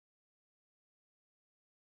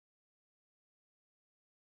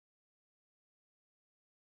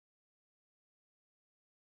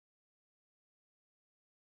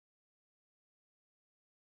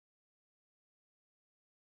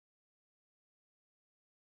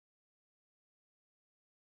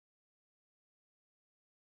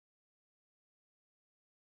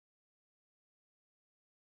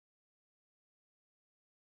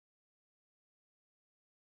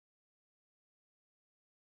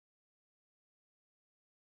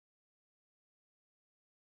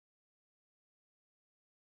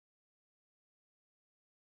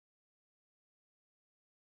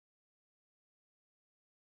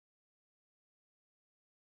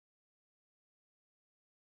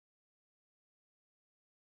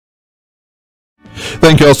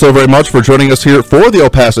Thank you all so very much for joining us here for the El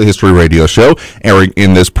Paso History Radio Show, airing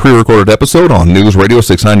in this pre-recorded episode on News Radio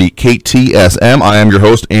 690 KTSM. I am your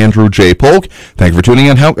host, Andrew J. Polk. Thank you for tuning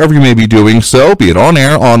in, however you may be doing so, be it on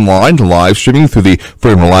air, online, live streaming through the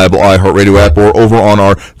free and reliable iHeartRadio app, or over on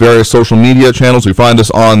our various social media channels. You find us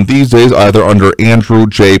on these days either under Andrew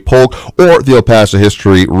J. Polk or the El Paso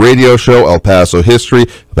History Radio Show, El Paso History,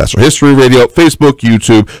 El Paso History Radio, Facebook,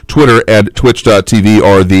 YouTube, Twitter, and Twitch.tv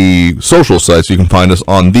are the social sites you can find us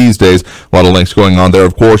on these days. A lot of links going on there,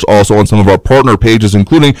 of course, also on some of our partner pages,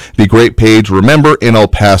 including the great page Remember in El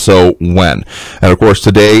Paso When. And of course,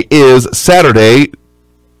 today is Saturday,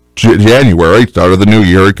 January, start of the new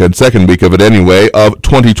year, good second week of it anyway, of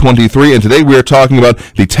 2023, and today we are talking about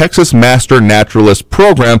the Texas Master Naturalist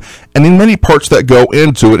Program and the many parts that go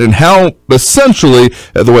into it, and how essentially,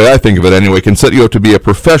 the way I think of it anyway, can set you up to be a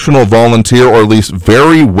professional volunteer, or at least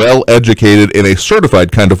very well educated in a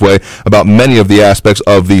certified kind of way about many of the aspects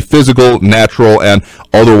of the physical, natural, and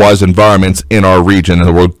otherwise environments in our region.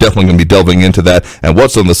 And we're definitely going to be delving into that and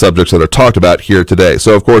what some of the subjects that are talked about here today.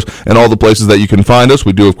 So of course, in all the places that you can find us,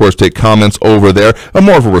 we do of course take comments over there,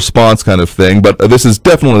 more of a response kind of thing, but this is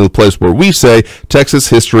definitely the place where we say Texas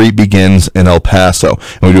history begins in El Paso.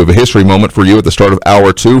 And we do have a history moment for you at the start of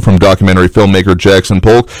hour 2 from documentary filmmaker Jackson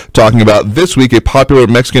Polk, talking about this week a popular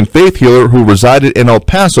Mexican faith healer who resided in El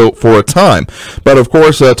Paso for a time. But of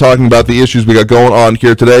course, talking about the issues we got going on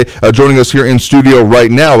here today, joining us here in studio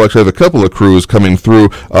right now, we actually have a couple of crews coming through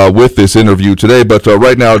with this interview today, but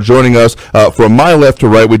right now joining us from my left to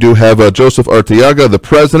right, we do have Joseph Arteaga, the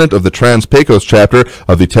president of the Trans-Pecos chapter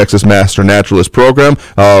of the Texas Master Naturalist Program,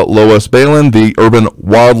 Lois Balin, the urban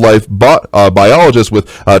wildlife biologist with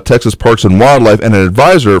Texas Parks and Wildlife and an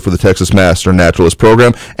advisor for the Texas Master Naturalist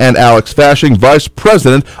Program, and Alex Fashing, vice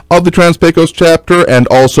president of the Trans-Pecos chapter and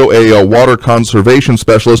also a water conservation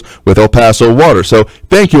specialist with El Paso Water. So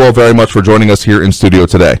thank you all very much for joining us here in studio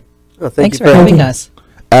today. Oh, thanks for having us.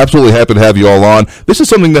 Absolutely happy to have you all on. This is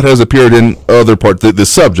something that has appeared in other parts, the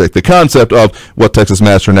subject, the concept of what Texas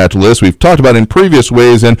Master Naturalist we've talked about in previous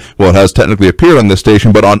ways, and, well, it has technically appeared on this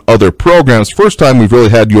station, but on other programs. First time we've really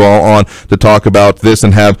had you all on to talk about this,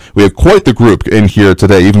 and we have quite the group in here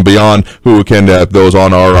today, even beyond who can, those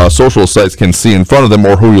on our social sites can see in front of them,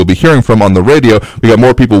 or who you'll be hearing from on the radio. We got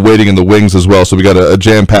more people waiting in the wings as well, so we got a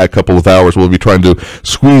jam-packed couple of hours. We'll be trying to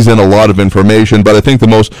squeeze in a lot of information, but I think the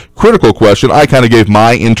most critical question, I kind of gave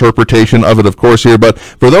my interpretation of it, of course, here, but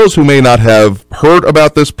for those who may not have heard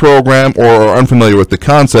about this program or are unfamiliar with the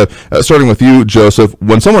concept, starting with you, Joseph,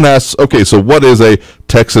 when someone asks, okay, so what is a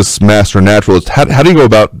Texas Master Naturalist, how do you go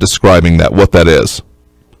about describing that, what that is?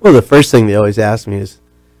 Well, the first thing they always ask me is,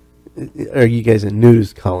 are you guys a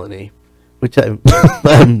news colony? Which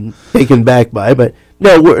I'm taken back by, but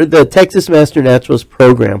no, the Texas Master Naturalist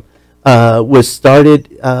Program was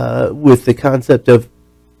started with the concept of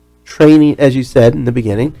training, as you said in the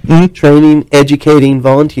beginning, training, educating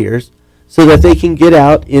volunteers so that they can get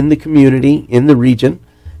out in the community, in the region,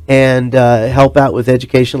 and help out with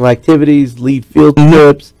educational activities, lead field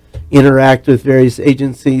trips, interact with various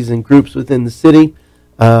agencies and groups within the city,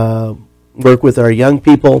 work with our young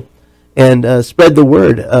people, and spread the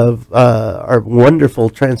word of our wonderful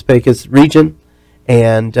Trans-Pecos region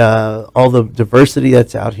and all the diversity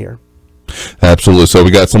that's out here. Absolutely. So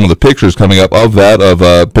we got some of the pictures coming up of that,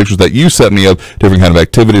 of pictures that you sent me of different kind of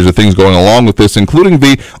activities or things going along with this, including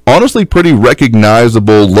the honestly pretty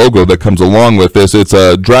recognizable logo that comes along with this. It's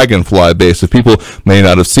a dragonfly base. If people may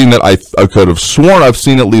not have seen that, I could have sworn I've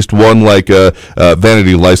seen at least one like a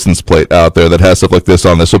vanity license plate out there that has stuff like this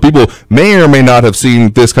on this. So people may or may not have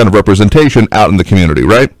seen this kind of representation out in the community,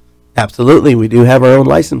 right? Absolutely. We do have our own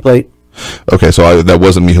license plate. Okay, so that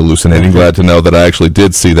wasn't me hallucinating. Glad to know that I actually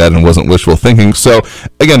did see that and wasn't wishful thinking. So,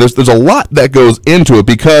 again, there's a lot that goes into it,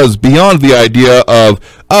 because beyond the idea of,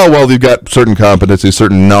 oh, well, you've got certain competencies,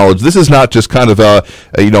 certain knowledge, this is not just kind of a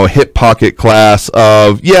hip pocket class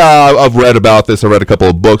of, yeah, I've read about this, I read a couple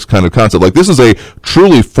of books kind of concept. Like, this is a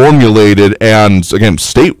truly formulated and, again,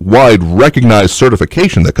 statewide recognized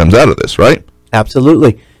certification that comes out of this, right?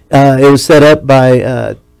 Absolutely. It was set up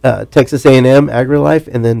by Texas A&M AgriLife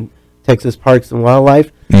and then Texas Parks and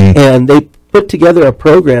Wildlife, and they put together a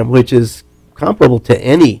program which is comparable to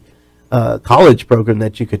any college program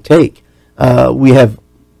that you could take. We have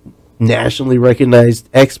nationally recognized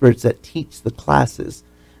experts that teach the classes,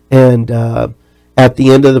 and at the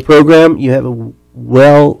end of the program you have a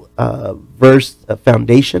well-versed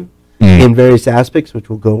foundation in various aspects, which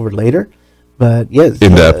we'll go over later. But yes,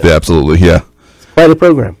 in depth, absolutely, yeah. It's quite a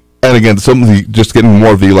program. And again, just getting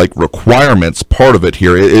more of the like requirements part of it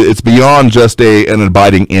here. It's beyond just an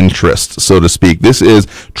abiding interest, so to speak. This is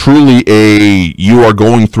truly you are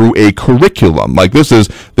going through a curriculum. Like this is.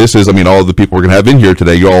 I mean, all of the people we're going to have in here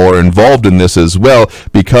today, you all are involved in this as well,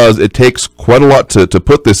 because it takes quite a lot to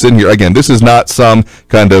put this in here. Again, this is not some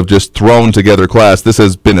kind of just thrown together class. This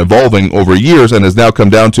has been evolving over years and has now come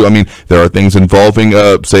down to. I mean, there are things involving,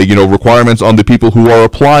 say, requirements on the people who are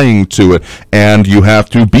applying to it, and you have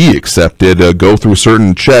to be accepted, go through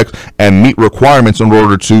certain checks, and meet requirements in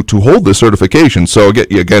order to hold this certification. So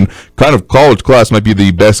again, kind of college class might be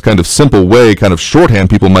the best kind of simple way, kind of shorthand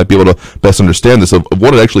people might be able to best understand this of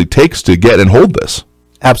what it actually takes to get and hold this.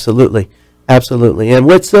 Absolutely. And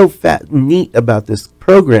what's so neat about this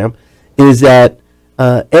program is that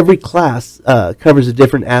every class covers a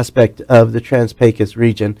different aspect of the Trans-Pecos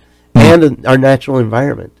region and our natural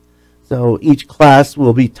environment. So each class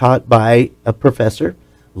will be taught by a professor.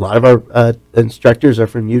 A lot of our instructors are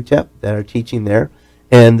from UTEP that are teaching there,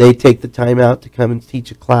 and they take the time out to come and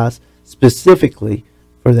teach a class specifically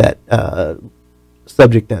for that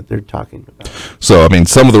subject that they're talking about. So, I mean,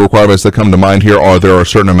 some of the requirements that come to mind here there are a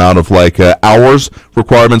certain amount of hours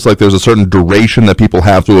requirements, like there's a certain duration that people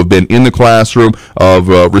have to have been in the classroom of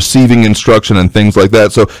receiving instruction and things like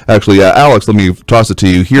that. So actually, Alex, let me toss it to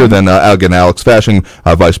you here then. Again, Alex Fashing,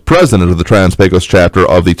 Vice President of the Trans-Pecos chapter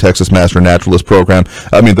of the Texas Master Naturalist Program.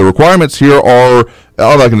 I mean, the requirements here are,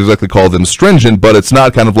 I'm not going to exactly call them stringent, but it's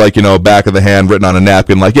not kind of like, back of the hand written on a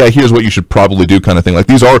napkin, like, yeah, here's what you should probably do kind of thing. Like,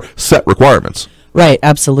 these are set requirements. Right,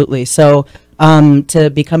 absolutely. So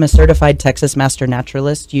to become a certified Texas Master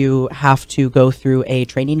Naturalist, you have to go through a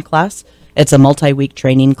training class. It's a multi-week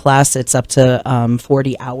training class. It's up to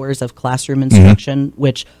 40 hours of classroom instruction,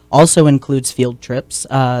 which also includes field trips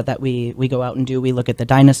that we go out and do. We look at the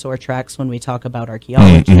dinosaur tracks when we talk about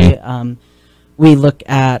archaeology. We look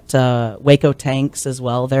at Waco tanks as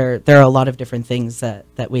well. There are a lot of different things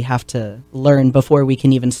that we have to learn before we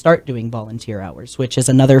can even start doing volunteer hours, which is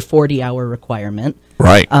another 40-hour requirement.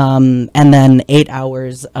 Right. And then 8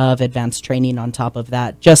 hours of advanced training on top of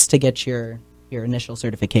that, just to get your initial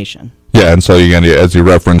certification. Yeah, and so again, as you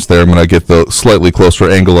referenced there, I'm going to get the slightly closer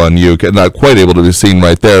angle on you. Not quite able to be seen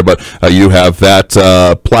right there, but you have that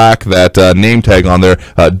plaque, that name tag on there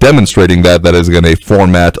demonstrating that is again a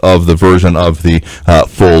format of the version of the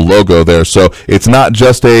full logo there. So it's not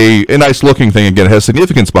just a nice looking thing. Again, it has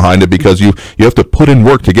significance behind it because you have to put in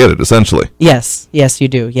work to get it, essentially. Yes, you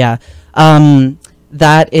do. Yeah.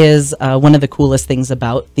 That is one of the coolest things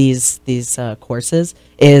about these courses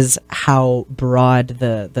is how broad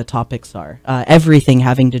the topics are. Everything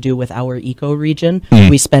having to do with our eco-region,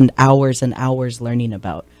 we spend hours and hours learning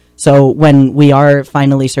about. So when we are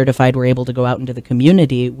finally certified, we're able to go out into the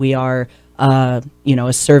community. We are a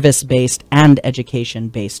service-based and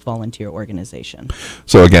education-based volunteer organization.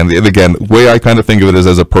 So again, the way I kind of think of it is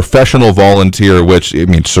as a professional volunteer, which, I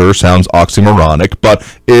mean, sure sounds oxymoronic,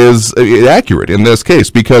 but is accurate in this case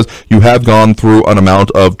because you have gone through an amount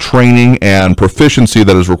of training and proficiency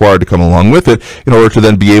that is required to come along with it in order to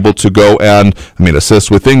then be able to go and, assist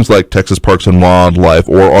with things like Texas Parks and Wildlife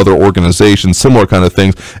or other organizations, similar kind of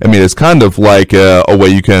things. It's kind of like a way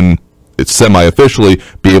you can, it's semi-officially,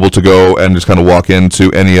 be able to go and just kind of walk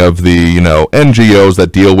into any of the, NGOs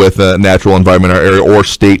that deal with natural environment in our area or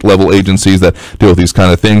state-level agencies that deal with these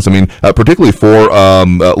kind of things. Particularly for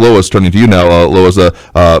Lois, turning to you now, Lois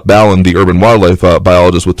Ballin, the urban wildlife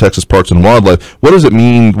biologist with Texas Parks and Wildlife. What does it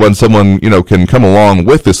mean when someone, can come along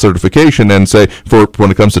with this certification and say,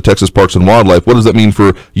 when it comes to Texas Parks and Wildlife, what does that mean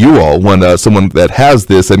for you all when someone that has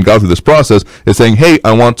this and got through this process is saying, hey,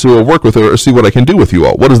 I want to work with her or see what I can do with you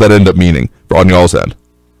all? What does that end up meaning on y'all's end?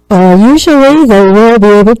 Usually they will be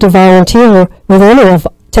able to volunteer with any of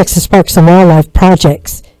Texas Parks and Wildlife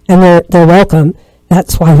projects, and they're welcome.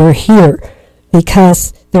 That's why we're here,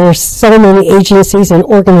 because there are so many agencies and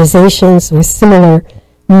organizations with similar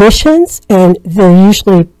missions, and they're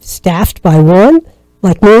usually staffed by one,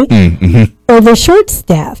 like me, or they're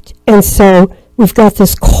short-staffed. And so we've got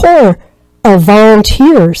this core of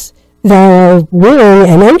volunteers that are willing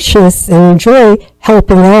and anxious and enjoy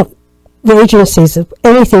helping out the agencies of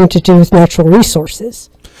anything to do with natural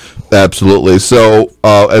resources. Absolutely. So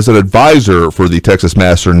as an advisor for the Texas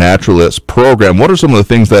Master Naturalist Program, what are some of the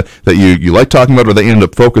things that you like talking about or that you end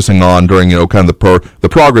up focusing on during, kind of the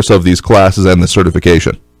progress of these classes and the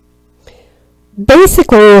certification?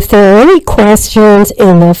 Basically, if there are any questions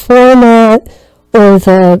in the format or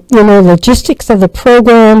the logistics of the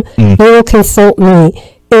program, they will consult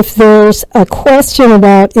me. If there's a question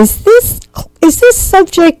about is this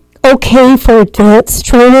subject okay for advanced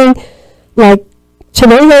training, like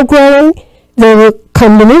tomato growing, they will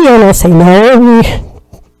come to me and I'll say, no,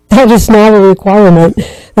 that is not a requirement.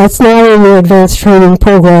 That's not in the advanced training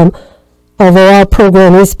program, although our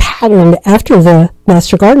program is patterned after the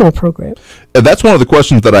Master Gardener program. And that's one of the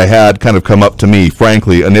questions that I had kind of come up to me,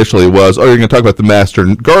 frankly, initially was, oh, you're going to talk about the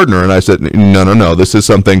Master Gardener. And I said, no, this is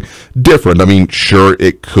something different. I mean, sure,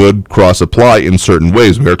 it could cross-apply in certain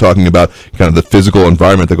ways. We are talking about kind of the physical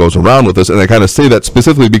environment that goes around with us. And I kind of say that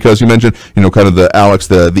specifically because you mentioned, kind of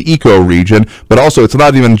the eco region, but also it's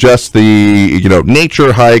not even just the,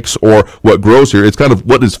 nature hikes or what grows here. It's kind of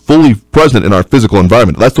what is fully present in our physical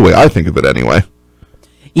environment. That's the way I think of it anyway.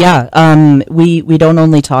 Yeah, we don't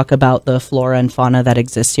only talk about the flora and fauna that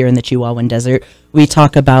exists here in the Chihuahuan Desert. We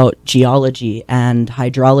talk about geology and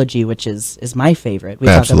hydrology, which is my favorite. We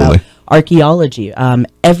Absolutely. talk about archaeology.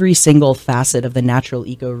 Every single facet of the natural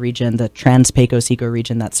ecoregion, the Trans-Pecos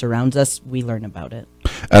ecoregion that surrounds us, we learn about it.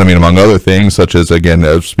 And I mean, among other things, such as,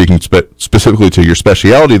 again, speaking specifically to your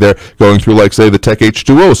speciality there, going through, like, say, the Tech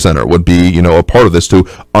H2O Center would be, a part of this to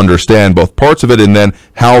understand both parts of it and then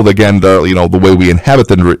how, again, the way we inhabit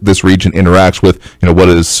this region interacts with, what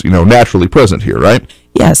is, naturally present here, right?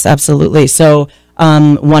 Yes, absolutely. So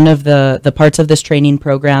one of the parts of this training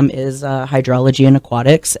program is hydrology and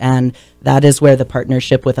aquatics, and that is where the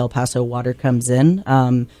partnership with El Paso Water comes in.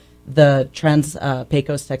 The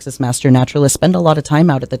Trans-Pecos Texas Master Naturalists spend a lot of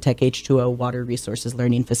time out at the Tech H2O Water Resources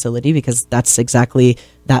Learning Facility because that's exactly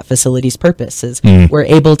that facility's purpose is we're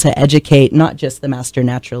able to educate not just the Master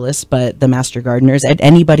Naturalists, but the Master Gardeners and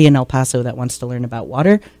anybody in El Paso that wants to learn about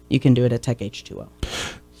water. You can do it at Tech H2O.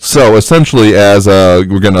 So essentially, as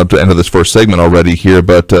we're getting up to the end of this first segment already here,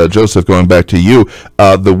 but Joseph, going back to you,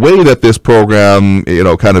 the way that this program,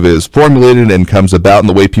 kind of is formulated and comes about, and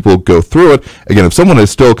the way people go through it. Again, if someone is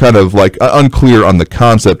still kind of like unclear on the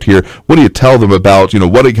concept here, what do you tell them about,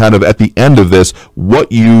 what it kind of at the end of this,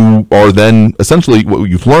 what you are then essentially what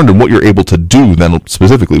you've learned and what you're able to do then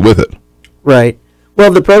specifically with it? Right.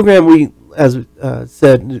 Well, the program we, as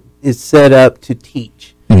said, is set up to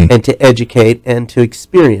teach. And to educate and to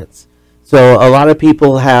experience. So a lot of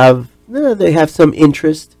people have some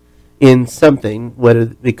interest in something,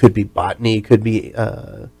 whether it could be botany, it could be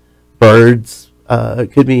birds,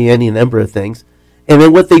 it could be any number of things. And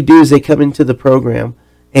then what they do is they come into the program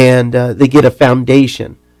and they get a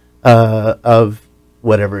foundation of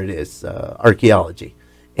whatever it is, archaeology.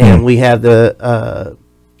 And we have the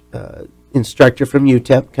instructor from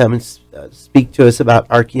UTEP come and speak to us about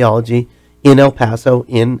archaeology in El Paso,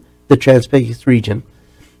 in the Trans-Pecos region.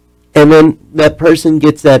 And then that person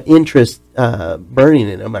gets that interest burning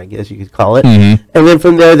in them, I guess you could call it. And then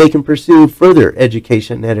from there, they can pursue further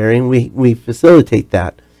education in that area, and we facilitate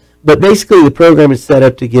that. But basically, the program is set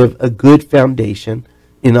up to give a good foundation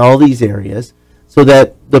in all these areas so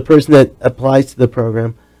that the person that applies to the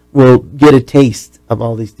program will get a taste of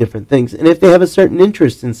all these different things. And if they have a certain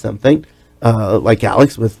interest in something, like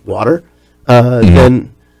Alex with water,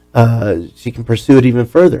 then she can pursue it even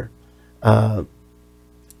further.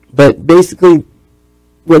 But basically,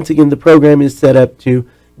 once again, the program is set up to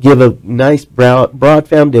give a nice broad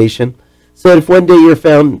foundation so that if one day you're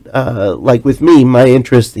found, like with me, my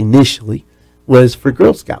interest initially was for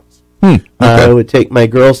Girl Scouts. Okay. I would take my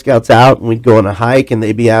Girl Scouts out and we'd go on a hike and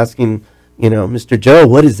they'd be asking, Mr. Joe,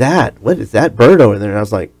 what is that? What is that bird over there? And I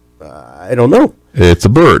was like, I don't know. It's a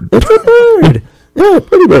bird. It's a bird. Yeah, a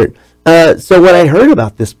pretty bird. So when I heard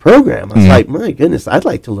about this program, I was like, my goodness, I'd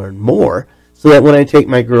like to learn more so that when I take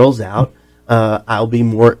my girls out, I'll be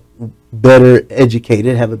better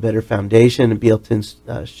educated, have a better foundation, and be able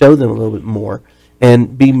to show them a little bit more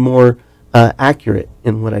and be more accurate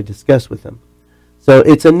in what I discuss with them. So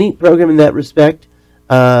it's a neat program in that respect.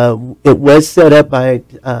 It was set up by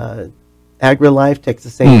AgriLife,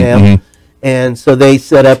 Texas A&M, and so they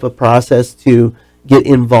set up a process to get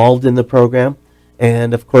involved in the program.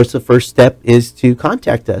 And, of course, the first step is to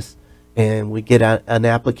contact us. And we get an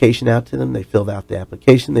application out to them. They fill out the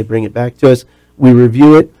application. They bring it back to us. We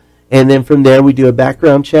review it. And then from there, we do a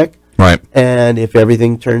background check. Right. And if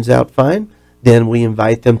everything turns out fine, then we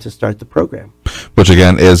invite them to start the program. Which,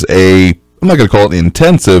 again, is I'm not going to call it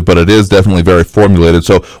intensive, but it is definitely very formulated.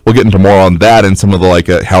 So we'll get into more on that and some of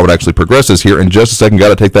the how it actually progresses here in just a second. Got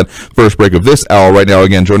to take that first break of this hour right now.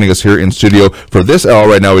 Again, joining us here in studio for this hour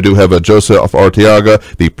right now, we do have Joseph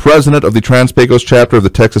Arteaga, the president of the Trans-Pecos chapter of the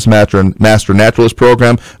Texas Master Naturalist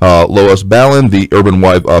Program, Lois Ballin, the urban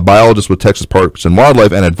biologist with Texas Parks and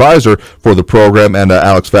Wildlife and advisor for the program, and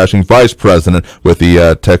Alex Fashing, vice president with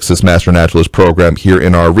the Texas Master Naturalist Program here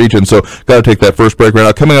in our region. So got to take that first break right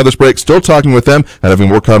now. Coming out of this break, still talking with them and having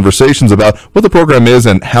more conversations about what the program is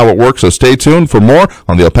and how it works. So stay tuned for more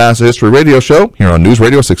on the El Paso History Radio Show here on News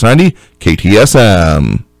Radio 690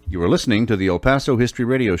 KTSM. You are listening to the El Paso History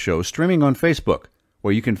Radio Show streaming on Facebook,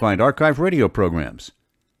 where you can find archive radio programs.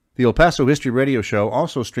 The El Paso History Radio Show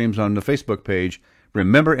also streams on the Facebook page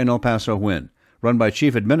Remember in El Paso When, run by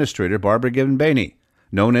Chief Administrator Barbara Gibbon-Bainey,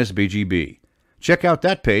 known as BGB. Check out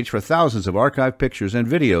that page for thousands of archived pictures and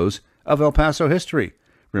videos of El Paso history.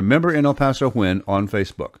 Remember in El Paso When on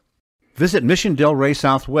Facebook. Visit Mission Del Rey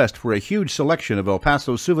Southwest for a huge selection of El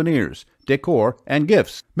Paso souvenirs, decor, and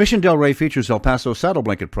gifts. Mission Del Rey features El Paso saddle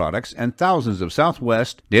blanket products and thousands of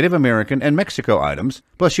Southwest, Native American, and Mexico items,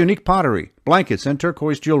 plus unique pottery, blankets, and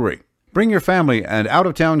turquoise jewelry. Bring your family and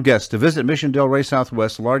out-of-town guests to visit Mission Del Rey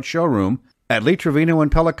Southwest's large showroom at Lee Trevino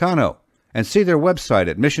and Pelicano and see their website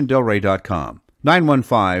at missiondelrey.com.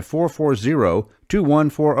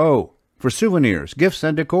 915-440-2140 for souvenirs, gifts,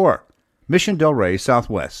 and decor. Mission Del Rey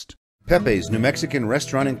Southwest. Pepe's New Mexican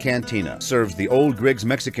Restaurant and Cantina serves the old Griggs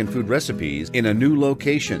Mexican food recipes in a new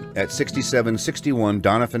location at 6761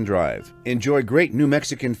 Doniphan Drive. Enjoy great New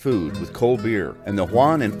Mexican food with cold beer and the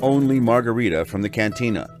one and only margarita from the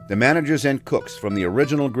cantina. The managers and cooks from the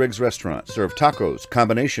original Griggs restaurant serve tacos,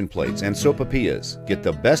 combination plates, and sopapillas. Get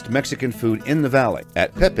the best Mexican food in the valley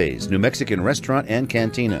at Pepe's New Mexican Restaurant and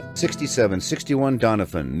Cantina, 6761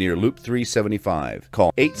 Doniphan, near Loop 375.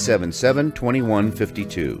 Call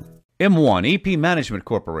 877-2152. M1 EP Management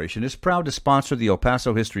Corporation is proud to sponsor the El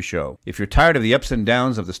Paso History Show. If you're tired of the ups and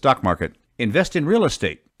downs of the stock market, invest in real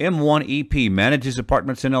estate. M1 EP manages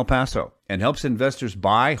apartments in El Paso and helps investors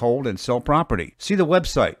buy, hold, and sell property. See the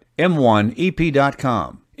website,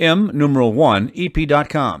 m1ep.com.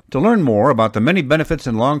 M1ep.com. To learn more about the many benefits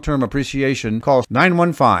and long-term appreciation, call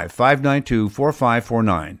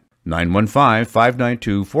 915-592-4549.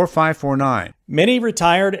 915-592-4549. Many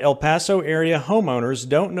retired El Paso area homeowners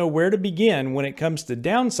don't know where to begin when it comes to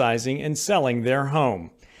downsizing and selling their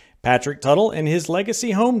home. Patrick Tuttle and his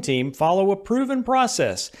Legacy Home team follow a proven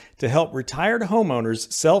process to help retired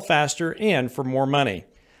homeowners sell faster and for more money.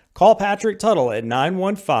 Call Patrick Tuttle at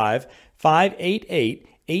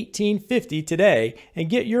 915-588-1850 today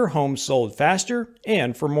and get your home sold faster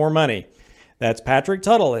and for more money. That's Patrick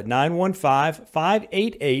Tuttle at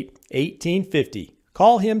 915-588-1850.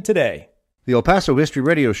 Call him today. The El Paso History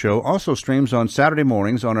Radio Show also streams on Saturday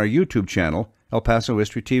mornings on our YouTube channel, El Paso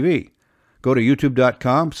History TV. Go to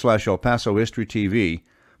youtube.com/El Paso History TV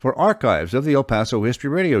for archives of the El Paso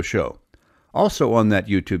History Radio Show. Also on that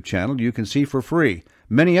YouTube channel, you can see for free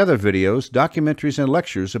many other videos, documentaries, and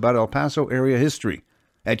lectures about El Paso area history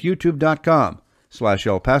at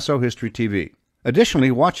youtube.com/El Paso History TV. Additionally,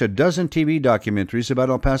 watch a dozen TV documentaries about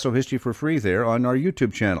El Paso history for free there on our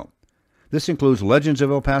YouTube channel. This includes Legends of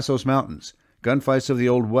El Paso's Mountains, Gunfights of the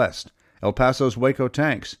Old West, El Paso's Waco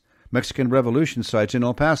Tanks, Mexican Revolution sites in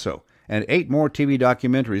El Paso, and 8 more TV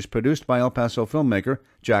documentaries produced by El Paso filmmaker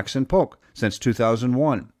Jackson Polk since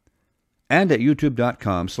 2001. And at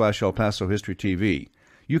youtube.com/El Paso History TV,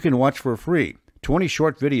 you can watch for free 20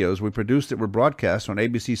 short videos we produced that were broadcast on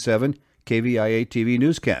ABC7 KVIA TV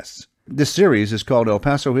newscasts. This series is called El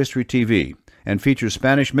Paso History TV and features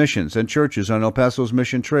Spanish missions and churches on El Paso's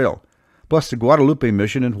Mission Trail, plus the Guadalupe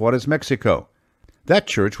Mission in Juarez, Mexico. That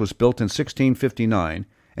church was built in 1659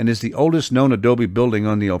 and is the oldest known adobe building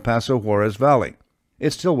on the El Paso Juarez Valley.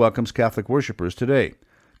 It still welcomes Catholic worshipers today.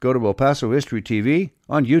 Go to El Paso History TV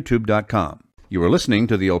on youtube.com. You are listening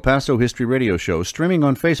to the El Paso History Radio Show streaming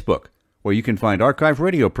on Facebook, where you can find archive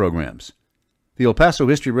radio programs. The El Paso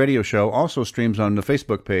History Radio Show also streams on the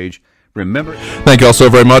Facebook page Remember. Thank you all so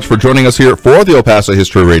very much for joining us here for the El Paso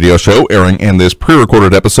History Radio Show, airing in this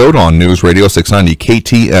pre-recorded episode on News Radio 690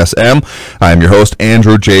 KTSM. I am your host,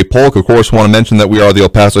 Andrew J. Polk. Of course, want to mention that we are the El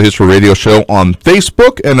Paso History Radio Show on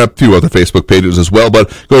Facebook and a few other Facebook pages as well,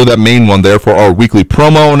 but go to that main one there for our weekly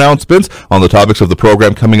promo announcements on the topics of the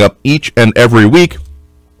program coming up each and every week.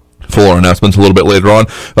 Fuller announcements a little bit later on.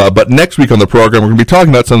 But next week on the program, we're going to be talking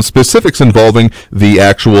about some specifics involving the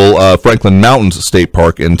actual Franklin Mountains State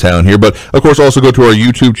Park in town here. But, of course, also go to our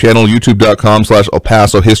YouTube channel, youtube.com/El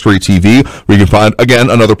Paso History TV, where you can find, again,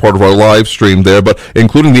 another part of our live stream there, but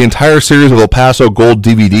including the entire series of El Paso Gold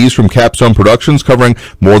DVDs from Capstone Productions, covering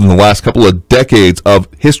more than the last couple of decades of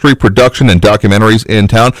history production and documentaries in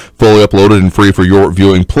town, fully uploaded and free for your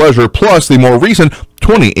viewing pleasure, plus the more recent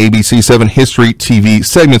 20 ABC7 History TV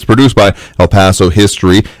segments produced by El Paso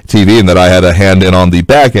History TV, and that I had a hand in on the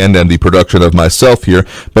back end and the production of myself here.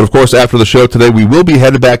 But of course, after the show today, we will be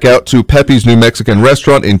headed back out to Pepe's New Mexican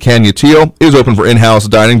Restaurant in Cañutillo. It is open for in-house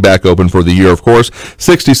dining, back open for the year, of course.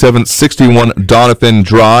 6761 Donovan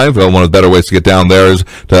Drive. One of the better ways to get down there is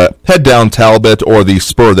to head down Talbot or the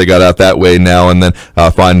spur they got out that way now, and then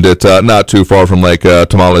find it not too far from like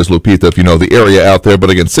Tamales Lupita, if you know the area out there. But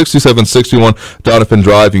again, 6761 Donovan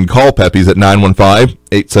Drive. You can call Pepe's at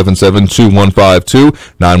 915-877-2152,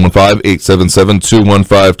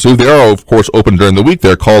 915-877-2152. They are, of course, open during the week.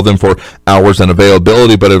 They're called them for hours and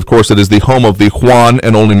availability, but of course, it is the home of the Juan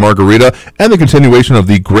and only margarita and the continuation of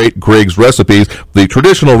the Great Griggs recipes, the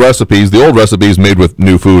traditional recipes, the old recipes made with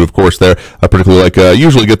new food, of course. There, I particularly like,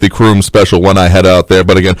 usually get the Kroom special when I head out there,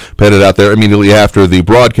 but again, headed out there immediately after the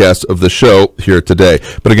broadcast of the show here today.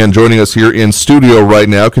 But again, joining us here in studio right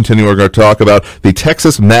now, continuing our talk about the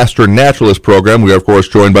Texas Master Naturalist Program. We are, of course,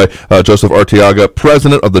 joined by Joseph Arteaga,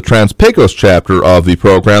 president of the Trans-Pecos chapter of the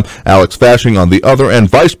program, Alex Fashing on the other end,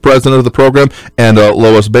 vice president of the program, and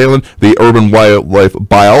Lois Balin, the urban wildlife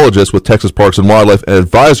biologist with Texas Parks and Wildlife and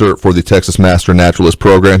advisor for the Texas Master Naturalist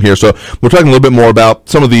Program here. So we're talking a little bit more about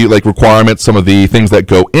some of the requirements, some of the things that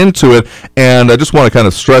go into it, and I just want to kind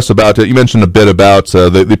of stress about it. You mentioned a bit about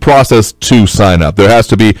the process to sign up. There has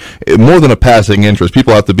to be more than a passing interest.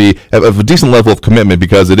 People have to have a decent level of commitment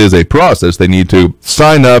because it is a process. They need to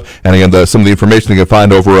sign up, and again, some of the information they can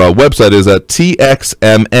find over our website is at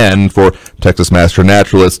TXMN for Texas Master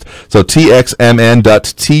Naturalist. So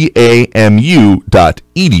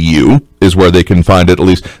txmn.tamu.edu is where they can find at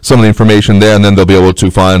least some of the information there, and then they'll be able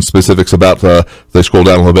to find specifics about, they scroll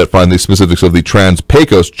down a little bit, find the specifics of the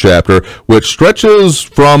Trans-Pecos chapter, which stretches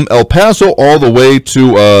from El Paso all the way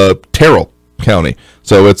to Terrell County.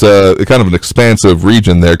 So it's a kind of an expansive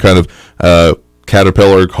region there, kind of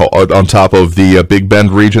Caterpillar on top of the Big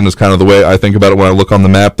Bend region is kind of the way I think about it when I look on the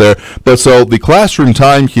map there. But so the classroom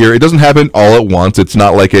time here, it doesn't happen all at once. It's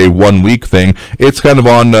not like a 1 week thing. It's kind of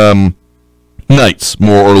on nights,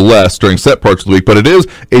 more or less, during set parts of the week. But it is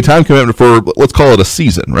a time commitment for, let's call it a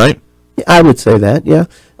season, right? I would say that, yeah.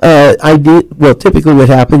 Well, typically what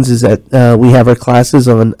happens is that we have our classes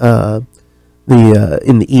on in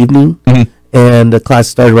the evening, and the class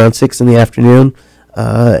start around 6 in the afternoon.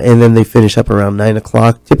 And then they finish up around 9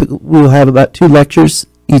 o'clock. Typically, we'll have about 2 lectures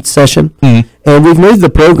each session. And we've made the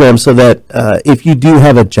program so that if you do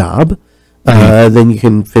have a job, then you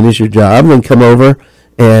can finish your job, then come over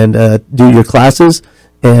and do your classes.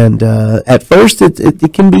 And at first,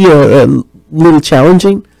 it can be a little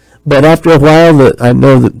challenging, but after a while, I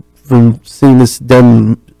know that from seeing this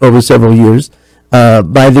done over several years,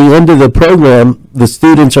 by the end of the program, the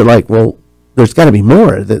students are like, well, there's got to be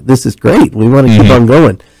more. This is great. We want to keep on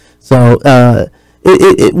going. So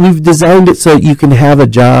we've designed it so you can have a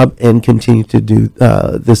job and continue to do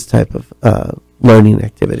this type of learning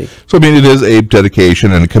activity. So, I mean, it is a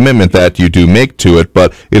dedication and a commitment that you do make to it,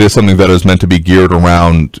 but it is something that is meant to be geared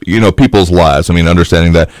around, people's lives. I mean,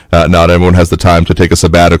 understanding that not everyone has the time to take a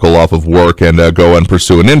sabbatical off of work and go and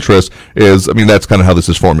pursue an interest that's kind of how this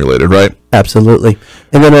is formulated, right? Absolutely.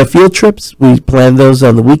 And then our field trips, we plan those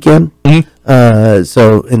on the weekend. And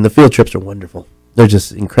the field trips are wonderful. They're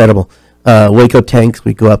just incredible. Waco tanks,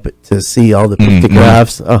 we go up to see all the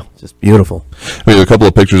pictographs. Oh, just beautiful. We have a couple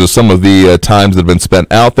of pictures of some of the times that have been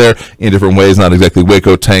spent out there in different ways, not exactly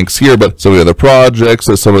Waco tanks here, but some of the other projects,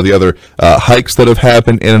 some of the other hikes that have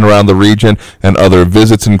happened in and around the region, and other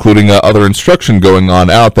visits, including other instruction going on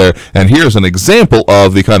out there. And here's an example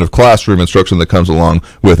of the kind of classroom instruction that comes along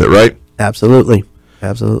with it, right? Absolutely.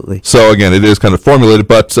 Absolutely. So again, it is kind of formulated,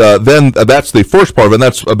 but then that's the first part of it, and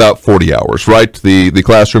that's about 40 hours, right? The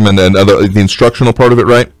classroom and then the instructional part of it,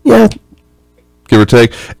 right? Yeah. Give or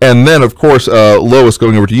take. And then, of course, Lois,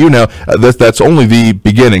 going over to you now, that's only the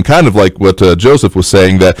beginning, kind of like what Joseph was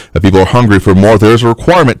saying, that people are hungry for more. There's a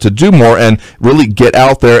requirement to do more and really get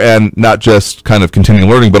out there and not just kind of continue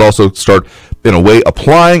learning, but also start, in a way,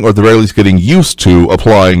 applying, or at the very least getting used to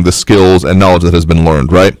applying the skills and knowledge that has been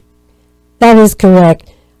learned, right? That is correct.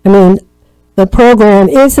 I mean, the program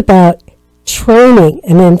is about training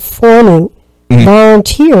and informing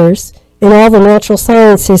volunteers in all the natural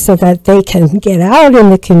sciences so that they can get out in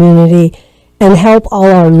the community and help all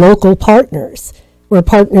our local partners. We're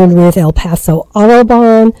partnered with El Paso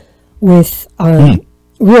Audubon, with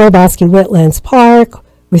Rio Bosque Wetlands Park,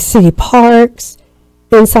 with City Parks,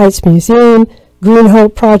 Insights Museum, Green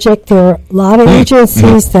Hope Project. There are a lot of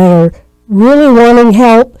agencies that are really wanting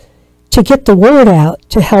help to get the word out,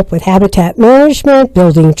 to help with habitat management,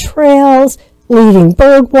 building trails, leading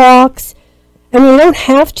bird walks. And you don't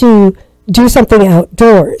have to do something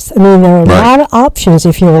outdoors. I mean, there are a lot of options.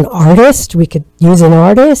 If you're an artist, we could use an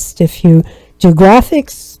artist. If you do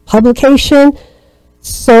graphics, publication.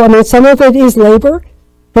 So, I mean, some of it is labor,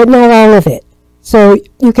 but not all of it. So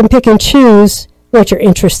you can pick and choose what you're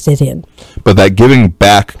interested in. But that giving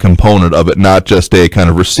back component of it, not just a kind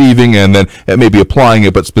of receiving and then maybe applying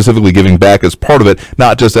it, but specifically giving back as part of it,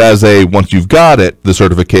 not just as a, once you've got it, the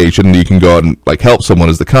certification, you can go out and like help someone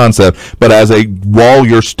is the concept, but as a, while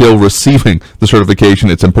you're still receiving the certification,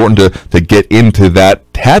 it's important to get into that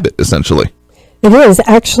habit, essentially. It is.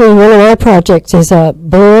 Actually, one of our projects is a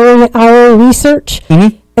burrowing owl research,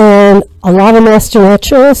 and a lot of master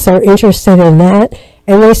naturalists are interested in that.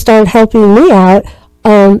 And they start helping me out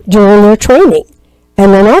during their training.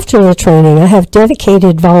 And then after the training, I have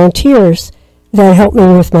dedicated volunteers that help me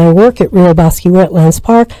with my work at Rio Bosque Wetlands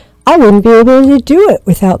Park. I wouldn't be able to do it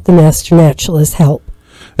without the master naturalist help.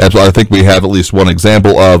 Absolutely. I think we have at least one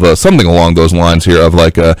example of something along those lines here of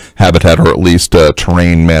like a habitat or at least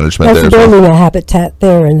terrain management. That's building a habitat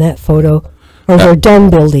there in that photo, or they're done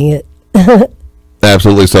building it.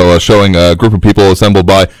 Absolutely. So showing a group of people assembled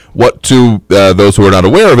by what to those who are not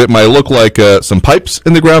aware of it might look like some pipes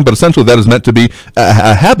in the ground, but essentially that is meant to be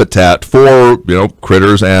a habitat for,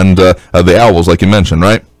 critters and the owls, like you mentioned,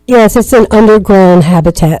 right? Yes, it's an underground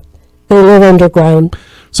habitat. They live underground.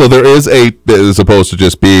 So there is as opposed to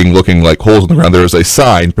just looking like holes in the ground, there is a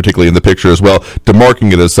sign, particularly in the picture as well,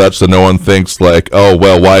 demarking it as such so no one thinks like, oh,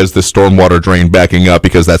 well, why is this stormwater drain backing up?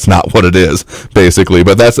 Because that's not what it is, basically.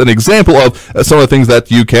 But that's an example of some of the things that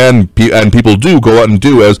you can, and people do, go out and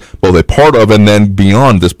do as both a part of and then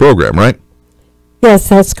beyond this program, right? Yes,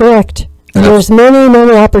 that's correct. And there's many,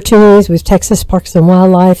 many opportunities with Texas Parks and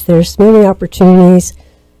Wildlife. There's many opportunities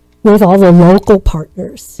with all the local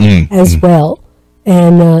partners as well.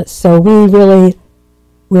 And so we're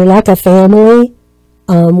like a family.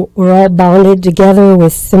 We're all bonded together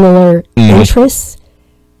with similar interests.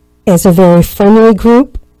 It's a very friendly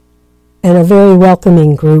group and a very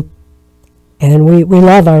welcoming group. And we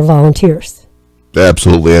love our volunteers.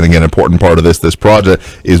 Absolutely. And again, an important part of this project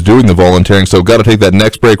is doing the volunteering. So got to take that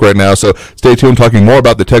next break right now. So stay tuned, talking more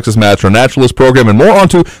about the Texas Master Naturalist Program and more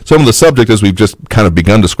onto some of the subject as we've just kind of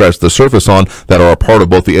begun to scratch the surface on that are a part of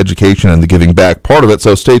both the education and the giving back part of it.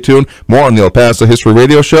 So stay tuned. More on the El Paso History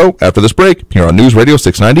Radio Show after this break here on News Radio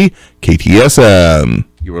 690 KTSM.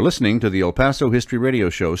 You are listening to the El Paso History Radio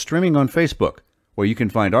Show streaming on Facebook, where you can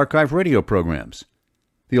find archived radio programs.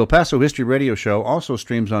 The El Paso History Radio Show also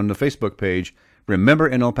streams on the Facebook page Remember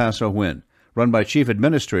in El Paso When, run by Chief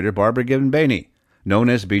Administrator Barbara Givenbaney, known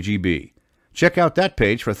as BGB. Check out that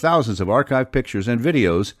page for thousands of archived pictures and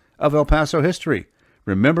videos of El Paso history.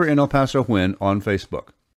 Remember in El Paso When on Facebook.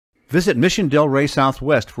 Visit Mission Del Rey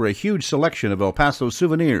Southwest for a huge selection of El Paso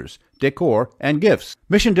souvenirs, decor, and gifts.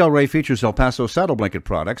 Mission Del Rey features El Paso saddle blanket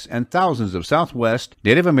products and thousands of Southwest,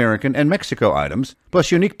 Native American, and Mexico items,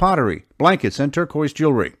 plus unique pottery, blankets, and turquoise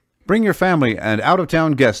jewelry. Bring your family and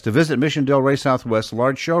out-of-town guests to visit Mission Del Rey Southwest's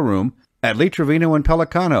large showroom at Lee Trevino and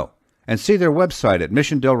Pelicano and see their website at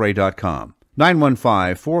missiondelrey.com.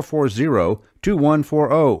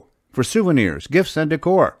 915-440-2140 for souvenirs, gifts, and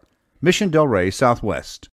decor. Mission Del Rey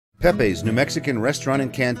Southwest. Pepe's New Mexican Restaurant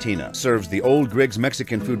and Cantina serves the old Griggs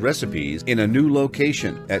Mexican food recipes in a new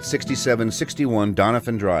location at 6761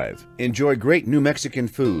 Doniphan Drive. Enjoy great New Mexican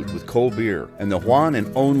food with cold beer and the one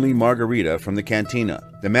and only margarita from the cantina.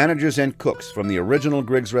 The managers and cooks from the original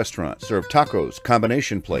Griggs restaurant serve tacos,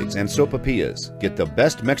 combination plates, and sopapillas. Get the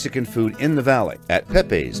best Mexican food in the valley at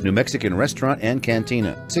Pepe's New Mexican Restaurant and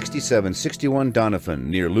Cantina, 6761 Doniphan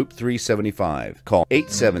near Loop 375. Call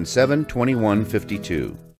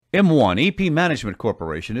 877-2152. M1 EP Management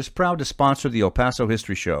Corporation is proud to sponsor the El Paso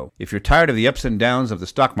History Show. If you're tired of the ups and downs of the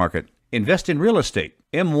stock market, invest in real estate.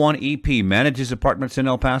 M1 EP manages apartments in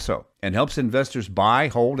El Paso and helps investors buy,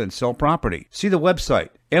 hold, and sell property. See the website,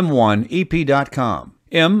 m1ep.com.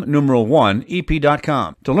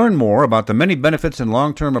 M1ep.com. To learn more about the many benefits and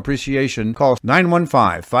long-term appreciation, call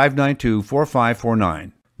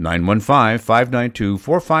 915-592-4549.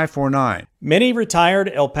 915-592-4549. Many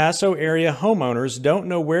retired El Paso area homeowners don't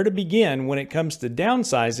know where to begin when it comes to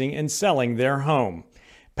downsizing and selling their home.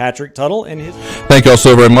 Patrick Tuttle and his... Thank you all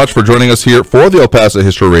so very much for joining us here for the El Paso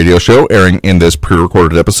History Radio Show, airing in this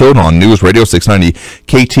pre-recorded episode on News Radio 690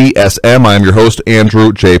 KTSM. I am your host,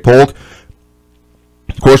 Andrew J. Polk.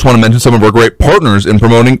 Of course, want to mention some of our great partners in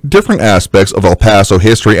promoting different aspects of El Paso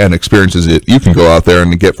history and experiences that you can go out there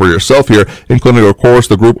and get for yourself here, including, of course,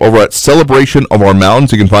 the group over at Celebration of Our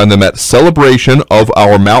Mountains. You can find them at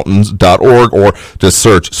celebrationofourmountains.org, or just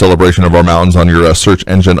search Celebration of Our Mountains on your search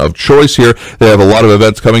engine of choice here. They have a lot of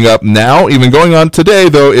events coming up now, even going on today,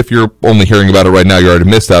 though if you're only hearing about it right now, you already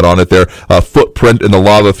missed out on it. Their footprint in the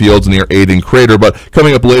lava fields near Aden Crater, but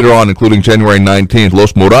coming up later on, including January 19th,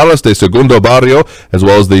 Los Murales de Segundo Barrio, as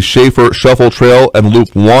well as the Schaefer Shuffle Trail and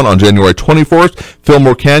Loop 1 on January 24th,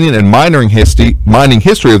 Fillmore Canyon and mining history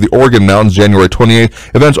of the Oregon Mountains, January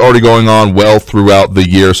 28th. Events already going on well throughout the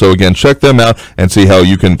year, so again, check them out and see how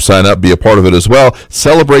you can sign up, be a part of it as well.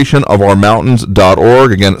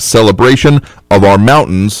 Celebrationofourmountains.org. Again,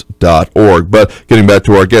 celebrationofourmountains.org. But getting back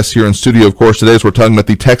to our guests here in studio, of course, today, we're talking about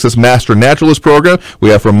the Texas Master Naturalist Program. We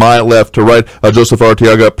have from my left to right, Joseph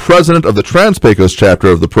Arteaga, president of the Trans-Pecos chapter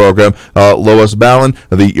of the program, Lois Ballin,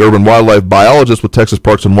 the urban wildlife biologist with Texas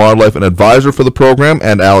Parks and Wildlife and advisor for the program,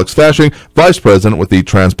 and Alex Fashing, vice president with the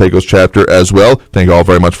Trans-Pecos chapter as well. Thank you all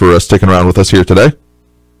very much for sticking around with us here today.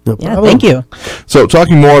 No Yeah, problem. thank you. So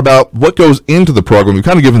talking more about what goes into the program, we've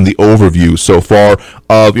kind of given the overview so far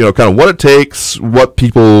of, kind of what it takes, what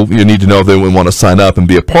people need to know if they want to sign up and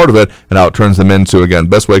be a part of it, and how it turns them into, again,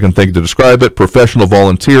 best way I can think to describe it, professional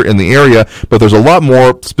volunteer in the area. But there's a lot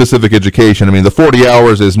more specific education. I mean, the 40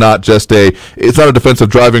 hours is not just it's not a defensive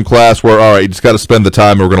driving class where, all right, you just got to spend the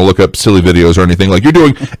time and we're going to look up silly videos or anything. Like, you're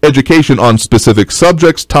doing education on specific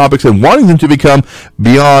subjects, topics, and wanting them to become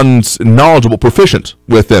beyond knowledgeable, proficient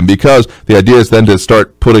with them, because the idea is then to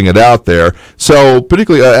start putting it out there. So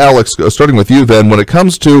particularly, Alex, starting with you then, when it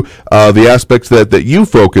comes to the aspects that you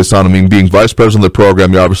focus on, I mean, being vice president of the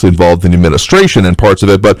program, you're obviously involved in administration and parts of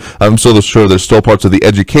it, but I'm so sure there's still parts of the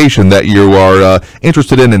education that you are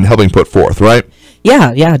interested in and helping put forth, right?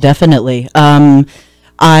 Yeah, definitely.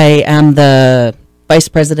 I am the vice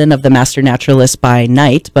president of the Master Naturalist by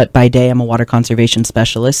night, but by day I'm a water conservation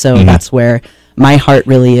specialist, so that's where my heart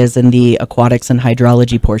really is, in the aquatics and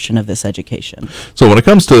hydrology portion of this education. So when it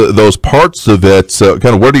comes to those parts of it, kind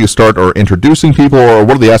of where do you start or introducing people, or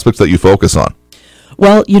what are the aspects that you focus on?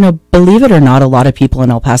 Well, believe it or not, a lot of people in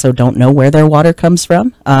El Paso don't know where their water comes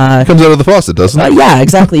from. It comes out of the faucet, doesn't it? Yeah,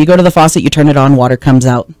 exactly. You go to the faucet, you turn it on, water comes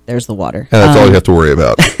out, there's the water. And that's all you have to worry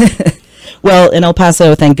about. Well, in El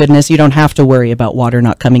Paso, thank goodness, you don't have to worry about water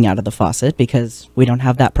not coming out of the faucet, because we don't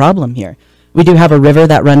have that problem here. We do have a river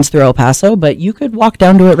that runs through El Paso, but you could walk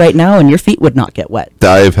down to it right now and your feet would not get wet.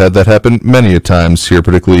 I've had that happen many a times here,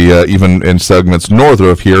 particularly even in segments north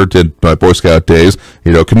of here, did my Boy Scout days,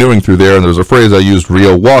 canoeing through there, and there's a phrase I used,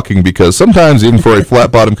 real walking, because sometimes even for a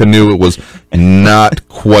flat bottom canoe, it was not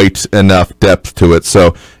quite enough depth to it.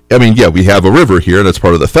 So, I mean, yeah, we have a river here, and it's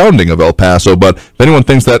part of the founding of El Paso, but if anyone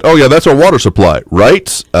thinks that, oh yeah, that's our water supply,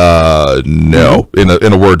 right? No. In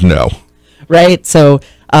a word, no. Right, so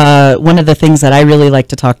one of the things that I really like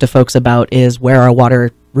to talk to folks about is where our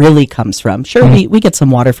water really comes from. Sure, we get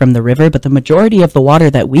some water from the river, but the majority of the water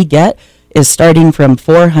that we get is starting from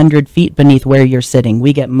 400 feet beneath where you're sitting.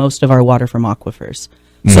 We get most of our water from aquifers.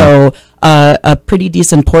 So a pretty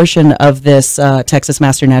decent portion of this Texas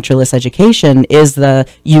Master Naturalist education is the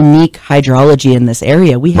unique hydrology in this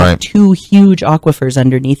area. We have two huge aquifers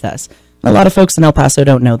underneath us. A lot of folks in El Paso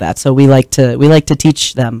don't know that, so we like to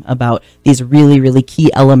teach them about these really, really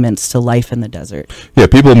key elements to life in the desert. Yeah,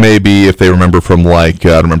 people maybe, if they remember from I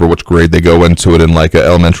don't remember which grade they go into it in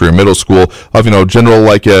elementary or middle school, of general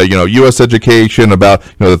U.S. education about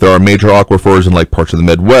that there are major aquifers in parts of the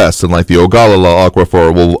Midwest, and the Ogallala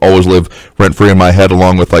aquifer will always live rent free in my head,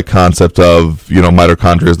 along with concept of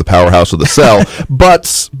mitochondria as the powerhouse of the cell.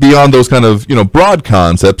 But beyond those kind of broad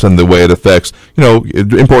concepts and the way it affects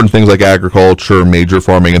important things like agriculture, major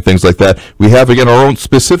farming, and things like that, we have again our own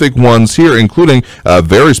specific ones here, including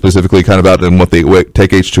very specifically kind of out in what the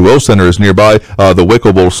Take H2O Center is nearby, the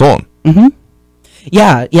Hueco Bolson.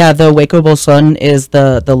 Yeah, the Hueco Bolson is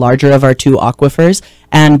the larger of our two aquifers,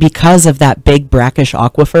 and because of that big brackish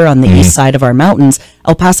aquifer on the east side of our mountains,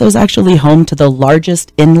 El Paso is actually home to the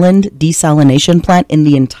largest inland desalination plant in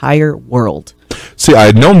the entire world. See, I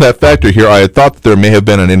had known that factor here. I had thought that there may have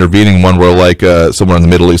been an intervening one where, somewhere in the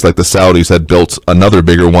Middle East, the Saudis had built another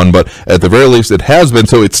bigger one, but at the very least, it has been,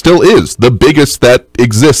 so it still is the biggest that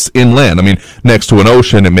exists inland. I mean, next to an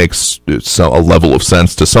ocean, it makes a level of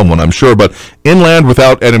sense to someone, I'm sure, but inland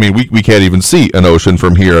without, and I mean, we can't even see an ocean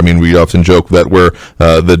from here. I mean, we often joke that we're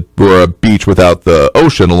a beach without the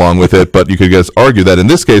ocean along with it, but you could argue that in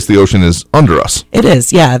this case, the ocean is under us. It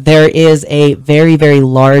is, yeah. There is a very, very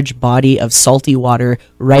large body of salty water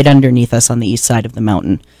right underneath us on the east side of the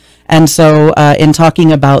mountain. And so in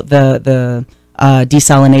talking about the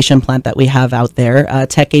desalination plant that we have out there.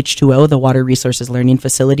 Tech H2O, the Water Resources Learning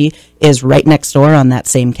Facility, is right next door on that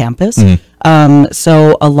same campus.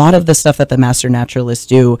 So a lot of the stuff that the Master Naturalists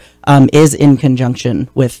do is in conjunction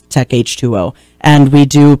with Tech H2O. And we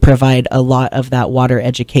do provide a lot of that water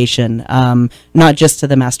education, not just to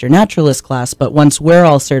the Master Naturalist class, but once we're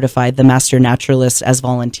all certified, the Master Naturalists as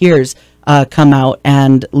volunteers come out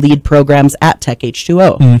and lead programs at Tech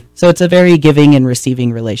H2O. So it's a very giving and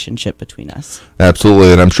receiving relationship between us.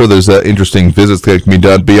 Absolutely, and I'm sure there's interesting visits that can be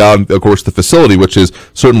done beyond, of course, the facility, which is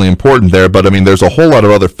certainly important there, but I mean, there's a whole lot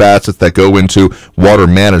of other facets that go into water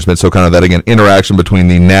management, so kind of that, again, interaction between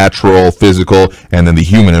the natural, physical, and then the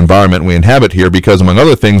human environment we inhabit here, because among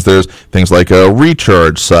other things, there's things like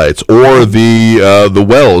recharge sites, or the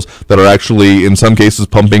wells that are actually, in some cases,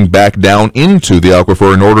 pumping back down into the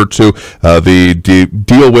aquifer in order to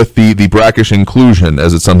deal with the brackish inclusion,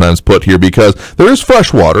 as it's sometimes put here, because there is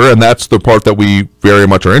fresh water, and that's the part that we very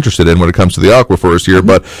much are interested in when it comes to the aquifers here,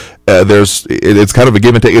 but it's kind of a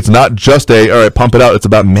give and take. It's not just all right, pump it out, it's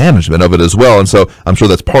about management of it as well, and so I'm sure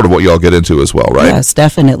that's part of what you all get into as well, right? Yes,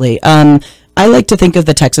 definitely. I like to think of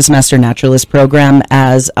the Texas Master Naturalist Program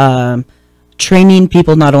as training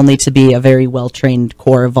people not only to be a very well-trained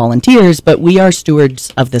corps of volunteers, but we are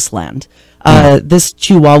stewards of this land. This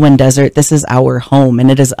Chihuahuan Desert, this is our home,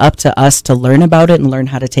 and it is up to us to learn about it and learn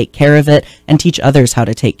how to take care of it and teach others how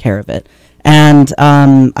to take care of it. And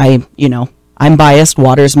I'm biased,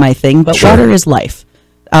 water's my thing, but water is life.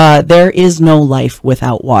 There is no life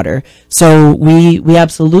without water. So we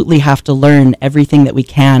absolutely have to learn everything that we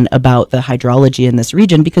can about the hydrology in this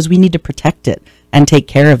region, because we need to protect it and take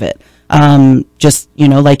care of it. Just,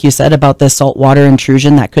 like you said about the saltwater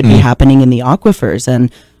intrusion that could be happening in the aquifers,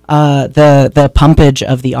 and the pumpage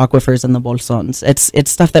of the aquifers and the bolsons.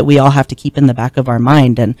 It's stuff that we all have to keep in the back of our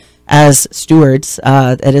mind, and as stewards,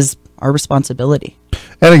 it is our responsibility.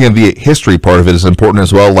 And again, the history part of it is important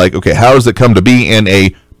as well. Like, okay, how does it come to be in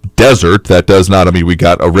a desert that does not, I mean, we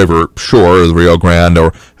got a river, sure, the Rio Grande,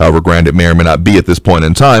 or however grand it may or may not be at this point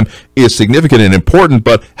in time, is significant and important,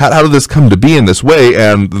 but how did this come to be in this way?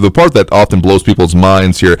 And the part that often blows people's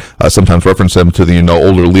minds here, sometimes reference them to the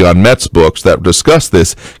older Leon Metz books that discuss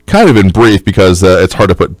this kind of in brief, because it's hard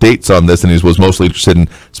to put dates on this, and he was mostly interested in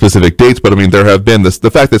specific dates, but I mean, there have been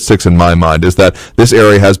the fact that sticks in my mind is that this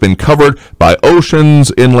area has been covered by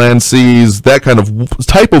oceans, inland seas, that kind of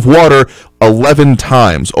type of water 11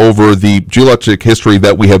 times over the geologic history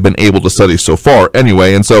that we have been able to study so far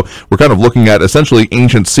anyway. And so we're kind of looking at essentially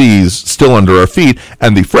ancient seas still under our feet,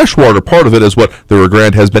 and the freshwater part of it is what the Rio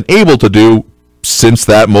Grande has been able to do since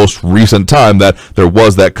that most recent time that there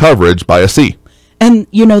was that coverage by a sea. And,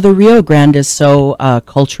 the Rio Grande is so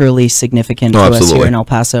culturally significant to us here in El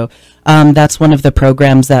Paso. That's one of the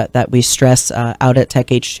programs that we stress out at Tech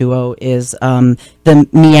H2O is the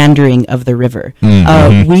meandering of the river.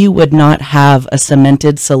 We would not have a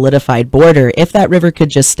cemented, solidified border if that river could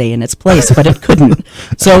just stay in its place, but it couldn't.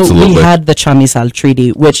 So we had the Chamizal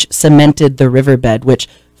Treaty, which cemented the riverbed, which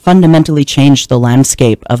fundamentally changed the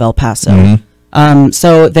landscape of El Paso.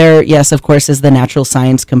 So there, yes, of course, is the natural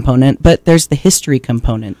science component, but there's the history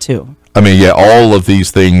component too. I mean, yeah, all of these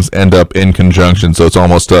things end up in conjunction, so it's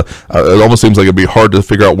almost it almost seems like it'd be hard to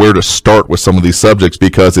figure out where to start with some of these subjects,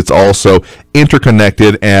 because it's also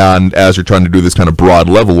interconnected, and as you're trying to do this kind of broad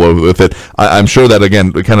level with it, I'm sure that,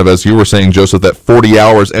 again, kind of as you were saying, Joseph, that 40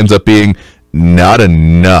 hours ends up being not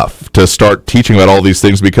enough to start teaching about all these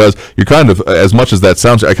things, because you're kind of, as much as that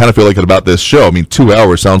sounds, I kind of feel like it about this show. I mean, 2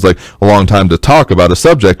 hours sounds like a long time to talk about a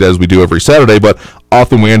subject, as we do every Saturday, but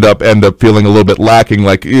often we end up feeling a little bit lacking,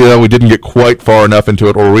 like, we didn't get quite far enough into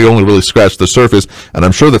it, or we only really scratched the surface. And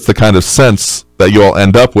I'm sure that's the kind of sense that you all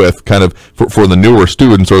end up with, kind of for the newer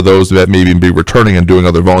students, or those that maybe be returning and doing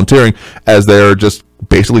other volunteering, as they're just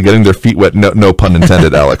basically getting their feet wet, no pun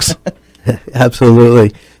intended, Alex.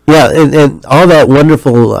 Absolutely. Yeah, and all that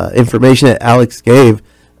wonderful information that Alex gave,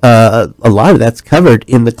 a lot of that's covered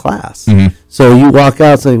in the class. So you walk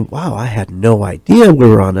out saying, wow, I had no idea we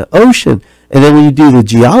were on an ocean. And then when you do the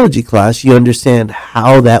geology class, you understand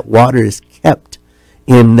how that water is kept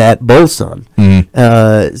in that bolson.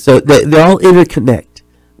 So they all interconnect.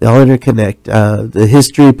 They all interconnect. The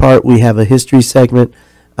history part, we have a history segment,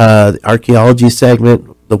 the archaeology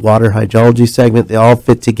segment, the water hydrology segment. They all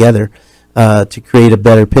fit together to create a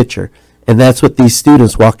better picture. And that's what these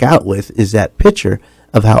students walk out with, is that picture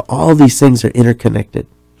of how all these things are interconnected.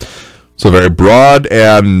 So very broad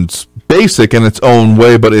and basic in its own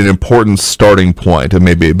way, but an important starting point, and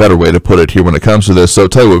maybe a better way to put it here when it comes to this. So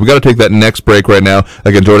tell you what, we've got to take that next break right now.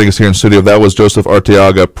 Again, joining us here in studio, that was Joseph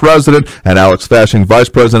Arteaga, President, and Alex Fashing, Vice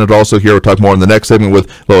President. Also here, we'll talk more in the next segment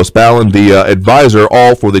with Lois Ballin, the advisor,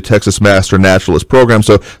 all for the Texas Master Naturalist Program.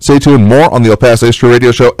 So stay tuned. More on the El Paso History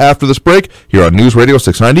Radio Show after this break here on News Radio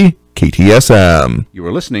 690 KTSM. You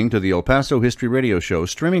are listening to the El Paso History Radio Show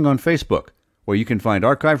streaming on Facebook, where you can find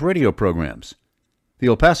archived radio programs. The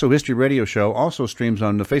El Paso History Radio Show also streams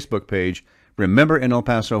on the Facebook page Remember in El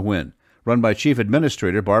Paso When, run by Chief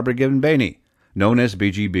Administrator Barbara Given-Baney, known as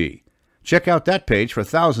BGB. Check out that page for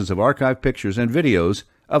thousands of archived pictures and videos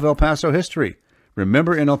of El Paso history.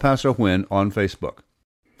 Remember in El Paso When on Facebook.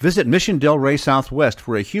 Visit Mission Del Rey Southwest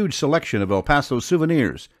for a huge selection of El Paso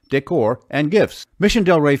souvenirs, decor, and gifts. Mission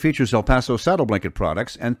Del Rey features El Paso saddle blanket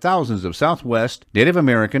products and thousands of Southwest, Native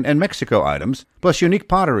American, and Mexico items, plus unique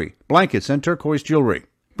pottery, blankets, and turquoise jewelry.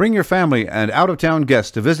 Bring your family and out-of-town guests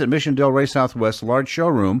to visit Mission Del Rey Southwest's large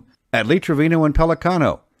showroom at Lee Trevino and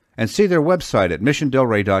Pelicano and see their website at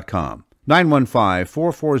missiondelrey.com.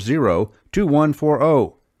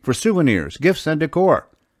 915-440-2140 for souvenirs, gifts, and decor.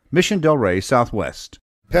 Mission Del Rey Southwest.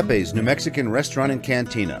 Pepe's New Mexican Restaurant and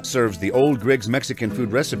Cantina serves the old Griggs Mexican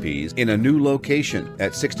food recipes in a new location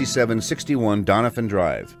at 6761 Doniphan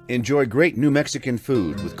Drive. Enjoy great New Mexican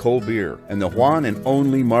food with cold beer and the one and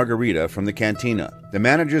only margarita from the cantina. The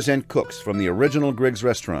managers and cooks from the original Griggs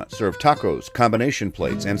restaurant serve tacos, combination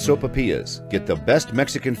plates, and sopapillas. Get the best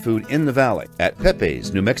Mexican food in the valley at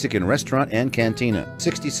Pepe's New Mexican Restaurant and Cantina,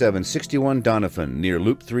 6761 Doniphan, near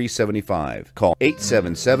Loop 375. Call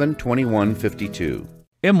 877-2152.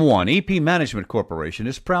 M1 EP Management Corporation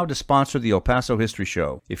is proud to sponsor the El Paso History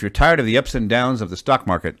Show. If you're tired of the ups and downs of the stock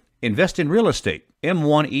market, invest in real estate.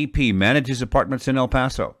 M1 EP manages apartments in El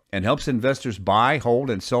Paso and helps investors buy,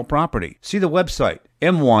 hold, and sell property. See the website,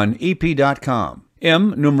 m1ep.com.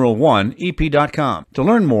 M1ep.com. To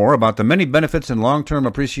learn more about the many benefits and long-term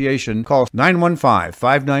appreciation, call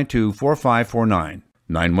 915-592-4549.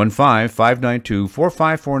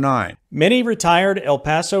 915-592-4549. Many retired El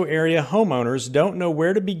Paso area homeowners don't know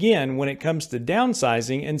where to begin when it comes to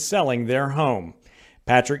downsizing and selling their home.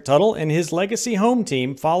 Patrick Tuttle and his Legacy Home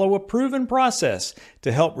team follow a proven process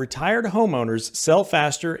to help retired homeowners sell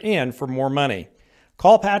faster and for more money.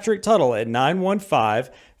 Call Patrick Tuttle at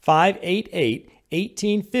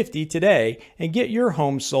 915-588-1850 today and get your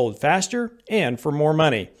home sold faster and for more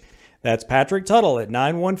money. That's Patrick Tuttle at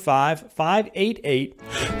 915-588.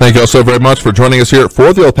 Thank you all so very much for joining us here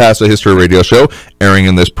for the El Paso History Radio Show, airing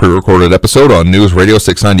in this pre-recorded episode on News Radio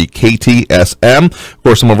 690 KTSM. Of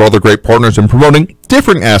course, some of our other great partners in promoting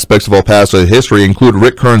different aspects of El Paso history include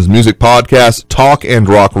Rick Kern's music podcast, Talk and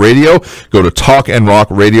Rock Radio. Go to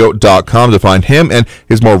talkandrockradio.com to find him and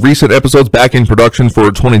his more recent episodes back in production for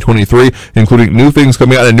 2023, including new things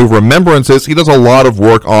coming out and new remembrances. He does a lot of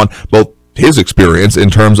work on both his experience in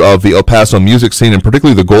terms of the El Paso music scene, and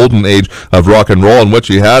particularly the golden age of rock and roll, in which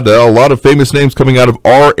you had a lot of famous names coming out of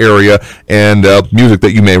our area and music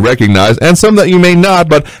that you may recognize and some that you may not,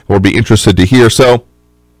 but we'll be interested to hear. So,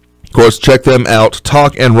 of course, check them out,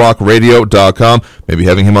 talkandrockradio.com. Maybe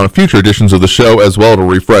having him on future editions of the show as well to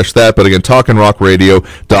refresh that. But again,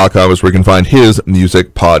 talkandrockradio.com is where you can find his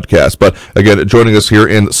music podcast. But again, joining us here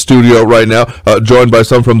in the studio right now, joined by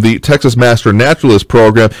some from the Texas Master Naturalist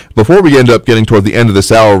Program. Before we end up getting toward the end of this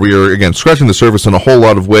hour, we are, again, scratching the surface in a whole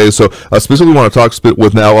lot of ways. So specifically want to talk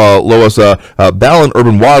with now Lois Ballin,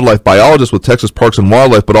 urban wildlife biologist with Texas Parks and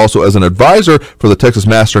Wildlife, but also as an advisor for the Texas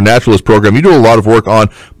Master Naturalist Program. You do a lot of work on,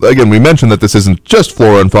 again, we mentioned that this isn't just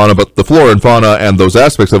flora and fauna, but the flora and fauna and those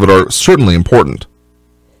aspects of it are certainly important.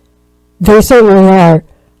 They certainly are.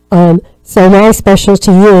 So my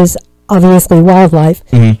specialty is obviously wildlife.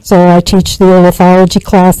 Mm-hmm. So I teach the ornithology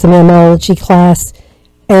class, the mammalogy class,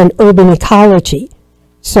 and urban ecology.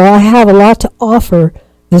 So I have a lot to offer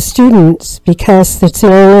the students because it's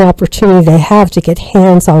the only opportunity they have to get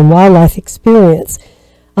hands-on wildlife experience.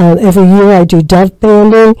 Every year I do dove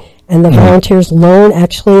banding, and the volunteers learn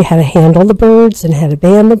actually how to handle the birds and how to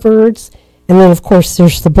band the birds. And then, of course,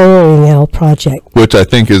 there's the burrowing owl project. Which I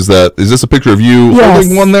think is this a picture of you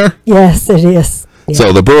holding one there? Yes, it is. Yeah.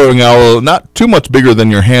 So the burrowing owl, not too much bigger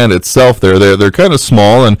than your hand itself there. They're kind of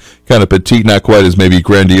small and kind of petite, not quite as maybe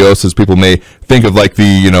grandiose as people may think of, like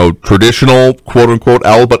the, traditional quote-unquote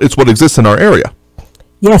owl, but it's what exists in our area.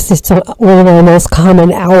 Yes, it's one of our most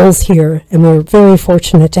common owls here, and we're very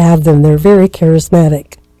fortunate to have them. They're very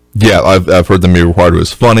charismatic. Yeah, I've heard them be required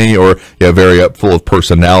as funny or very full of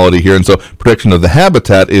personality here, and so protection of the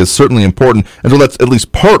habitat is certainly important, and so that's at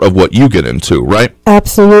least part of what you get into, right?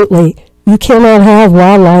 Absolutely. You cannot have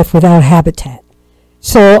wildlife without habitat.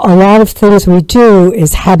 So a lot of things we do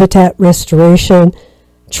is habitat restoration,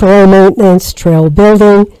 trail maintenance, trail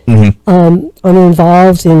building. I'm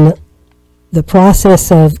involved in the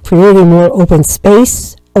process of creating more open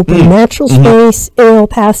space, open natural space in El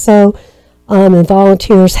Paso, and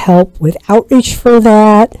volunteers help with outreach for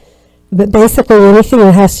that. But basically anything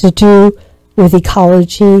that has to do with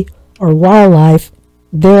ecology or wildlife,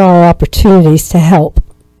 there are opportunities to help.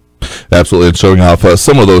 Absolutely, and showing off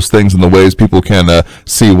some of those things and the ways people can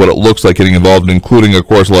see what it looks like getting involved, including, of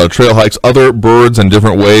course, a lot of trail hikes, other birds in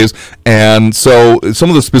different ways. And so some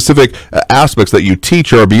of the specific aspects that you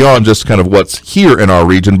teach are beyond just kind of what's here in our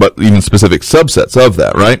region, but even specific subsets of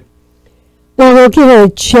that, right? Well, we'll give a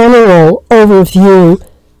general overview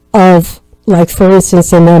of, like, for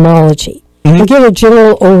instance, in mammalogy. We'll give a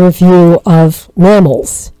general overview of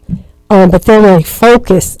mammals. But then I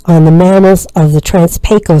focus on the mammals of the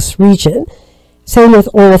Trans-Pecos region. Same with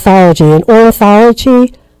ornithology. In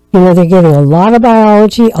ornithology, they're giving a lot of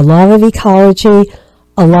biology, a lot of ecology,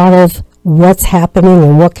 a lot of what's happening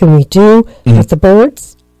and what can we do with the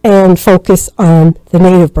birds, and focus on the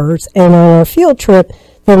native birds. And on our field trip,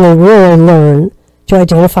 then they really learn to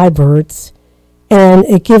identify birds, and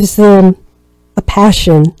it gives them a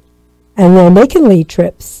passion, and then they can lead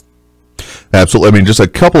trips. Absolutely. I mean, just a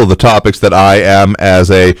couple of the topics that I am,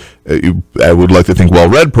 as I would like to think,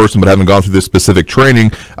 well-read person, but haven't gone through this specific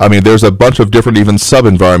training. I mean, there's a bunch of different even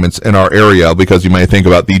sub-environments in our area, because you may think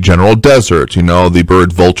about the general desert, the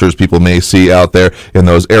bird vultures people may see out there in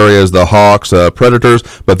those areas, the hawks, predators,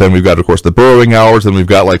 but then we've got, of course, the burrowing hours, and we've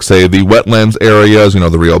got, like, say, the wetlands areas,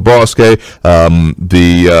 the Rio Bosque,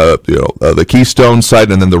 the Keystone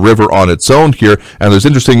site, and then the river on its own here. And there's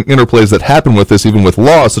interesting interplays that happen with this, even with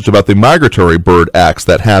laws, such about the migratory bird acts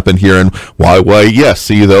that happen here, and why, yes,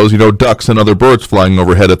 see those, ducks and other birds flying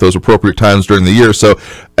overhead at those appropriate times during the year. So,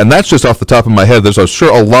 and that's just off the top of my head. There's, I'm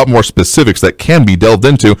sure, a lot more specifics that can be delved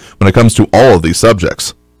into when it comes to all of these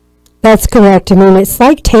subjects. That's correct. I mean, it's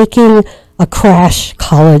like taking a crash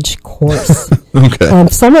college course. Okay.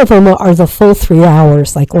 Some of them are the full 3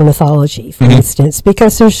 hours, like ornithology, for instance,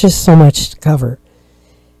 because there's just so much to cover.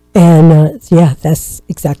 And yeah, that's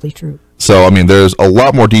exactly true. So, I mean, there's a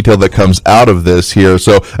lot more detail that comes out of this here.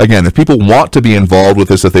 So, again, if people want to be involved with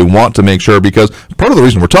this, if they want to make sure, because part of the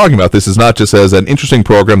reason we're talking about this is not just as an interesting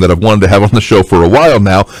program that I've wanted to have on the show for a while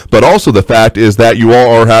now, but also the fact is that you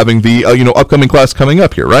all are having the, upcoming class coming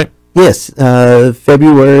up here, right? Yes,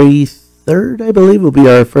 February 3rd, I believe, will be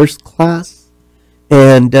our first class.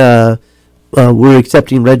 And we're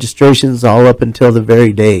accepting registrations all up until the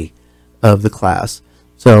very day of the class.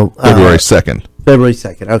 So February 2nd. February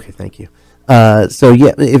 2nd. Okay, thank you. So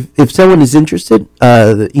yeah, if someone is interested,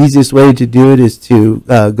 the easiest way to do it is to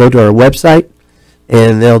go to our website,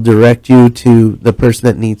 and they'll direct you to the person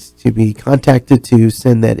that needs to be contacted to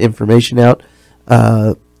send that information out.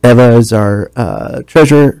 Eva is our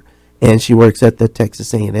treasurer, and she works at the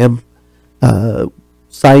Texas A&M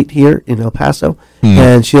site here in El Paso,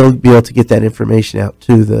 and she'll be able to get that information out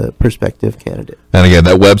to the prospective candidate. And again,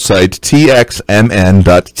 that website,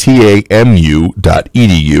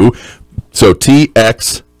 txmn.tamu.edu. So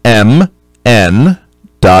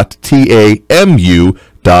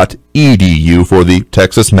txmn.tamu.edu for the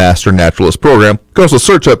Texas Master Naturalist Program. You can also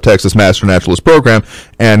search up Texas Master Naturalist Program,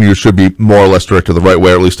 and you should be more or less directed the right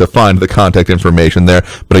way, or at least to find the contact information there.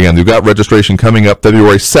 But again, you've got registration coming up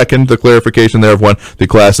February 2nd, the clarification there of when the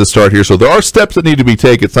classes start here. So there are steps that need to be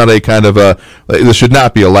taken. It's not a kind of this should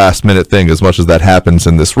not be a last-minute thing, as much as that happens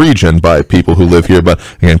in this region by people who live here. But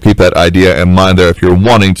again, keep that idea in mind there if you're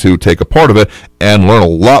wanting to take a part of it and learn a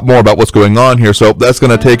lot more about what's going on here. So that's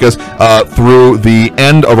going to take us through the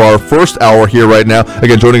end of our first hour here right now.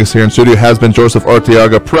 Again, joining us here in studio has been Joseph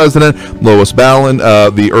Arteaga, President, Lois Ballin,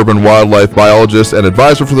 the urban wildlife biologist and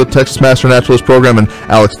advisor for the Texas Master Naturalist Program, and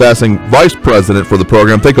Alex Fassing, Vice President for the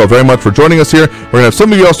program. Thank you all very much for joining us here. We're going to have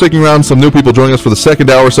some of you all sticking around, some new people joining us for the second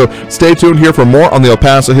hour, so stay tuned here for more on the El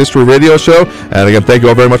Paso History Radio Show. And again, thank you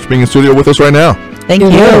all very much for being in studio with us right now. Thank you.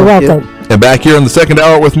 You're welcome. And back here in the second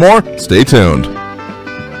hour with more. Stay tuned. You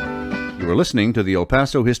are listening to the El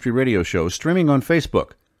Paso History Radio Show, streaming on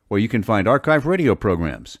Facebook, where you can find archived radio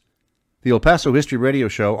programs. The El Paso History Radio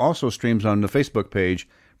Show also streams on the Facebook page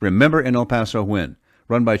Remember in El Paso When,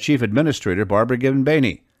 run by Chief Administrator Barbara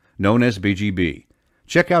Gibbon-Baney, known as BGB.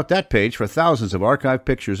 Check out that page for thousands of archived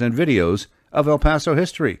pictures and videos of El Paso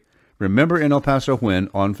history. Remember in El Paso When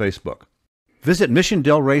on Facebook. Visit Mission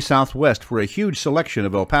Del Rey Southwest for a huge selection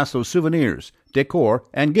of El Paso souvenirs, decor,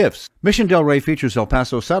 and gifts. Mission Del Rey features El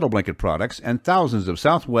Paso saddle blanket products and thousands of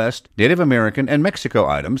Southwest, Native American, and Mexico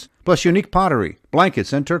items, plus unique pottery,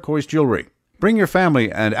 blankets, and turquoise jewelry. Bring your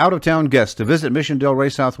family and out-of-town guests to visit Mission Del Rey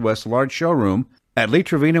Southwest's large showroom at Lee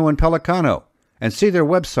Trevino and Pelicano and see their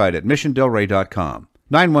website at missiondelrey.com.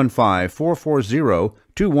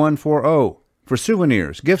 915-440-2140 for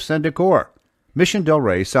souvenirs, gifts, and decor. Mission Del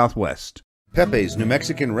Rey Southwest. Pepe's New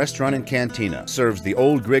Mexican Restaurant and Cantina serves the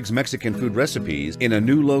old Griggs Mexican food recipes in a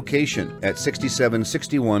new location at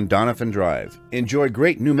 6761 Doniphan Drive. Enjoy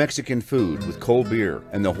great New Mexican food with cold beer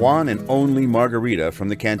and the Juan and only margarita from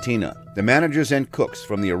the cantina. The managers and cooks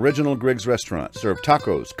from the original Griggs restaurant serve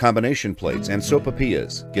tacos, combination plates, and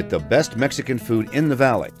sopapillas. Get the best Mexican food in the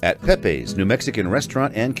valley at Pepe's New Mexican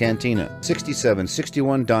Restaurant and Cantina,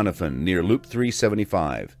 6761 Doniphan near Loop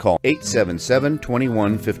 375. Call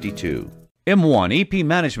 877-2152. M1 EP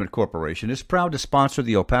Management Corporation is proud to sponsor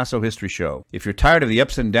the El Paso History Show. If you're tired of the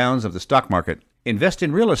ups and downs of the stock market, invest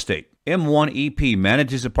in real estate. M1 EP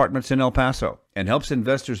manages apartments in El Paso and helps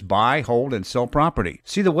investors buy, hold, and sell property.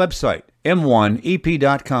 See the website,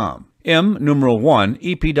 m1ep.com.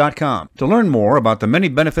 M1ep.com. To learn more about the many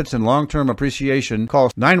benefits and long-term appreciation, call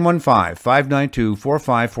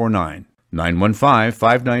 915-592-4549.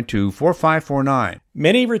 915-592-4549.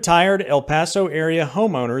 Many retired El Paso area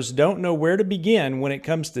homeowners don't know where to begin when it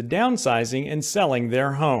comes to downsizing and selling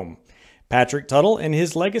their home. Patrick Tuttle and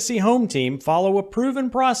his Legacy Home team follow a proven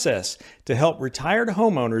process to help retired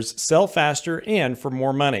homeowners sell faster and for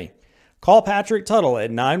more money. Call Patrick Tuttle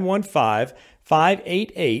at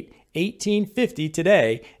 915-588-1850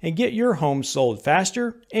 today and get your home sold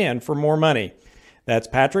faster and for more money. That's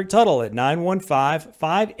Patrick Tuttle at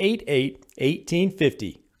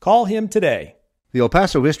 915-588-1850. Call him today. The El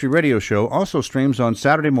Paso History Radio Show also streams on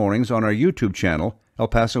Saturday mornings on our YouTube channel, El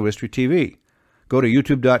Paso History TV. Go to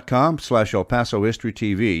youtube.com/El Paso History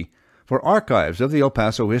TV for archives of the El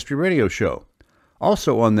Paso History Radio Show.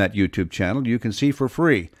 Also on that YouTube channel, you can see for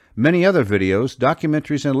free many other videos,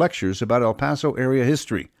 documentaries, and lectures about El Paso area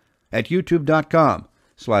history at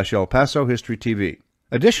youtube.com/El Paso History TV.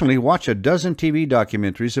 Additionally, watch a dozen TV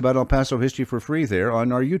documentaries about El Paso history for free there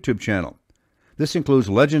on our YouTube channel. This includes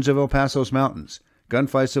Legends of El Paso's Mountains,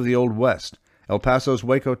 Gunfights of the Old West, El Paso's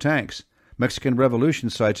Waco Tanks, Mexican Revolution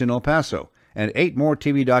sites in El Paso, and 8 more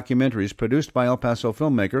TV documentaries produced by El Paso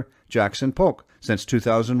filmmaker Jackson Polk since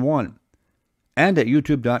 2001. And at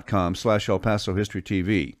youtube.com/El Paso History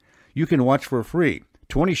TV, you can watch for free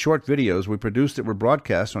 20 short videos we produced that were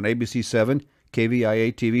broadcast on ABC 7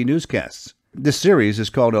 KVIA TV newscasts. This series is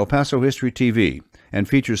called El Paso History TV and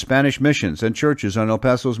features Spanish missions and churches on El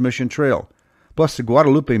Paso's Mission Trail, plus the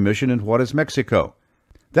Guadalupe Mission in Juarez, Mexico.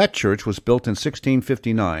 That church was built in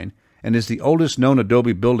 1659 and is the oldest known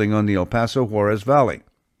adobe building on the El Paso Juarez Valley.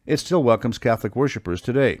 It still welcomes Catholic worshipers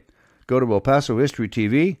today. Go to El Paso History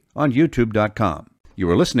TV on youtube.com. You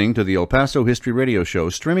are listening to the El Paso History Radio Show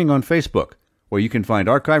streaming on Facebook, where you can find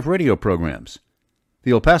archive radio programs.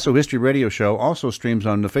 The El Paso History Radio Show also streams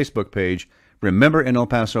on the Facebook page Remember in El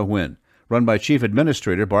Paso When, run by Chief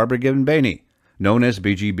Administrator Barbara Gibbon-Baney, known as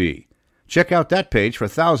BGB. Check out that page for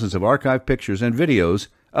thousands of archived pictures and videos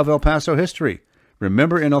of El Paso history.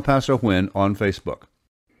 Remember in El Paso When on Facebook.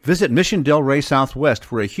 Visit Mission Del Rey Southwest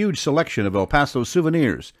for a huge selection of El Paso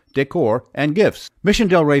souvenirs, decor, and gifts. Mission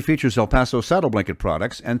Del Rey features El Paso saddle blanket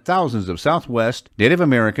products and thousands of Southwest, Native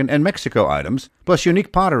American, and Mexico items, plus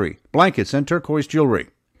unique pottery, blankets, and turquoise jewelry.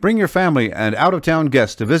 Bring your family and out-of-town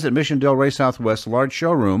guests to visit Mission Del Rey Southwest's large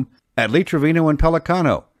showroom at Lee Trevino and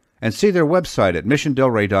Pelicano and see their website at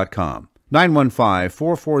missiondelrey.com.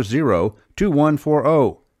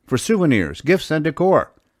 915-440-2140 for souvenirs, gifts, and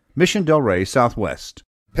decor. Mission Del Rey Southwest.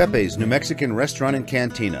 Pepe's New Mexican Restaurant and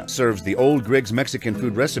Cantina serves the old Griggs Mexican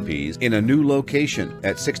food recipes in a new location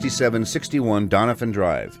at 6761 Doniphan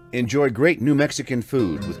Drive. Enjoy great New Mexican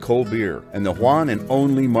food with cold beer and the Juan and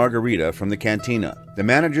only margarita from the cantina. The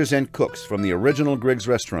managers and cooks from the original Griggs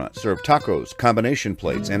restaurant serve tacos, combination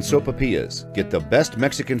plates, and sopapillas. Get the best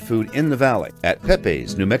Mexican food in the valley at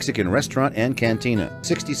Pepe's New Mexican Restaurant and Cantina,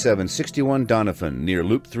 6761 Doniphan near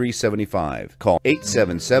Loop 375. Call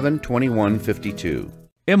 877-2152.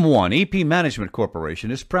 M1 EP Management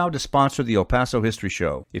Corporation is proud to sponsor the El Paso History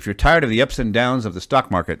Show. If you're tired of the ups and downs of the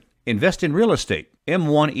stock market, invest in real estate.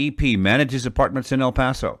 M1 EP manages apartments in El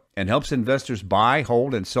Paso and helps investors buy,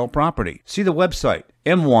 hold, and sell property. See the website,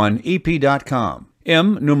 m1ep.com.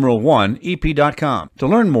 M1ep.com. To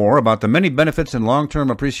learn more about the many benefits and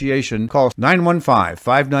long-term appreciation, call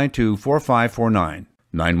 915-592-4549.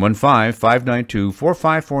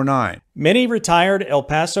 915-592-4549. Many retired El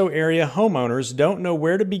Paso area homeowners don't know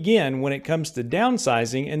where to begin when it comes to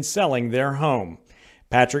downsizing and selling their home.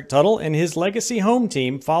 Patrick Tuttle and his Legacy Home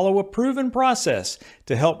team follow a proven process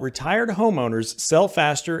to help retired homeowners sell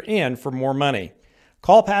faster and for more money.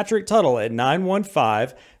 Call Patrick Tuttle at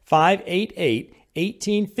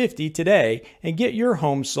 915-588-1850 today and get your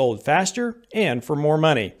home sold faster and for more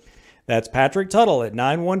money. That's Patrick Tuttle at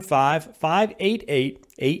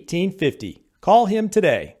 915-588-1850. Call him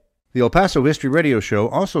today. The El Paso History Radio Show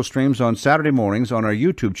also streams on Saturday mornings on our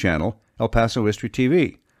YouTube channel, El Paso History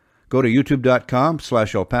TV. Go to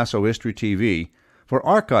youtube.com/El Paso History TV for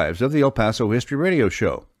archives of the El Paso History Radio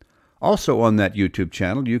Show. Also on that YouTube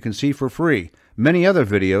channel, you can see for free many other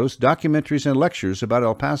videos, documentaries, and lectures about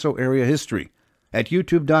El Paso area history at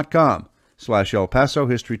youtube.com/El Paso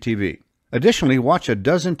History TV. Additionally, watch a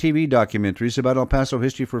dozen TV documentaries about El Paso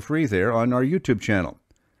history for free there on our YouTube channel.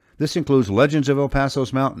 This includes Legends of El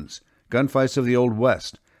Paso's Mountains, Gunfights of the Old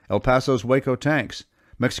West, El Paso's Waco Tanks,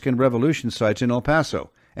 Mexican Revolution sites in El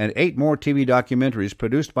Paso, and 8 more TV documentaries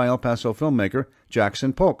produced by El Paso filmmaker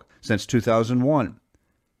Jackson Polk since 2001.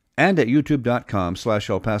 And at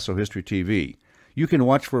youtube.com/El Paso History TV, you can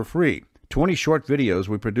watch for free 20 short videos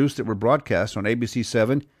we produced that were broadcast on ABC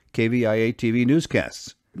 7 KVIA TV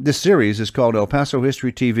newscasts. This series is called El Paso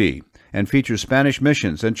History TV and features Spanish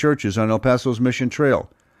missions and churches on El Paso's Mission Trail,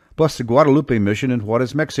 plus the Guadalupe Mission in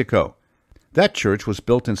Juarez, Mexico. That church was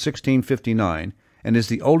built in 1659 and is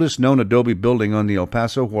the oldest known adobe building on the El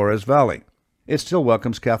Paso Juarez Valley. It still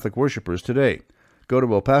welcomes Catholic worshipers today. Go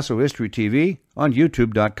to El Paso History TV on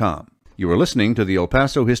youtube.com. You are listening to the El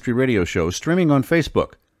Paso History Radio Show streaming on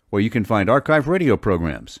Facebook, where you can find archived radio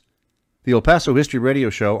programs. The El Paso History Radio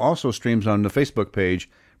Show also streams on the Facebook page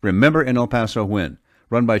Remember in El Paso When,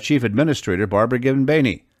 run by Chief Administrator Barbara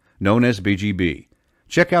Gibbon-Bainey, known as BGB.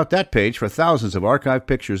 Check out that page for thousands of archived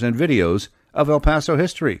pictures and videos of El Paso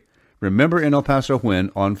history. Remember in El Paso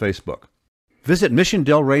When on Facebook. Visit Mission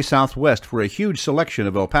Del Rey Southwest for a huge selection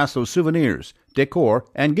of El Paso souvenirs, decor,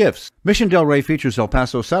 and gifts. Mission Del Rey features El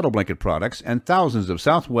Paso saddle blanket products and thousands of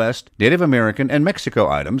Southwest, Native American, and Mexico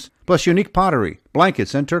items, plus unique pottery,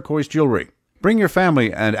 blankets, and turquoise jewelry. Bring your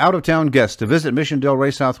family and out-of-town guests to visit Mission Del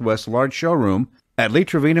Rey Southwest's large showroom at Lee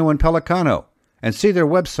Trevino and Pelicano and see their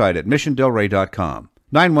website at missiondelrey.com.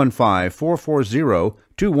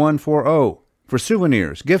 915-440-2140 for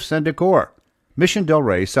souvenirs, gifts, and decor. Mission Del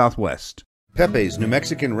Rey Southwest. Pepe's New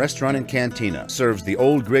Mexican Restaurant and Cantina serves the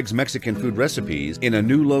old Griggs Mexican food recipes in a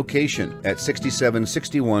new location at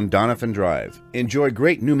 6761 Doniphan Drive. Enjoy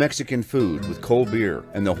great New Mexican food with cold beer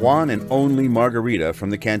and the Juan and only margarita from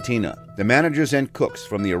the cantina. The managers and cooks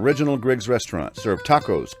from the original Griggs restaurant serve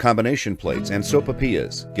tacos, combination plates, and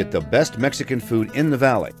sopapillas. Get the best Mexican food in the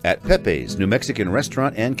valley at Pepe's New Mexican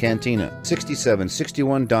Restaurant and Cantina,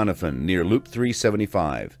 6761 Doniphan near Loop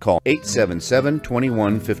 375. Call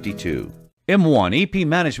 877-2152. M1 EP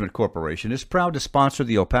Management Corporation is proud to sponsor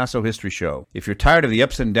the El Paso History Show. If you're tired of the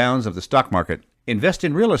ups and downs of the stock market, invest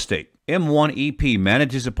in real estate. M1 EP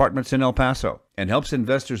manages apartments in El Paso and helps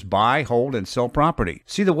investors buy, hold, and sell property.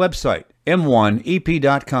 See the website,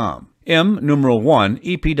 m1ep.com.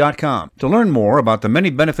 M1ep.com. To learn more about the many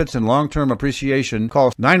benefits and long-term appreciation,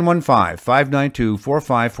 call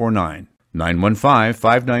 915-592-4549.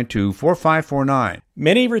 915-592-4549.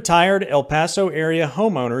 Many retired El Paso area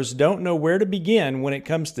homeowners don't know where to begin when it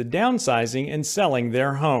comes to downsizing and selling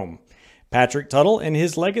their home. Patrick Tuttle and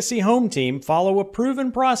his Legacy Home team follow a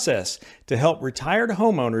proven process to help retired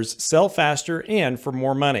homeowners sell faster and for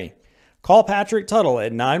more money. Call Patrick Tuttle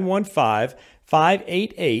at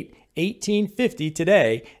 915-588-1850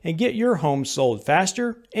 today and get your home sold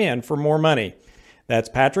faster and for more money. That's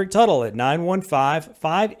Patrick Tuttle at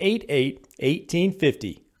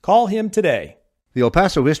 915-588-1850. Call him today. The El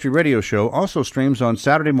Paso History Radio Show also streams on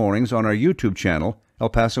Saturday mornings on our YouTube channel, El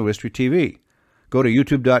Paso History TV. Go to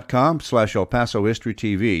youtube.com/El Paso History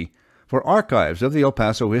TV for archives of the El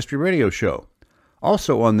Paso History Radio Show.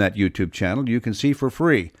 Also on that YouTube channel, you can see for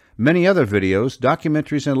free many other videos,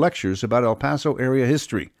 documentaries, and lectures about El Paso area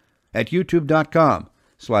history at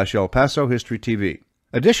youtube.com/El Paso History TV.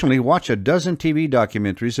 Additionally, watch a dozen TV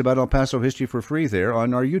documentaries about El Paso history for free there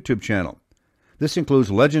on our YouTube channel. This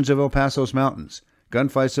includes Legends of El Paso's Mountains,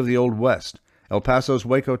 Gunfights of the Old West, El Paso's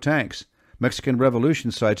Waco Tanks, Mexican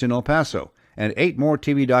Revolution sites in El Paso, and 8 more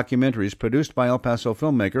TV documentaries produced by El Paso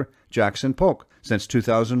filmmaker Jackson Polk since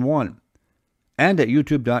 2001. And at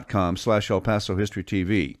youtube.com/El Paso History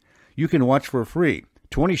TV, you can watch for free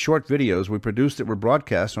 20 short videos we produced that were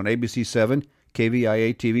broadcast on ABC 7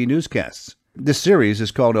 KVIA TV newscasts. This series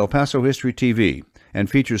is called El Paso History TV and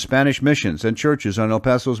features Spanish missions and churches on El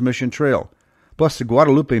Paso's Mission Trail, plus the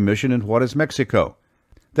Guadalupe Mission in Juarez, Mexico.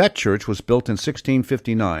 That church was built in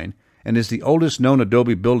 1659 and is the oldest known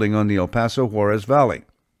adobe building on the El Paso Juarez Valley.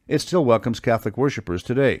 It still welcomes Catholic worshipers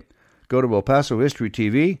today. Go to El Paso History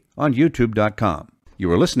TV on youtube.com.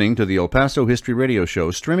 You are listening to the El Paso History Radio Show,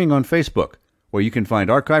 streaming on Facebook, where you can find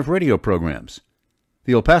archived radio programs.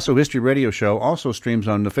 The El Paso History Radio Show also streams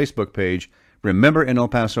on the Facebook page Remember in El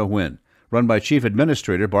Paso When, run by Chief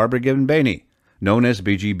Administrator Barbara Gibbon-Bainey, known as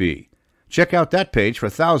BGB. Check out that page for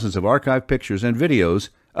thousands of archived pictures and videos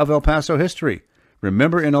of El Paso history.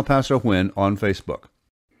 Remember in El Paso When on Facebook.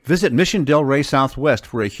 Visit Mission Del Rey Southwest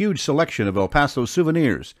for a huge selection of El Paso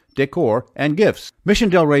souvenirs, decor, and gifts. Mission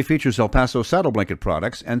Del Rey features El Paso saddle blanket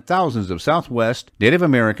products and thousands of Southwest, Native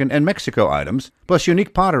American, and Mexico items, plus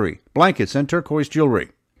unique pottery, blankets, and turquoise jewelry.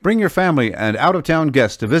 Bring your family and out-of-town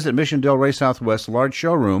guests to visit Mission Del Rey Southwest's large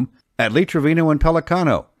showroom at Lee Trevino and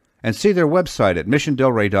Pelicano and see their website at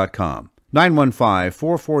missiondelrey.com.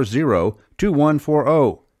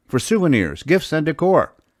 915-440-2140 for souvenirs, gifts, and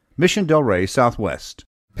decor. Mission Del Rey Southwest.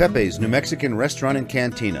 Pepe's New Mexican Restaurant and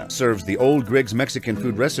Cantina serves the old Griggs Mexican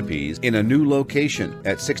food recipes in a new location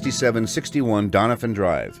at 6761 Doniphan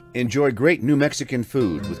Drive. Enjoy great New Mexican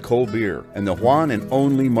food with cold beer and the one and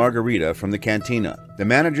only margarita from the cantina. The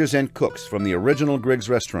managers and cooks from the original Griggs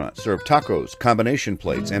restaurant serve tacos, combination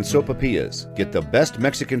plates, and sopapillas. Get the best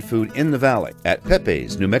Mexican food in the valley at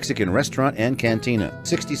Pepe's New Mexican Restaurant and Cantina,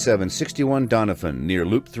 6761 Doniphan, near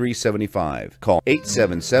Loop 375. Call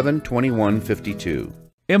 877-2152.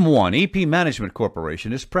 M1 EP Management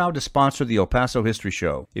Corporation is proud to sponsor the El Paso History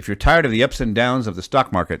Show. If you're tired of the ups and downs of the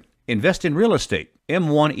stock market, invest in real estate.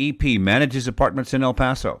 M1 EP manages apartments in El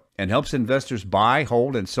Paso and helps investors buy,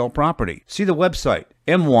 hold, and sell property. See the website,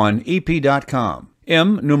 m1ep.com.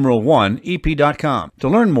 M1ep.com. To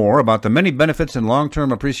learn more about the many benefits and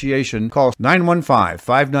long-term appreciation, call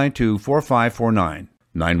 915-592-4549.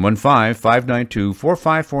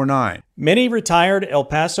 915-592-4549. Many retired El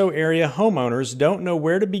Paso area homeowners don't know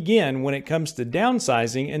where to begin when it comes to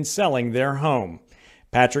downsizing and selling their home.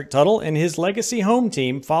 Patrick Tuttle and his Legacy Home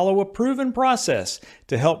team follow a proven process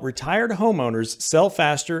to help retired homeowners sell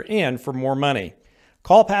faster and for more money.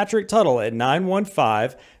 Call Patrick Tuttle at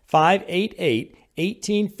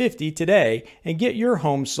 915-588-1850 today and get your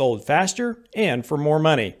home sold faster and for more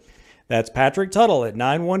money. That's Patrick Tuttle at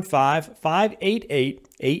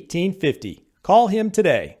 915-588-1850. Call him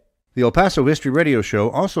today. The El Paso History Radio Show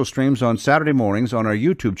also streams on Saturday mornings on our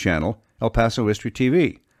YouTube channel, El Paso History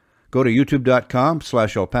TV. Go to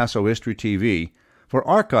youtube.com/El Paso History TV for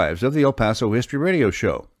archives of the El Paso History Radio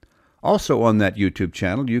Show. Also on that YouTube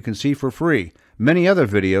channel, you can see for free many other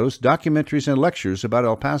videos, documentaries, and lectures about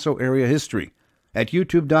El Paso area history at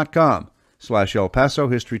youtube.com/El Paso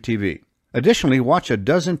History TV. Additionally, watch a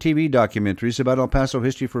dozen TV documentaries about El Paso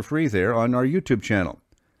history for free there on our YouTube channel.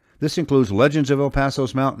 This includes Legends of El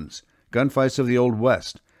Paso's Mountains, Gunfights of the Old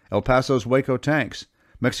West, El Paso's Waco Tanks,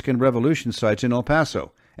 Mexican Revolution sites in El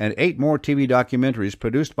Paso, and 8 more TV documentaries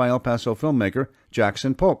produced by El Paso filmmaker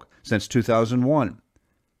Jackson Polk since 2001.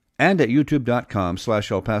 And at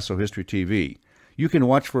youtube.com/El Paso History TV, you can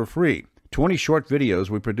watch for free 20 short videos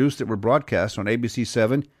we produced that were broadcast on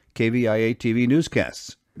ABC7 KVIA TV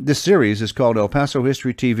newscasts. This series is called El Paso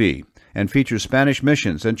History TV and features Spanish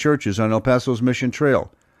missions and churches on El Paso's Mission Trail,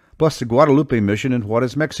 plus the Guadalupe Mission in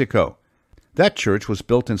Juarez, Mexico. That church was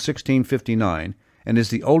built in 1659 and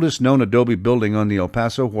is the oldest known adobe building on the El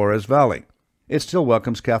Paso Juarez Valley. It still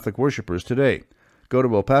welcomes Catholic worshipers today. Go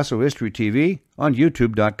to El Paso History TV on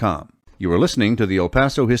youtube.com. You are listening to the El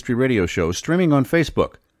Paso History Radio Show, streaming on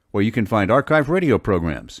Facebook, where you can find archived radio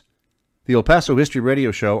programs. The El Paso History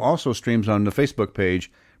Radio Show also streams on the Facebook page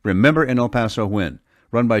Remember in El Paso When,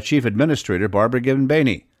 run by Chief Administrator Barbara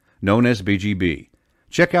Gibbon-Bainey, known as BGB.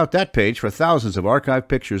 Check out that page for thousands of archived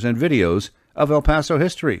pictures and videos of El Paso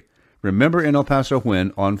history. Remember in El Paso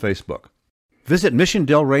When on Facebook. Visit Mission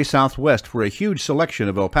Del Rey Southwest for a huge selection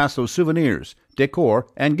of El Paso souvenirs, decor,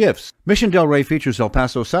 and gifts. Mission Del Rey features El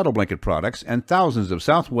Paso saddle blanket products and thousands of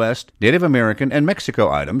Southwest, Native American, and Mexico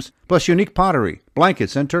items, plus unique pottery,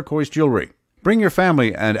 blankets, and turquoise jewelry. Bring your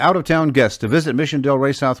family and out-of-town guests to visit Mission Del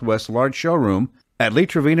Rey Southwest's large showroom at Lee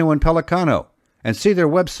Trevino and Pelicano and see their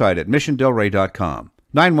website at missiondelrey.com.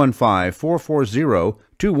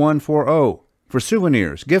 915-440-2140 for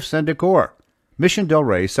souvenirs, gifts, and decor. Mission Del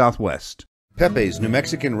Rey Southwest. Pepe's New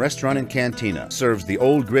Mexican Restaurant and Cantina serves the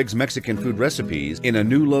old Griggs Mexican food recipes in a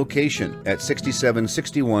new location at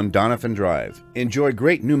 6761 Doniphan Drive. Enjoy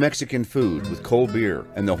great New Mexican food with cold beer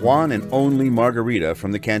and the one and only margarita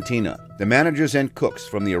from the cantina. The managers and cooks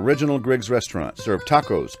from the original Griggs restaurant serve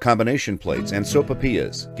tacos, combination plates, and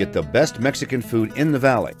sopapillas. Get the best Mexican food in the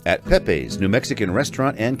valley at Pepe's New Mexican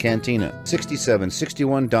Restaurant and Cantina,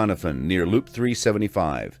 6761 Doniphan, near Loop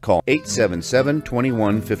 375. Call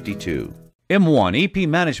 877-2152. M1 EP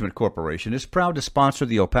Management Corporation is proud to sponsor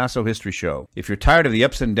the El Paso History Show. If you're tired of the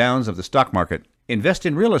ups and downs of the stock market, Invest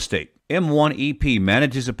in real estate. M1EP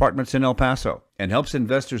manages apartments in El Paso and helps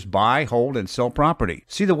investors buy, hold, and sell property.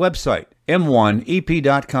 See the website,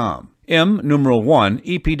 m1ep.com.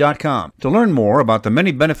 M1ep.com. To learn more about the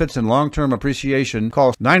many benefits and long-term appreciation,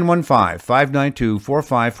 call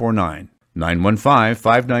 915-592-4549.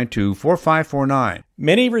 915-592-4549.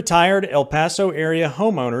 Many retired El Paso area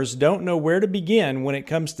homeowners don't know where to begin when it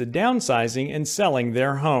comes to downsizing and selling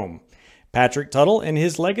their home. Patrick Tuttle and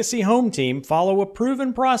his Legacy Home team follow a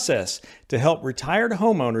proven process to help retired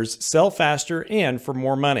homeowners sell faster and for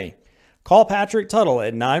more money. Call Patrick Tuttle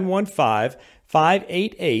at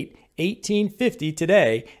 915-588-1850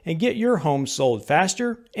 today and get your home sold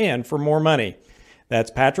faster and for more money. That's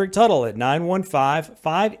Patrick Tuttle at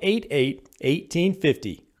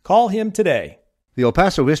 915-588-1850. Call him today. The El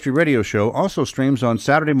Paso History Radio Show also streams on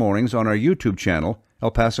Saturday mornings on our YouTube channel,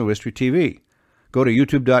 El Paso History TV. Go to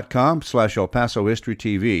youtube.com/El Paso History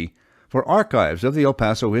TV for archives of the El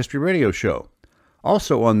Paso History Radio Show.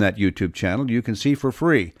 Also on that YouTube channel, you can see for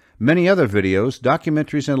free many other videos,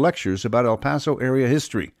 documentaries, and lectures about El Paso area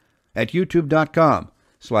history at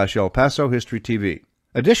youtube.com/El Paso History TV.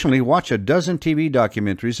 Additionally, watch a dozen TV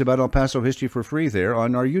documentaries about El Paso history for free there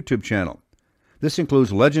on our YouTube channel. This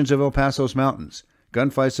includes Legends of El Paso's Mountains,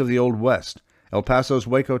 Gunfights of the Old West, El Paso's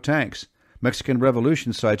Waco Tanks, Mexican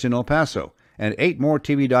Revolution sites in El Paso, and 8 more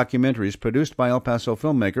TV documentaries produced by El Paso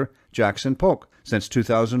filmmaker Jackson Polk since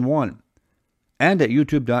 2001. And at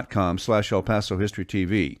youtube.com/El Paso History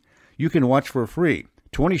TV, you can watch for free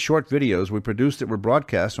 20 short videos we produced that were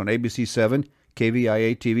broadcast on ABC7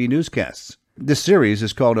 KVIA TV newscasts. This series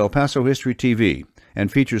is called El Paso History TV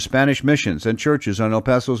and features Spanish missions and churches on El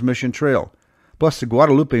Paso's Mission Trail, plus the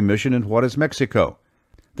Guadalupe Mission in Juarez, Mexico.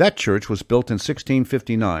 That church was built in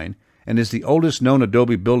 1659 and is the oldest known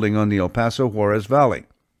adobe building on the El Paso Juarez Valley.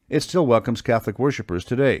 It still welcomes Catholic worshipers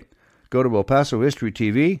today. Go to El Paso History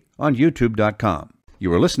TV on youtube.com.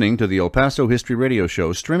 You are listening to the El Paso History Radio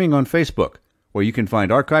Show streaming on Facebook, where you can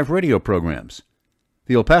find archive radio programs.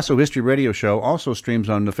 The El Paso History Radio Show also streams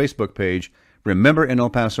on the Facebook page Remember in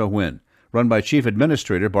El Paso When, run by Chief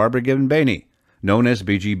Administrator Barbara Gibbon-Bainey, known as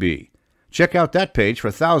BGB. Check out that page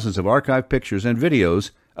for thousands of archived pictures and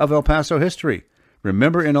videos of El Paso history.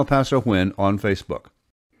 Remember in El Paso When on Facebook.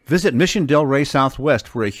 Visit Mission Del Rey Southwest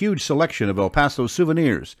for a huge selection of El Paso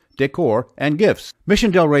souvenirs, decor, and gifts.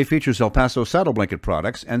 Mission Del Rey features El Paso saddle blanket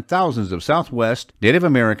products and thousands of Southwest, Native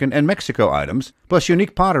American, and Mexico items, plus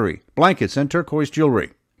unique pottery, blankets, and turquoise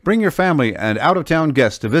jewelry. Bring your family and out-of-town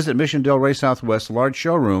guests to visit Mission Del Rey Southwest's large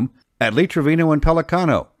showroom at Lee Trevino and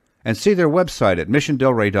Pelicano and see their website at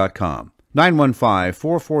missiondelrey.com.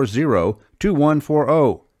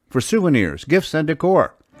 915-440-2140 for souvenirs, gifts, and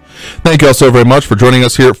decor. Thank you all so very much for joining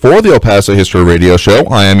us here for the El Paso History Radio Show.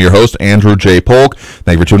 I am your host, Andrew J. Polk.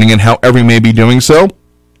 Thank you for tuning in however you may be doing so.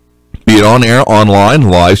 Be it on air, online,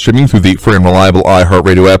 live streaming through the free and reliable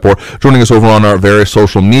iHeartRadio app, or joining us over on our various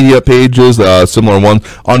social media pages, similar one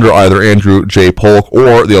under either Andrew J. Polk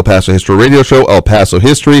or the El Paso History Radio Show, El Paso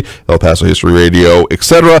History, El Paso History Radio,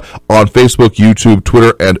 etc. on Facebook, YouTube,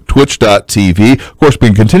 Twitter, and Twitch.tv. Of course, we've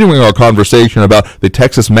been continuing our conversation about the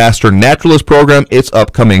Texas Master Naturalist Program, its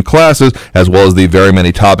upcoming classes, as well as the very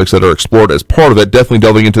many topics that are explored as part of it. Definitely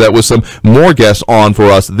delving into that with some more guests on for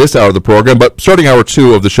us this hour of the program, but starting hour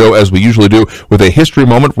 2 of the show as we usually do with a history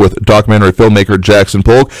moment with documentary filmmaker Jackson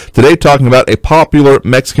Polk. Today talking about a popular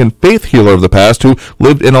Mexican faith healer of the past who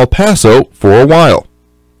lived in El Paso for a while.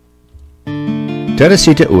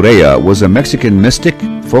 Teresita Urrea was a Mexican mystic,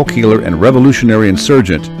 folk healer, and revolutionary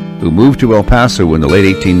insurgent who moved to El Paso in the late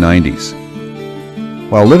 1890s.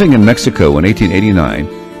 While living in Mexico in 1889,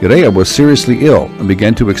 Urrea was seriously ill and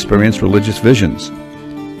began to experience religious visions.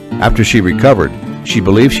 After she recovered, she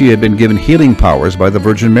believed she had been given healing powers by the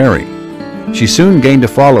Virgin Mary. She soon gained a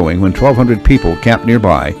following when 1,200 people camped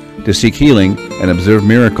nearby to seek healing and observe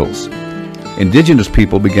miracles. Indigenous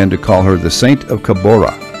people began to call her the Saint of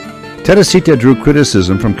Cabora. Teresita drew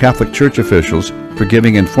criticism from Catholic Church officials for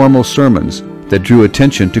giving informal sermons that drew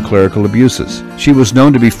attention to clerical abuses. She was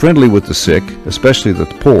known to be friendly with the sick, especially the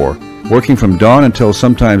poor, working from dawn until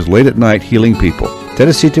sometimes late at night healing people.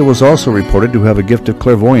 Teresita was also reported to have a gift of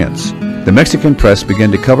clairvoyance. The Mexican press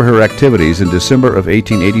began to cover her activities in December of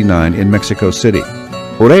 1889 in Mexico City.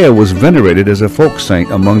 Urrea was venerated as a folk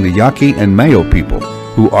saint among the Yaqui and Mayo people,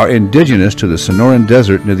 who are indigenous to the Sonoran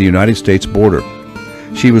Desert near the United States border.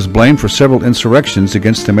 She was blamed for several insurrections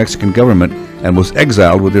against the Mexican government and was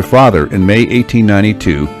exiled with her father in May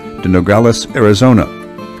 1892 to Nogales, Arizona.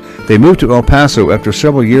 They moved to El Paso after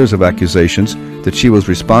several years of accusations that she was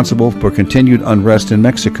responsible for continued unrest in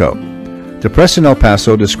Mexico. The press in El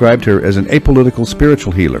Paso described her as an apolitical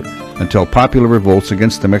spiritual healer until popular revolts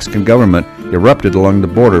against the Mexican government erupted along the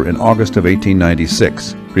border in August of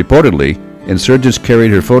 1896. Reportedly, insurgents carried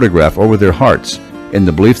her photograph over their hearts in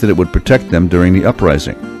the belief that it would protect them during the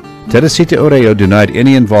uprising. Teresita Urrea denied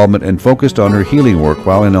any involvement and focused on her healing work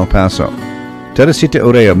while in El Paso. Teresita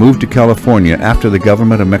Urrea moved to California after the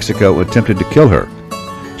government of Mexico attempted to kill her.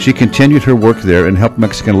 She continued her work there and helped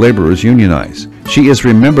Mexican laborers unionize. She is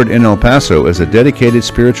remembered in El Paso as a dedicated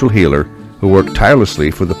spiritual healer who worked tirelessly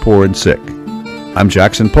for the poor and sick. I'm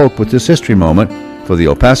Jackson Polk with this history moment for the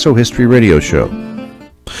El Paso History Radio Show.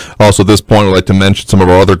 Also, at this point, I'd like to mention some of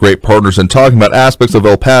our other great partners in talking about aspects of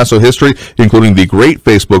El Paso history, including the great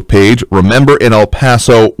Facebook page, Remember in El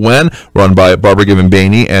Paso When, run by Barbara Given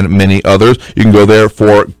Bainey and many others. You can go there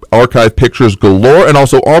for archive pictures galore and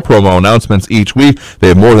also our promo announcements each week. They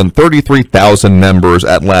have more than 33,000 members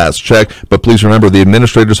at last check. But please remember, the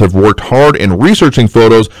administrators have worked hard in researching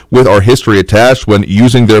photos with our history attached. When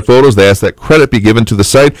using their photos, they ask that credit be given to the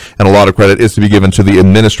site, and a lot of credit is to be given to the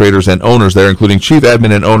administrators and owners there, including Chief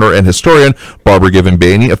Admin and Owner and Historian Barbara Given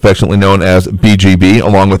Bainey, affectionately known as BGB,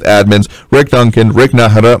 along with admins Rick Duncan, Rick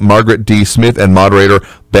Nahara, Margaret D. Smith, and moderator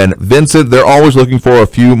Ben Vincent. They're always looking for a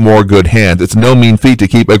few more good hands. It's no mean feat to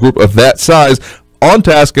keep a group of that size on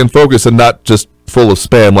task and focused, and not just full of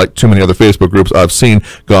spam like too many other Facebook groups I've seen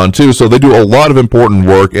gone to. So they do a lot of important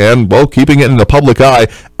work, and, well, keeping it in the public eye,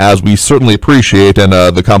 as we certainly appreciate, and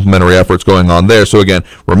the complimentary efforts going on there. So again,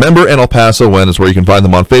 Remember in El Paso When is where you can find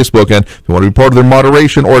them on Facebook, and if you want to be part of their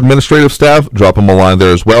moderation or administrative staff, drop them a line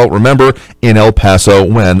there as well. Remember in El Paso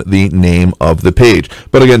When, the name of the page.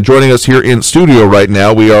 But again, joining us here in studio right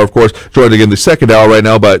now, we are, of course, joined again the second hour right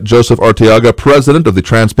now by Joseph Arteaga, president of the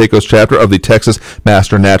Trans-Pecos chapter of the Texas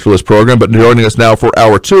Master Naturalist Program. But joining us now for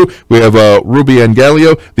hour two, we have Ruby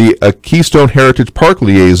Angalio, the Keystone Heritage Park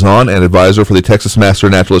liaison and advisor for the Texas Master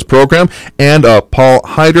Naturalist Program, and Paul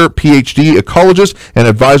Hyder, PhD ecologist and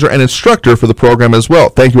advisor and instructor for the program as well.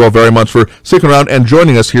 Thank you all very much for sticking around and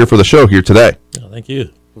joining us here for the show here today. Oh, thank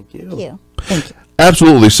you. Thank you. Thank you. Thank you.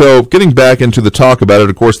 Absolutely. So getting back into the talk about it,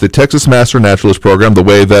 of course, the Texas Master Naturalist Program, the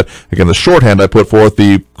way that, again, the shorthand I put forth,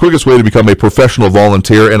 the quickest way to become a professional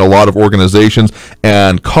volunteer in a lot of organizations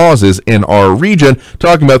and causes in our region,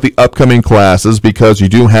 talking about the upcoming classes, because you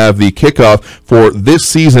do have the kickoff for this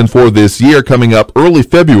season, for this year, coming up early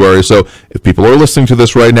February. So if people are listening to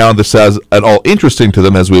this right now and this sounds at all interesting to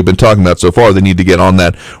them, as we've been talking about so far, they need to get on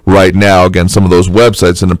that right now. Again, some of those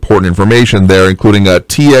websites and important information there, including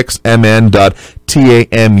txmn.tamu.edu,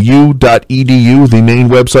 the main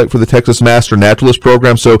website for the Texas Master Naturalist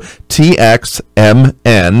Program. So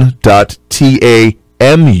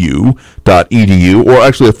txmn.tamu.edu, or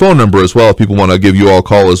actually a phone number as well if people want to give you all a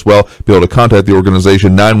call as well. Be able to contact the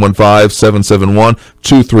organization,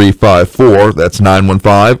 915-771-2354. That's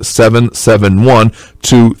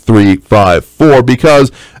 915-771-2354,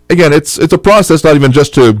 because again, it's a process, not even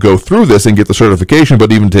just to go through this and get the certification,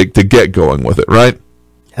 but even to get going with it, right?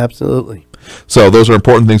 Absolutely. So those are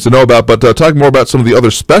important things to know about. But talking more about some of the other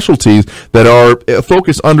specialties that are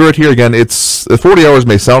focused under it here. Again, it's 40 hours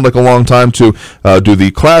may sound like a long time to do the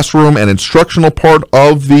classroom and instructional part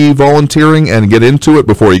of the volunteering and get into it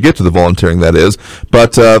before you get to the volunteering, that is.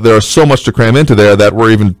 But there is so much to cram into there that we're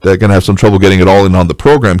even going to have some trouble getting it all in on the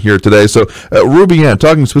program here today. So Ruby Ann,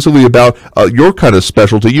 talking specifically about your kind of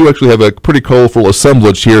specialty, you actually have a pretty colorful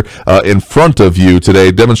assemblage here in front of you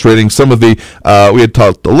today, demonstrating some of the, we had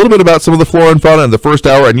talked a little bit about some of the flora and fauna in the first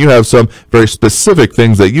hour, and you have some very specific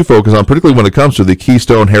things that you focus on, particularly when it comes to the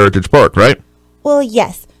Keystone Heritage Park, right? Well,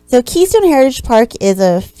 yes. So Keystone Heritage Park is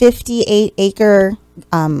a 58-acre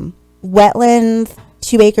wetlands,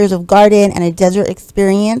 2 acres of garden, and a desert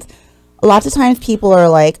experience. Lots of times people are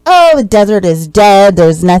like, oh, the desert is dead.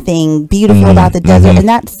 There's nothing beautiful about the desert. And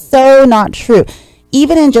that's so not true.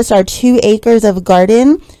 Even in just our 2 acres of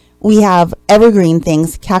garden, we have evergreen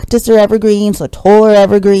things. Cactus are evergreen, so tall are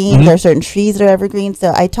evergreen. There are certain trees that are evergreen.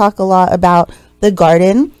 So I talk a lot about the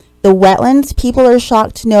garden. The wetlands, people are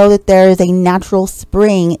shocked to know that there is a natural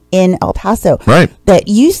spring in El Paso that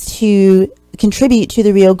used to contribute to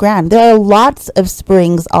the Rio Grande. There are lots of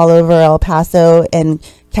springs all over El Paso and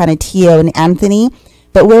Canutillo and Anthony,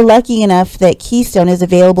 but we're lucky enough that Keystone is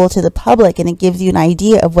available to the public, and it gives you an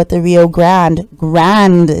idea of what the Rio Grande,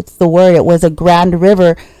 it's the word, it was a grand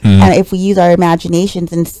river. And if we use our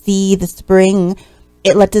imaginations and see the spring,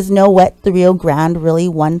 it lets us know what the Rio Grande really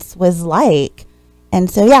once was like.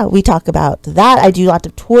 And so, yeah, we talk about that. I do lots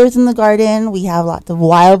of tours in the garden. We have lots of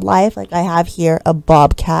wildlife, like I have here a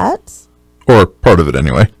bobcat. Or part of it,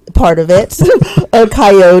 anyway. Part of it. A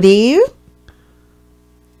coyote.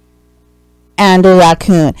 and a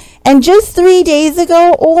raccoon. And just 3 days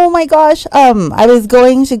ago, oh my gosh, I was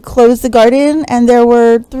going to close the garden, and there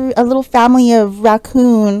were a little family of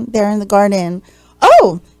raccoon there in the garden.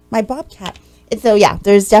 Oh, my bobcat. And so, yeah,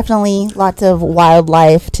 there's definitely lots of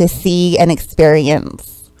wildlife to see and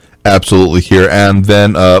experience. Absolutely here. And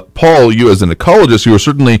then, Paul, you as an ecologist, you are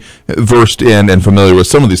certainly versed in and familiar with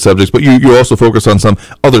some of these subjects, but you also focus on some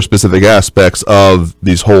other specific aspects of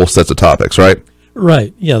these whole sets of topics, right?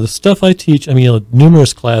 Right. Yeah, the stuff I teach, I mean,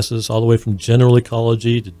 numerous classes, all the way from general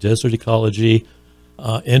ecology to desert ecology,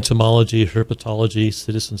 entomology, herpetology,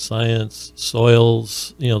 citizen science,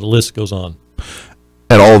 soils, the list goes on.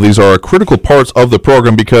 And all of these are critical parts of the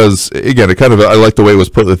program because, again, I like the way it was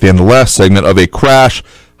put at the end of the last segment of a crash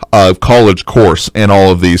college course and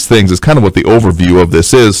all of these things is kind of what the overview of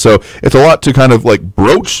this is. So it's a lot to kind of like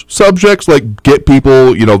broach subjects, like get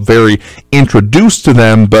people, very introduced to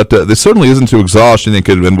them, but this certainly isn't to exhaustion. It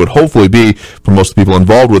could and would hopefully be, for most of the people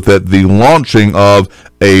involved with it, the launching of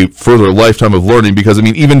a further lifetime of learning, because I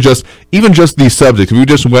mean, even just these subjects, if we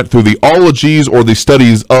just went through the ologies or the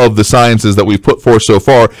studies of the sciences that we've put forth so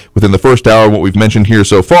far within the first hour, what we've mentioned here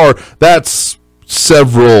so far, that's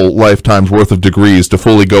several lifetimes worth of degrees to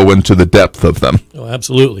fully go into the depth of them. Oh,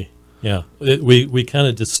 absolutely. Yeah. We kind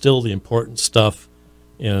of distill the important stuff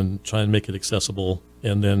and try and make it accessible,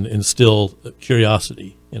 and then instill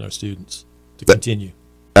curiosity in our students to continue.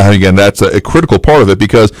 And again, that's a critical part of it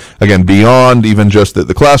because, again, beyond even just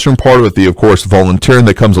the classroom part of it, of course, volunteering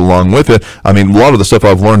that comes along with it. I mean, a lot of the stuff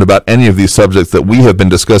I've learned about any of these subjects that we have been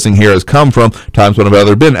discussing here has come from times when I've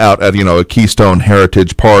either been out at, a Keystone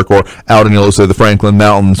Heritage Park or out in, let's say, the Franklin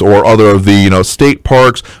Mountains or other of the, state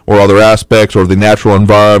parks or other aspects or the natural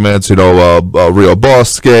environments, Rio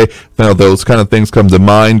Bosque, those kind of things come to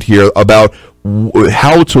mind here about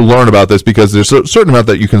how to learn about this, because there's a certain amount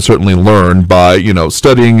that you can certainly learn by,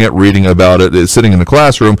 studying it, reading about it, sitting in the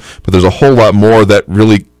classroom, but there's a whole lot more that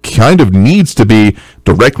really kind of needs to be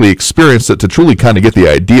directly experienced to truly kind of get the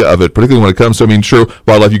idea of it, particularly when it comes to, sure,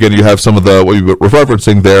 wildlife, you have some of the, what you were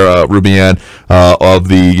referencing there, Ruby Ann, of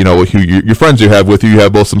the, your friends you have with you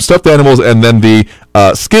have both some stuffed animals and then the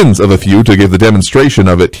skins of a few to give the demonstration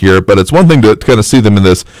of it here, but it's one thing to kind of see them in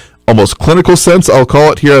this almost clinical sense, I'll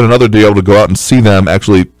call it here, and another to be able to go out and see them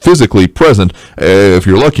actually physically present, if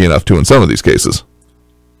you're lucky enough to in some of these cases.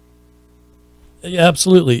 Yeah,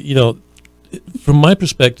 absolutely. From my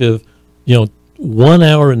perspective, 1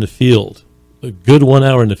 hour in the field, a good 1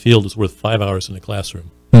 hour in the field is worth 5 hours in the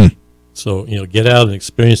classroom. So, get out and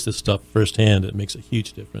experience this stuff firsthand. It makes a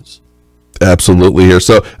huge difference. Absolutely here.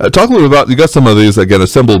 So talk a little about, you got some of these, again,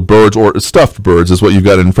 assembled birds or stuffed birds is what you've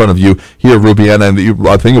got in front of you here, Ruby Ann, and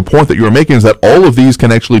I think a point that you were making is that all of these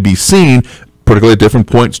can actually be seen, particularly at different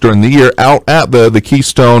points during the year, out at the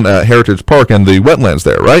Keystone Heritage Park and the wetlands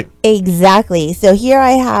there, right? Exactly. So here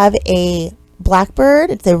I have a blackbird.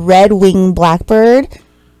 It's a red-winged blackbird.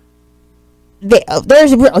 So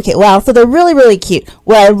they're really, really cute.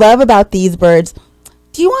 What I love about these birds,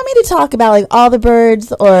 do you want me to talk about like all the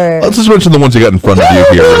birds, or let's just mention the ones you got in front of you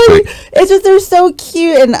here real quick. It's just they're so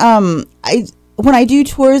cute, and when I do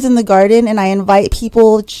tours in the garden and I invite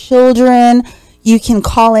people, children, you can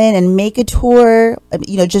call in and make a tour,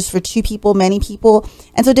 just for 2 people, many people,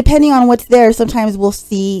 and so depending on what's there, sometimes we'll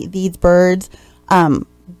see these birds.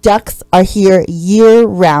 Ducks are here year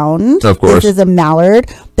round. Of course. This is a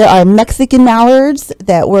mallard. There are Mexican mallards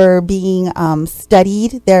that were being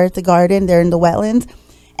studied there at the garden. They're in the wetlands.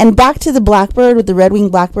 And back to the blackbird with the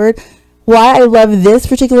red-winged blackbird. Why I love this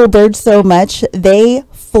particular bird so much, they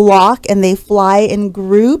flock and they fly in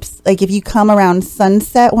groups. Like if you come around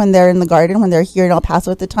sunset when they're in the garden, when they're here in El Paso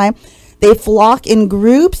at the time, they flock in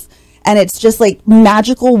groups. And it's just like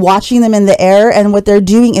magical watching them in the air. And what they're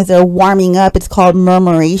doing is they're warming up. It's called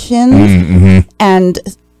murmurations. Mm-hmm. And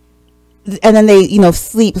then they,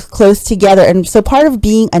 sleep close together. And so part of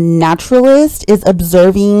being a naturalist is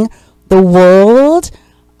observing the world,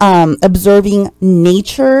 observing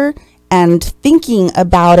nature, and thinking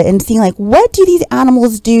about it and seeing like, what do these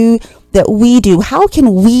animals do that we do? How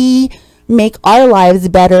can we make our lives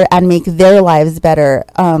better and make their lives better?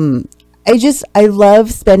 I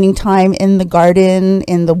love spending time in the garden,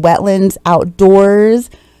 in the wetlands, outdoors.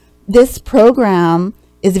 This program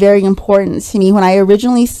is very important to me. When I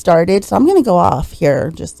originally started, so I'm going to go off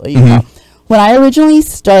here just so you know. When I originally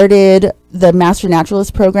started the Master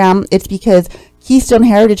Naturalist Program, it's because Keystone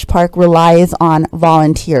Heritage Park relies on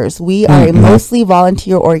volunteers. We are a mostly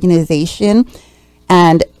volunteer organization,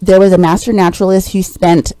 and there was a Master Naturalist who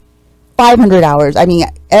spent 500 hours.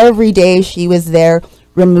 Every day she was there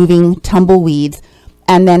removing tumbleweeds,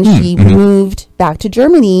 and then she moved back to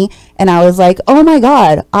Germany, and I was like, oh my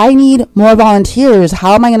God, I need more volunteers.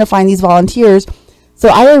 How am I going to find these volunteers? So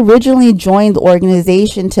I originally joined the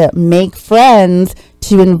organization to make friends,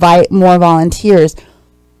 to invite more volunteers.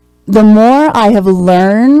 The more I have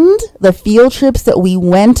learned, the field trips that we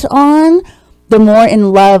went on, the more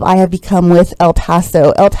in love I have become with El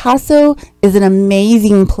Paso. El Paso is an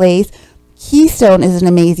amazing place. Keystone is an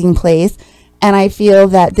amazing place. And I feel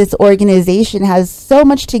that this organization has so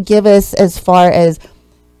much to give us as far as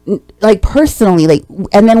like personally, like,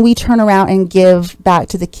 and then we turn around and give back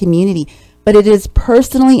to the community. But it is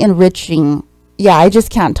personally enriching. Yeah, I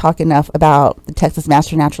just can't talk enough about the Texas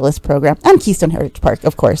Master Naturalist Program and Keystone Heritage Park,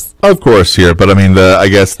 of course. Of course, here, but I mean, I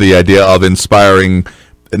guess the idea of inspiring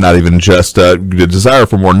not even just the desire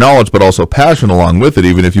for more knowledge, but also passion along with it,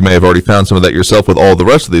 even if you may have already found some of that yourself with all the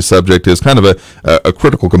rest of these subject, is kind of a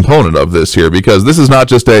critical component of this here, because this is not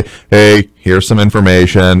just a, hey, here's some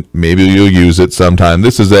information, maybe you'll use it sometime.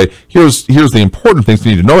 This is here's the important things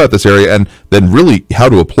you need to know about this area, and then really how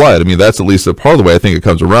to apply it. I mean, that's at least a part of the way I think it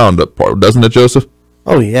comes around, doesn't it, Joseph?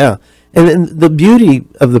 Oh, yeah. And the beauty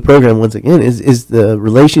of the program, once again, is the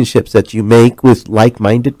relationships that you make with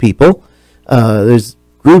like-minded people. There's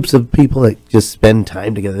groups of people that just spend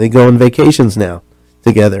time together. They go on vacations now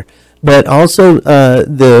together. But also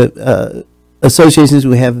the associations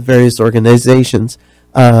we have, various organizations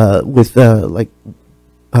with the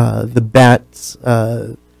BATS,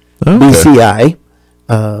 BCI,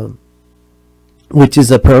 which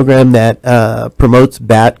is a program that promotes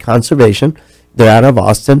bat conservation. They're out of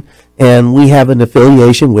Austin, and we have an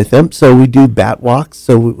affiliation with them. So we do bat walks.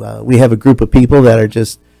 So we have a group of people that are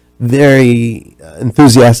just very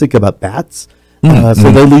enthusiastic about bats. So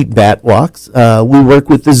they lead bat walks. We work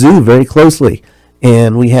with the zoo very closely,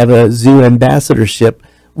 and we have a zoo ambassadorship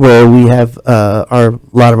where we have a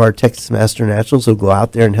lot of our Texas Master Naturalists will go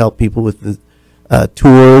out there and help people with the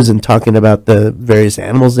tours and talking about the various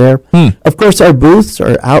animals there. Of course, our booths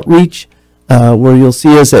are outreach, where you'll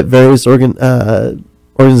see us at various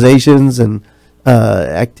organizations and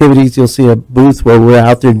activities. You'll see a booth where we're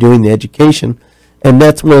out there doing the education. And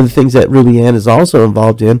that's one of the things that Ruby Ann is also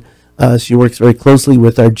involved in. She works very closely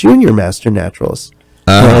with our junior Master Naturalists.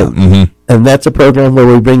 And that's a program where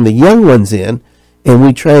we bring the young ones in, and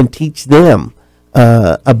we try and teach them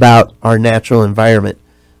about our natural environment.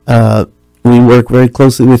 We work very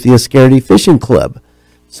closely with the Ascarity Fishing Club.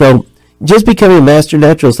 So just becoming a Master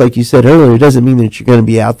Naturalist, like you said earlier, doesn't mean that you're going to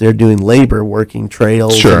be out there doing labor, working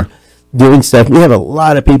trails, sure, doing stuff. We have a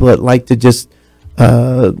lot of people that like to just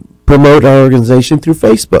promote our organization through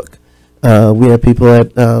Facebook. We have people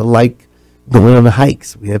that like going on the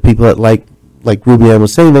hikes. We have people that like Ruby Ann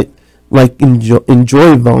was saying, that like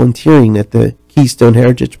enjoy volunteering at the Keystone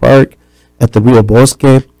Heritage Park, at the Rio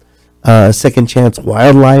Bosque, Second Chance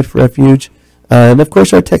Wildlife Refuge, and of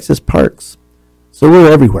course our Texas parks. So we're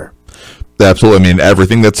everywhere. Absolutely. I mean,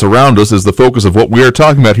 everything that surrounds us is the focus of what we are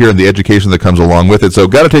talking about here and the education that comes along with it. So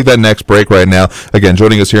got to take that next break right now. Again,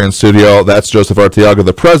 joining us here in studio, that's Joseph Arteaga,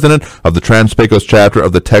 the president of the Trans-Pecos chapter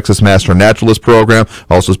of the Texas Master Naturalist Program.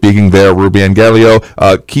 Also speaking there, Ruby Ann Gallio,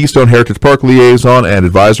 Keystone Heritage Park liaison and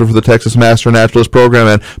advisor for the Texas Master Naturalist Program,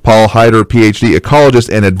 and Paul Hyder, PhD,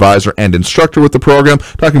 ecologist and advisor and instructor with the program.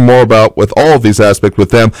 Talking more about with all of these aspects with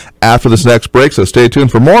them after this next break. So stay tuned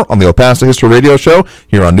for more on the El Paso History Radio Show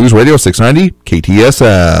here on News Radio 690.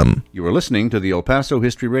 KTSM. You are listening to the El Paso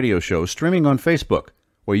History Radio Show, streaming on Facebook,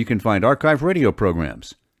 where you can find archived radio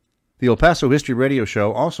programs. The El Paso History Radio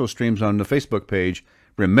Show also streams on the Facebook page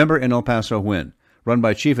Remember in El Paso When, run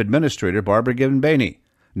by Chief Administrator Barbara Given-Baney,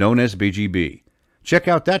 known as BGB. Check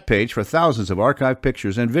out that page for thousands of archived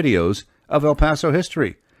pictures and videos of El Paso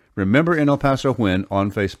history. Remember in El Paso When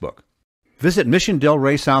on Facebook. Visit Mission Del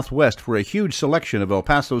Rey Southwest for a huge selection of El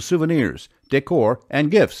Paso souvenirs, decor, and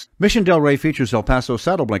gifts. Mission Del Rey features El Paso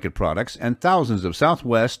saddle blanket products and thousands of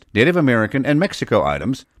Southwest, Native American, and Mexico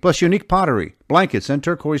items, plus unique pottery, blankets, and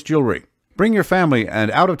turquoise jewelry. Bring your family and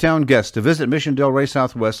out-of-town guests to visit Mission Del Rey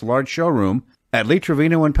Southwest's large showroom at Lee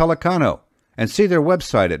Trevino and Pelicano, and see their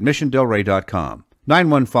website at missiondelrey.com.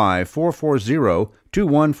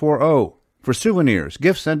 915-440-2140 for souvenirs,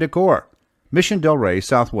 gifts, and decor. Mission Del Rey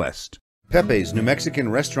Southwest. Pepe's New Mexican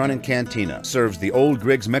Restaurant and Cantina serves the old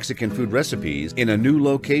Griggs Mexican food recipes in a new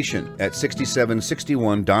location at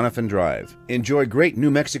 6761 Doniphan Drive. Enjoy great New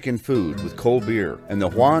Mexican food with cold beer and the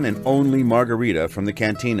one and only margarita from the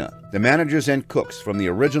cantina. The managers and cooks from the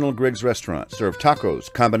original Griggs restaurant serve tacos,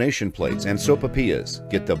 combination plates, and sopapillas.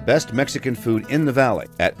 Get the best Mexican food in the valley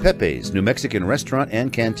at Pepe's New Mexican Restaurant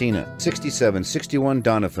and Cantina, 6761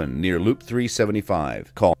 Doniphan, near Loop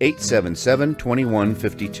 375. Call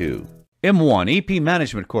 877-2152. M1 EP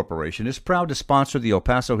Management Corporation is proud to sponsor the El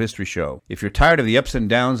Paso History Show. If you're tired of the ups and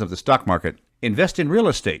downs of the stock market, invest in real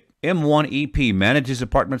estate. M1 EP manages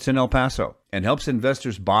apartments in El Paso and helps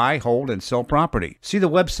investors buy, hold, and sell property. See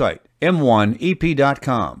the website,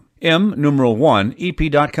 m1ep.com.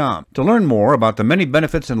 M1ep.com. To learn more about the many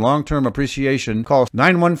benefits and long-term appreciation, call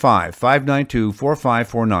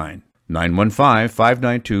 915-592-4549.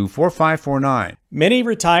 915-592-4549. Many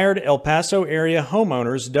retired El Paso area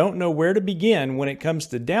homeowners don't know where to begin when it comes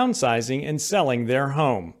to downsizing and selling their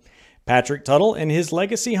home. Patrick Tuttle and his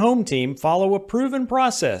Legacy Home team follow a proven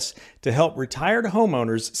process to help retired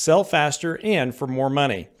homeowners sell faster and for more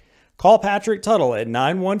money. Call Patrick Tuttle at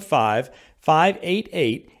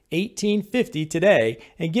 915-588-1850 today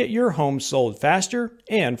and get your home sold faster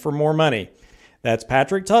and for more money. That's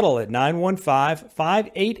Patrick Tuttle at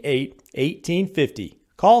 915-588-1850.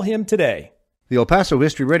 Call him today. The El Paso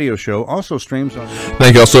History Radio Show also streams on...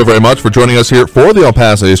 Thank you all so very much for joining us here for the El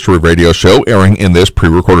Paso History Radio Show, airing in this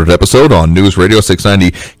pre-recorded episode on News Radio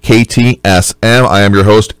 690 KTSM. I am your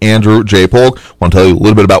host, Andrew J. Polk. I want to tell you a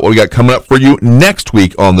little bit about what we got coming up for you next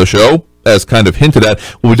week on the show. As kind of hinted at,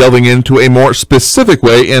 we'll be delving into a more specific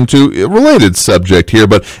way into a related subject here,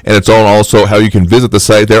 and it's all also how you can visit the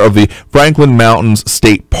site there of the Franklin Mountains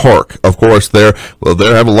State Park. Of course, they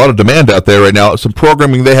have a lot of demand out there right now. Some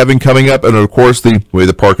programming they have been coming up, and of course, the way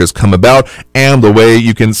the park has come about, and the way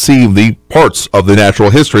you can see the parts of the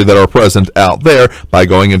natural history that are present out there by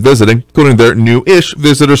going and visiting, including their new-ish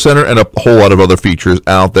visitor center and a whole lot of other features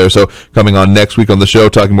out there. So coming on next week on the show,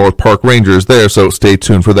 talking more with park rangers there, so stay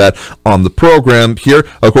tuned for that on the program here.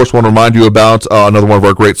 Of course, want to remind you about another one of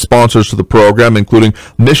our great sponsors to the program, including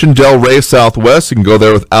Mission Del Rey Southwest. You can go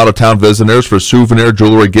there with out-of-town visitors for souvenir,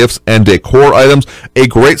 jewelry, gifts, and decor items. A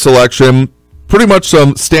great selection. Pretty much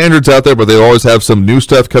some standards out there, but they always have some new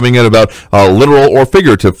stuff coming in about literal or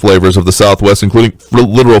figurative flavors of the Southwest, including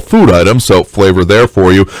literal food items, so flavor there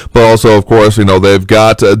for you. But also, of course, they've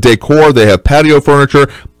got decor, they have patio furniture,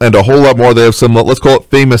 and a whole lot more. They have some, let's call it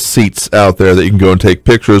famous seats out there that you can go and take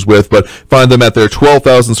pictures with, but find them at their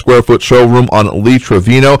 12,000 square foot showroom on Lee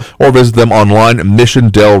Trevino, or visit them online at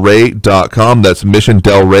missiondelrey.com. That's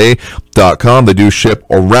missiondelrey.com. They do ship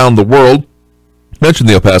around the world. Mention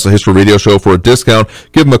the El Paso History Radio Show for a discount.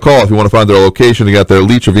 Give them a call if you want to find their location. They got their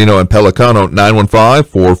Lee Trevino and Pelicano,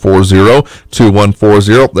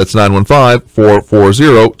 915-440-2140. That's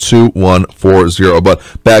 915-440-2140.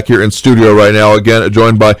 But back here in studio right now, again,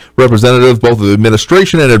 joined by representatives, both of the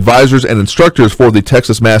administration and advisors and instructors for the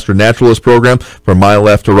Texas Master Naturalist Program. From my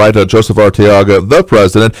left to right, Joseph Arteaga, the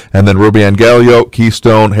president, and then Ruby Ann Gallio,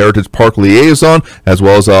 Keystone Heritage Park Liaison, as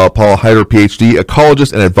well as Paul Heider, PhD,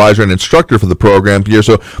 ecologist and advisor and instructor for the program here.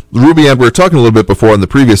 So, Ruby Ann, we were talking a little bit before in the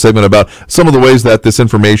previous segment about some of the ways that this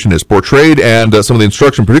information is portrayed and some of the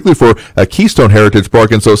instruction, particularly for Keystone Heritage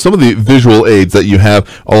Park. And so some of the visual aids that you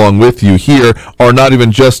have along with you here are not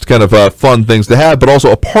even just kind of fun things to have, but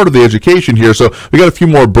also a part of the education here. So we got a few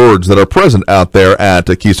more birds that are present out there at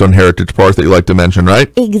Keystone Heritage Park that you'd like to mention,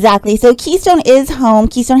 right? Exactly. So Keystone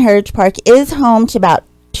Heritage Park is home to about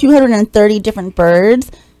 230 different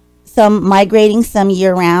birds, some migrating, some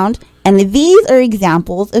year-round. And these are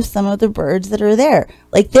examples of some of the birds that are there.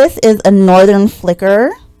 Like this is a northern flicker.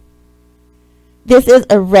 This is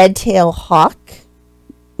a red-tailed hawk.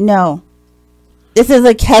 No. This is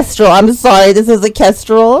a kestrel. I'm sorry. This is a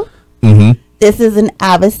kestrel. Mm-hmm. This is an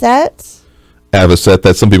avocet. Avocet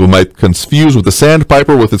that some people might confuse with the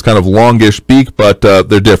sandpiper with its kind of longish beak, but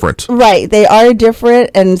they're different. Right, they are different.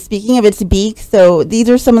 And speaking of its beak, so these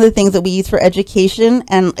are some of the things that we use for education,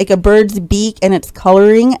 and like a bird's beak and its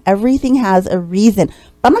coloring, everything has a reason.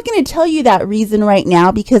 I'm not going to tell you that reason right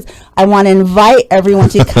now because I want to invite everyone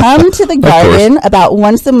to come to the garden. About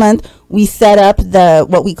once a month, we set up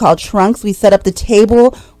what we call trunks. We set up the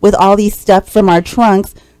table with all these stuff from our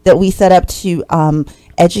trunks that we set up to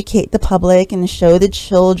educate the public and show the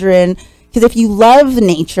children. Because if you love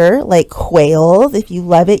nature, like quails, if you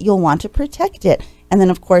love it, you'll want to protect it. And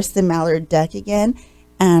then, of course, the mallard duck again,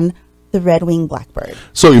 and the red-winged blackbird.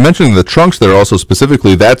 So you mentioned the trunks there also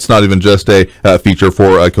specifically. That's not even just a feature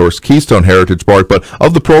for, of course, Keystone Heritage Park, but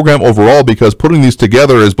of the program overall, because putting these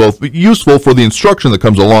together is both useful for the instruction that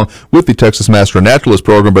comes along with the Texas Master Naturalist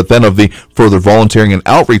Program, but then of the further volunteering and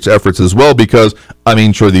outreach efforts as well, because, I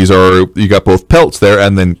mean, sure, these are, you got both pelts there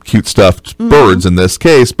and then cute stuffed birds in this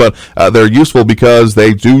case, but they're useful because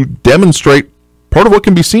they do demonstrate part of what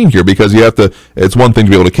can be seen here, because you have to, it's one thing to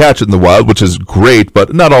be able to catch it in the wild, which is great,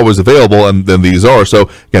 but not always available, and then these are. So,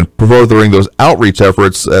 again, furthering those outreach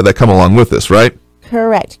efforts that come along with this, right?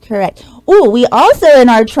 Correct. Oh, we also in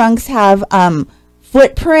our trunks have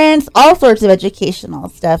footprints, all sorts of educational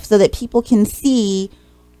stuff so that people can see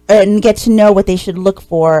and get to know what they should look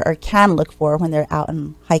for or can look for when they're out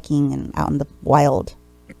and hiking and out in the wild.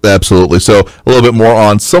 Absolutely. So a little bit more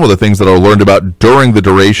on some of the things that are learned about during the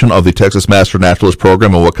duration of the Texas Master Naturalist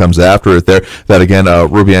Program and what comes after it there. That again,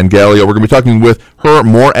 Ruby Ann Gallio, we're going to be talking with her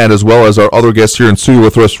more, and as well as our other guests here in studio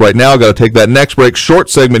with us right now. Got to take that next break, short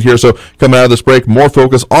segment here. So coming out of this break, more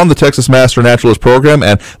focus on the Texas Master Naturalist Program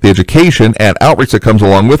and the education and outreach that comes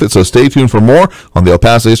along with it. So stay tuned for more on the El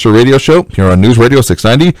Paso History Radio Show here on News Radio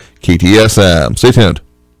 690 KTSM. Stay tuned.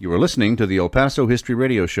 You are listening to the El Paso History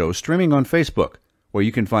Radio Show streaming on Facebook, where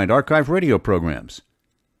you can find archive radio programs.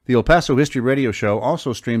 The El Paso History Radio Show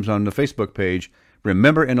also streams on the Facebook page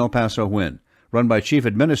Remember in El Paso When, run by Chief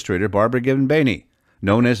Administrator Barbara Gibbon-Baney,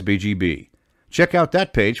 known as BGB. Check out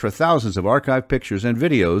that page for thousands of archive pictures and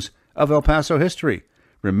videos of El Paso history.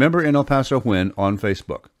 Remember in El Paso When on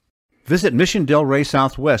Facebook. Visit Mission Del Rey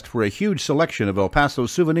Southwest for a huge selection of El Paso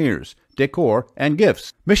souvenirs, decor, and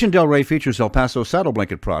gifts. Mission Del Rey features El Paso saddle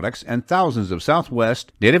blanket products and thousands of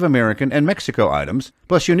Southwest, Native American, and Mexico items,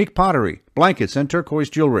 plus unique pottery, blankets, and turquoise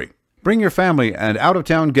jewelry. Bring your family and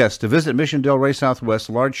out-of-town guests to visit Mission Del Rey Southwest's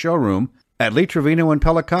large showroom at Lee Trevino and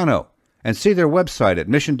Pelicano and see their website at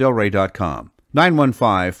missiondelrey.com.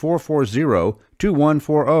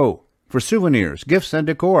 915-440-2140 for souvenirs, gifts, and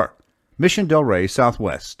decor. Mission Del Rey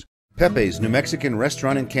Southwest. Pepe's New Mexican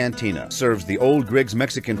Restaurant and Cantina serves the old Griggs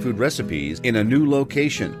Mexican food recipes in a new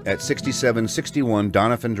location at 6761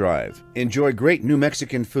 Doniphan Drive. Enjoy great New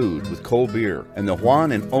Mexican food with cold beer and the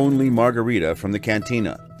one and only margarita from the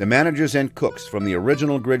cantina. The managers and cooks from the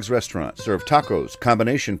original Griggs restaurant serve tacos,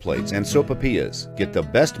 combination plates, and sopapillas. Get the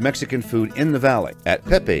best Mexican food in the valley at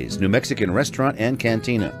Pepe's New Mexican Restaurant and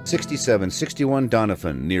Cantina, 6761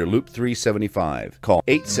 Doniphan, near Loop 375. Call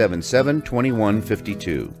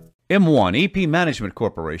 877-2152. M1 EP Management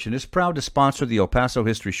Corporation is proud to sponsor the El Paso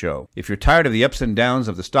History Show. If you're tired of the ups and downs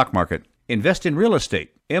of the stock market, invest in real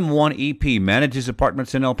estate. M1 EP manages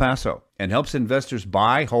apartments in El Paso and helps investors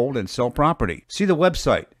buy, hold, and sell property. See the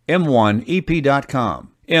website,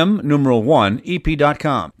 m1ep.com.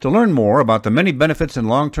 M1ep.com. To learn more about the many benefits and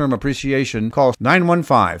long-term appreciation, call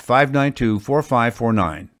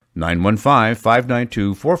 915-592-4549.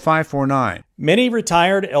 915-592-4549. Many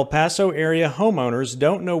retired El Paso area homeowners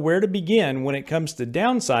don't know where to begin when it comes to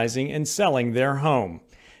downsizing and selling their home.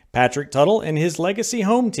 Patrick Tuttle and his Legacy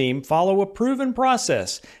Home team follow a proven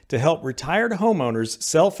process to help retired homeowners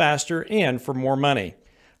sell faster and for more money.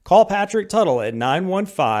 Call Patrick Tuttle at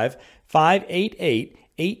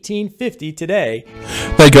 915-588-1850 today.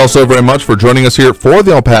 Thank you all so very much for joining us here for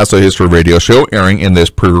the El Paso History Radio Show, airing in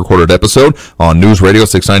this pre-recorded episode on News Radio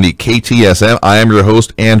 690 KTSM. I am your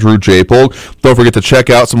host, Andrew J. Polk. Don't forget to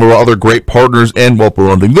check out some of our other great partners and while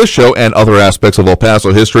promoting this show and other aspects of El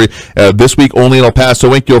Paso history. This week, only in El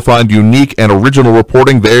Paso Inc., you'll find unique and original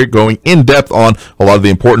reporting there, going in-depth on a lot of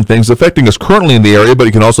the important things affecting us currently in the area, but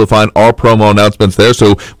you can also find our promo announcements there,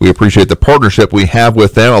 so we appreciate the partnership we have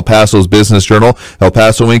with them. El Paso's Business Journal, El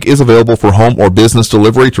Paso Inc. is available for home or business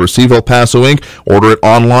delivery. To receive El Paso Inc., order it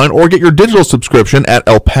online or get your digital subscription at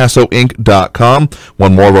elpasoinc.com.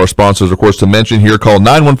 One more of our sponsors, of course, to mention here. Call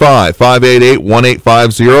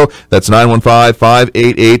 915-588-1850. That's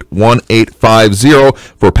 915-588-1850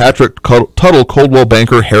 for Patrick Tuttle, Coldwell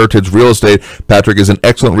Banker Heritage Real Estate. Patrick is an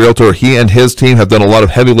excellent realtor. He and his team have done a lot of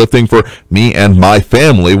heavy lifting for me and my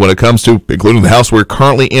family when it comes to including the house we're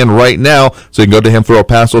currently in right now. So you can go to him for El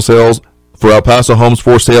Paso sales, for El Paso homes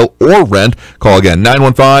for sale or rent. Call again,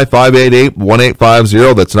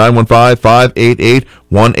 915-588-1850. That's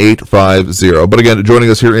 915-588-1850. But again, joining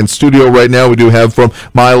us here in studio right now, we do have from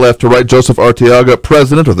my left to right, Joseph Arteaga,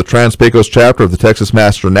 president of the Trans-Pecos chapter of the Texas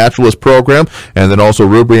Master Naturalist Program, and then also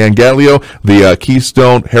Ruby Ann Gallio, the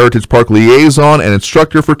Keystone Heritage Park liaison and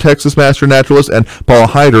instructor for Texas Master Naturalist, and Paula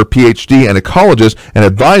Hyder, PhD and ecologist and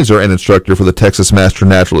advisor and instructor for the Texas Master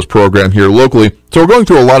Naturalist Program here locally. So we're going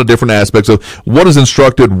through a lot of different aspects of what is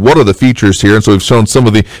instructed, what are the features here, and so we've shown some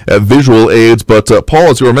of the visual aids, but Paul,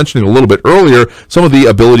 as you were mentioning a little bit earlier, some of the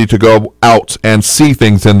ability to go out and see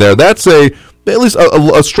things in there, that's at least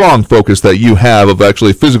a strong focus that you have of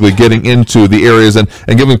actually physically getting into the areas and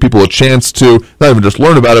giving people a chance to not even just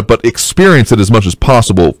learn about it, but experience it as much as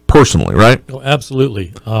possible personally, right? Oh,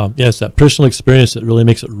 absolutely. Yes, that personal experience that really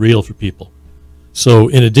makes it real for people. So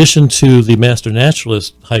in addition to the Master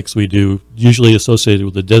Naturalist hikes we do, usually associated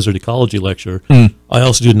with the Desert Ecology Lecture, I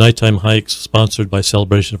also do nighttime hikes sponsored by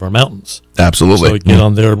Celebration of Our Mountains. Absolutely. So get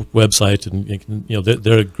on their website, and you can,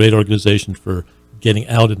 they're a great organization for getting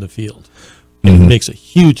out in the field. And it makes a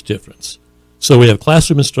huge difference. So we have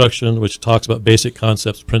classroom instruction, which talks about basic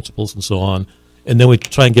concepts, principles, and so on. and then we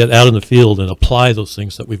try and get out in the field and apply those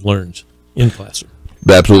things that we've learned in classroom.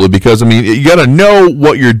 Absolutely, because I mean, you got to know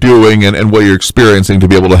what you're doing and what you're experiencing to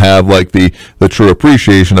be able to have like the true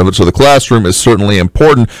appreciation of it. So the classroom is certainly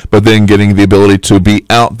important, but then getting the ability to be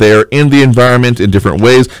out there in the environment in different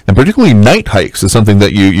ways, and particularly night hikes is something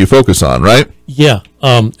that you focus on, right? Yeah,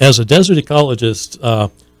 as a desert ecologist,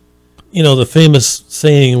 the famous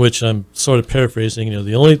saying, which I'm sort of paraphrasing,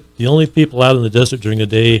 the only people out in the desert during the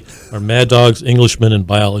day are mad dogs, Englishmen, and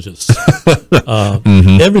biologists.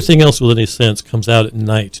 Everything else with any sense comes out at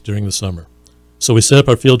night during the summer. So we set up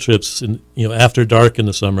our field trips after dark in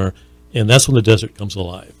the summer, and that's when the desert comes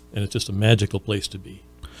alive, and it's just a magical place to be.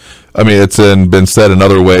 I mean, it's been said in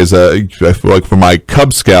other ways, I feel like for my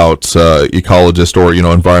Cub Scouts ecologist or,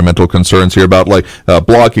 environmental concerns here about like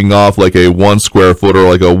blocking off like a 1 square foot or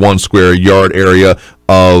like a 1 square yard area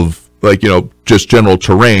of like, just general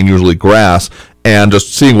terrain, usually grass, and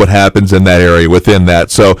just seeing what happens in that area within that.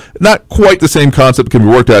 So not quite the same concept can be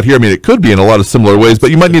worked out here. I mean, it could be in a lot of similar ways, but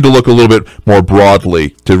you might need to look a little bit more broadly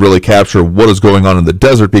to really capture what is going on in the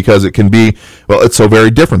desert, because it can be, well, it's so very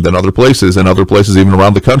different than other places, and other places even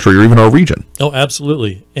around the country or even our region. Oh,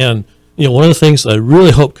 absolutely. And, one of the things I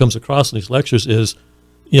really hope comes across in these lectures is,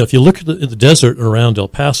 if you look at the desert around El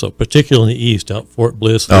Paso, particularly in the east, out Fort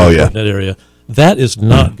Bliss, that area, that is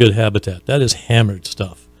not good habitat. That is hammered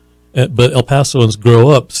stuff. But El Pasoans grow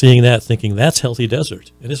up seeing that, thinking that's healthy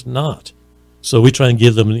desert, and it's not. So we try and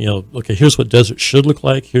give them, okay, here's what desert should look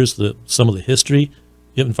like. Here's some of the history,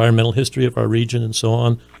 environmental history of our region, and so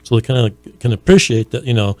on. So they kind of can appreciate that,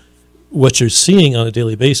 what you're seeing on a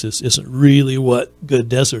daily basis isn't really what good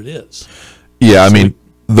desert is. Yeah, I mean,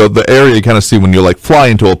 the area you kind of see when you like fly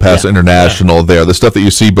into El Paso International there, the stuff that you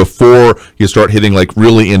see before you start hitting like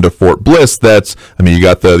really into Fort Bliss, that's, I mean, you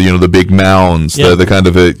got the, the big mounds, the kind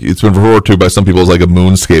of, it's been referred to by some people as like a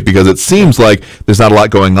moonscape, because it seems like there's not a lot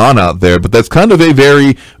going on out there, but that's kind of a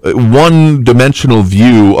very one-dimensional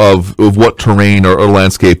view of what terrain or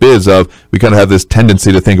landscape is. We kind of have this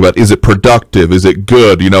tendency to think about, is it productive? Is it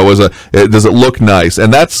good? Does it look nice?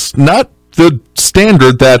 And that's not the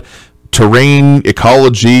standard that terrain,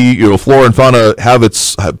 ecology, flora and fauna have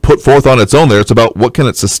put forth on its own there. It's about what can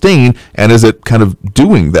it sustain, and is it kind of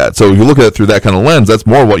doing that? So if you look at it through that kind of lens, that's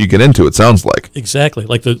more what you get into, it sounds like. Exactly.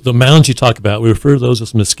 Like the mounds you talk about, we refer to those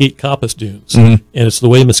as mesquite coppice dunes. And it's the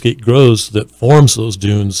way mesquite grows that forms those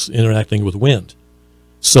dunes interacting with wind.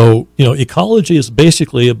 So, ecology is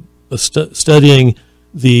basically studying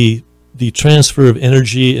the transfer of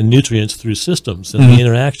energy and nutrients through systems and the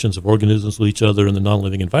interactions of organisms with each other in the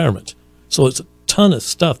non-living environment. So it's a ton of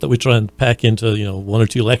stuff that we try and pack into, 1 or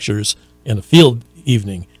 2 lectures and a field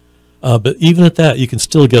evening. But even at that, you can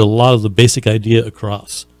still get a lot of the basic idea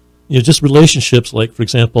across. Just relationships like, for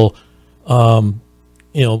example,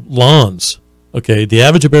 lawns. Okay, the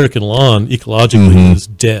average American lawn ecologically is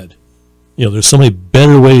dead. There's so many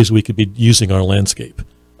better ways we could be using our landscape.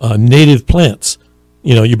 Native plants.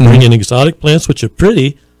 You bring in exotic plants, which are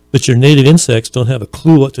pretty, but your native insects don't have a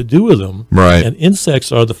clue what to do with them. Right. And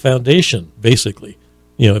insects are the foundation, basically.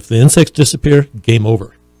 If the insects disappear, game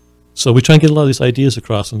over. So we try and get a lot of these ideas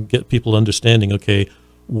across and get people understanding, okay,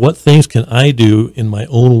 what things can I do in my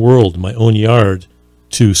own world, in my own yard,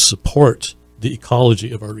 to support the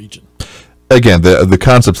ecology of our region? Again, the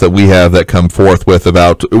concepts that we have that come forth with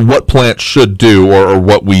about what plants should do or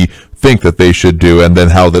what we think that they should do, and then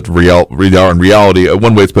how that are in reality.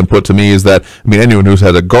 One way it's been put to me is that, I mean, anyone who's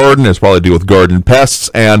had a garden has probably dealt with garden pests,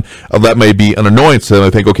 and that may be an annoyance to them. I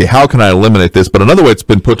think, okay, how can I eliminate this? But another way it's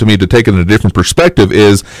been put to me to take it in a different perspective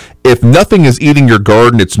is, if nothing is eating your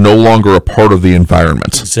garden, it's no longer a part of the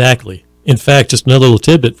environment. Exactly. In fact, just another little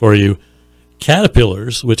tidbit for you,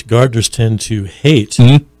 caterpillars, which gardeners tend to hate,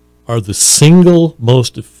 are the single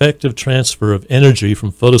most effective transfer of energy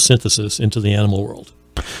from photosynthesis into the animal world.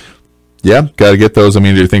 Yeah, got to get those. I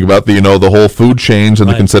mean, you think about the whole food chains and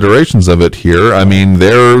the considerations of it here. I mean,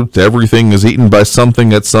 everything is eaten by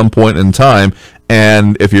something at some point in time,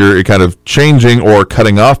 and if you're kind of changing or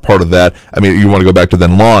cutting off part of that, I mean, you want to go back to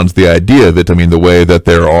then lawns. The idea of it, I mean, the way that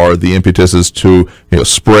there are the impetuses to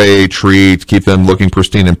spray, treat, keep them looking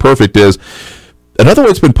pristine and perfect is. Another way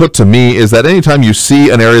it's been put to me is that anytime you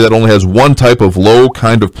see an area that only has one type of low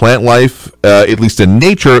kind of plant life, at least in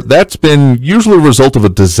nature, that's been usually a result of a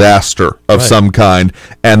disaster of some kind.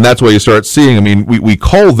 And that's why you start seeing, I mean, we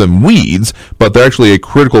call them weeds, but they're actually a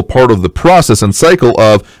critical part of the process and cycle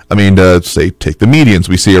of, I mean, say, take the medians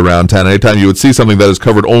we see around town. Anytime you would see something that is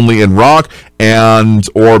covered only in rock and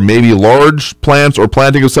or maybe large plants or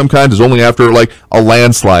planting of some kind is only after like a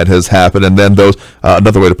landslide has happened, and then those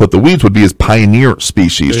another way to put the weeds would be as pioneer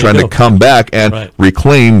species trying to come back and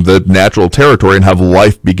reclaim the natural territory and have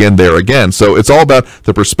life begin there again. So it's all about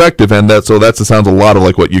the perspective, and that sounds a lot of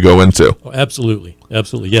like what you go into. Oh, absolutely,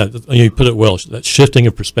 yeah. You put it well. That shifting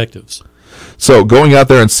of perspectives. So going out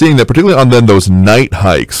there and seeing that, particularly on then those night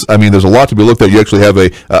hikes, I mean, there's a lot to be looked at. You actually have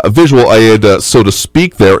a visual aid, so to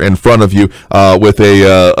speak, there in front of you with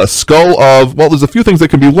a skull of, well, there's a few things that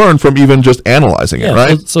can be learned from even just analyzing it,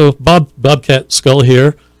 right? So bobcat skull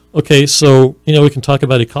here. Okay, so, we can talk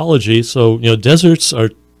about ecology. So, deserts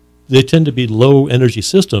they tend to be low energy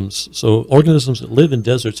systems. So organisms that live in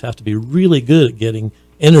deserts have to be really good at getting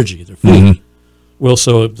energy, their food. Mm-hmm. Well,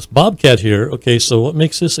 so this bobcat here, okay, so what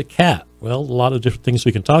makes this a cat? Well, a lot of different things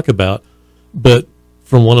we can talk about, but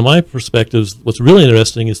from one of my perspectives, what's really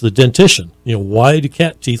interesting is the dentition. Why do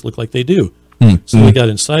cat teeth look like they do? Mm-hmm. So we got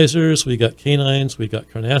incisors, we got canines, we got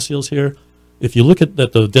carnassials here. If you look at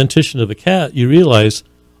the dentition of a cat, you realize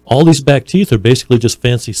all these back teeth are basically just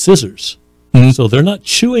fancy scissors. Mm-hmm. So they're not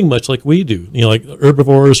chewing much like we do. Like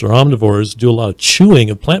herbivores or omnivores do a lot of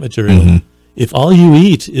chewing of plant material. Mm-hmm. If all you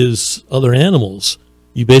eat is other animals,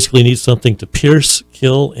 you basically need something to pierce,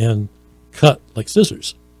 kill, and cut like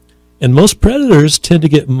scissors. And most predators tend to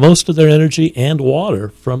get most of their energy and water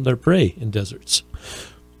from their prey in deserts.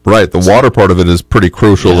 Right. The water part of it is pretty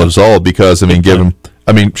crucial as all, because,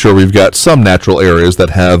 sure, we've got some natural areas that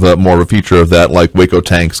have more of a feature of that, like Waco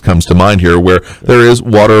tanks comes to mind here, where there is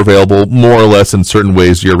water available more or less in certain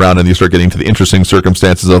ways year-round, and you start getting to the interesting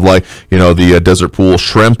circumstances of, like, the desert pool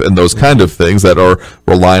shrimp and those kind of things that are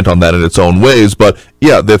reliant on that in its own ways. But,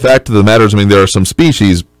 yeah, the fact of the matter is, there are some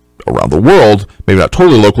species around the world, maybe not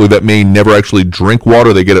totally locally, that may never actually drink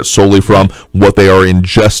water. They get it solely from what they are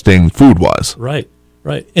ingesting food-wise. Right.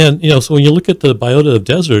 And, so when you look at the biota of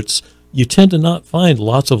deserts, you tend to not find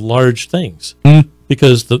lots of large things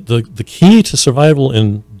because the key to survival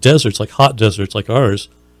in deserts, like hot deserts like ours,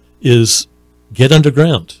 is get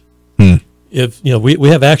underground. If we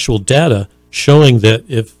have actual data showing that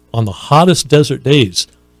if on the hottest desert days,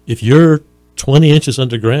 if you're 20 inches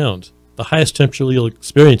underground, the highest temperature you'll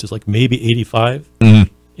experience is like maybe 85,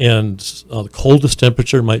 and the coldest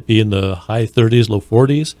temperature might be in the high 30s, low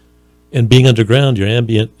 40s, and being underground, your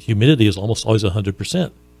ambient humidity is almost always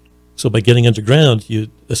 100%. So by getting underground, you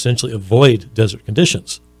essentially avoid desert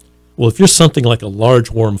conditions. Well, if you're something like a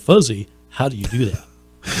large warm fuzzy, how do you do that?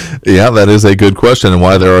 Yeah, that is a good question, and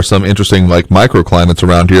why there are some interesting like microclimates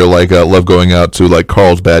around here. Like love going out to like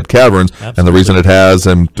Carlsbad Caverns. Absolutely. And the reason it has,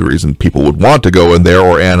 and the reason people would want to go in there,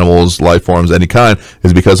 or animals, life forms, any kind,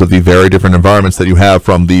 is because of the very different environments that you have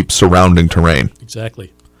from the surrounding terrain.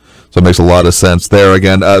 Exactly. So it makes a lot of sense there.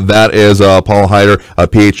 Again, that is Paul Hyder, a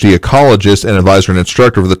PhD ecologist and advisor and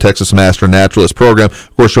instructor for the Texas Master Naturalist Program.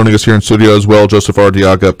 Of course, joining us here in studio as well, Joseph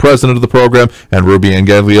Ardiaga, president of the program, and Ruby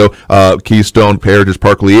Angaglio, Keystone Heritage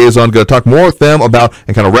Park liaison. Going to talk more with them about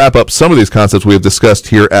and kind of wrap up some of these concepts we have discussed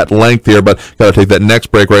here at length here, but got to take that next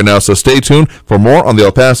break right now. So stay tuned for more on the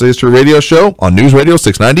El Paso History Radio Show on News Radio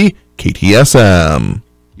 690 KTSM.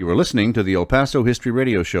 You are listening to the El Paso History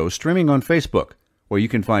Radio Show, streaming on Facebook, where you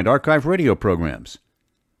can find archive radio programs.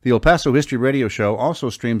 The El Paso History Radio Show also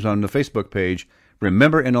streams on the Facebook page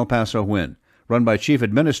Remember in El Paso When, run by Chief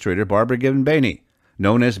Administrator Barbara Given-Baney,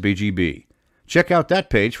 known as BGB. Check out that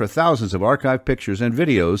page for thousands of archive pictures and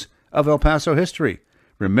videos of El Paso history.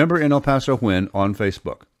 Remember in El Paso When on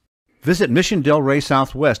Facebook. Visit Mission Del Rey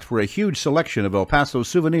Southwest for a huge selection of El Paso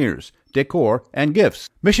souvenirs, decor, and gifts.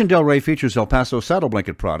 Mission Del Rey features El Paso saddle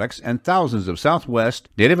blanket products and thousands of Southwest,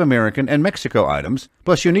 Native American, and Mexico items,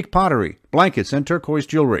 plus unique pottery, blankets, and turquoise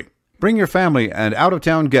jewelry. Bring your family and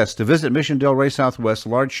out-of-town guests to visit Mission Del Rey Southwest's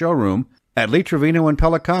large showroom at Lee Trevino and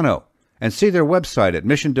Pelicano, and see their website at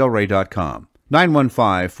missiondelrey.com.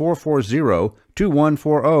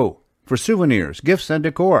 915-440-2140 for souvenirs, gifts, and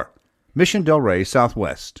decor. Mission Del Rey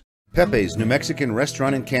Southwest. Pepe's New Mexican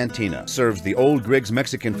Restaurant and Cantina serves the old Griggs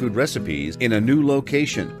Mexican food recipes in a new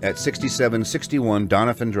location at 6761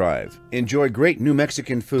 Doniphan Drive. Enjoy great New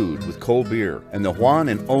Mexican food with cold beer and the Juan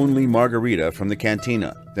and only margarita from the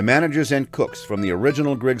cantina. The managers and cooks from the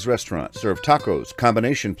original Griggs restaurant serve tacos,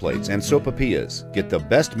 combination plates, and sopapillas. Get the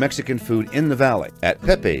best Mexican food in the valley at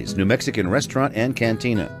Pepe's New Mexican Restaurant and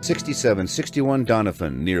Cantina, 6761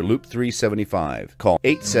 Doniphan, near Loop 375. Call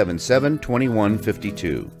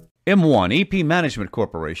 877-2152. M1 EP Management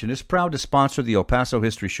Corporation is proud to sponsor the El Paso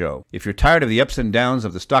History Show. If you're tired of the ups and downs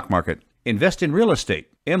of the stock market, invest in real estate.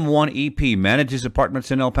 M1 EP manages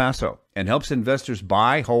apartments in El Paso and helps investors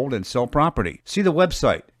buy, hold, and sell property. See the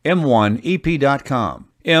website, m1ep.com.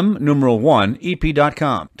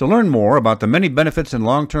 M1EP.com. To learn more about the many benefits and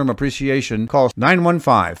long-term appreciation, call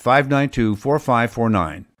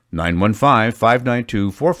 915-592-4549.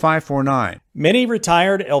 915-592-4549. Many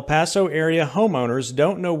retired El Paso area homeowners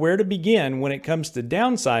don't know where to begin when it comes to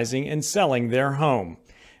downsizing and selling their home.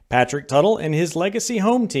 Patrick Tuttle and his Legacy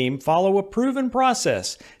Home team follow a proven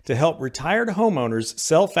process to help retired homeowners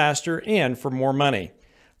sell faster and for more money.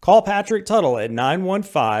 Call Patrick Tuttle at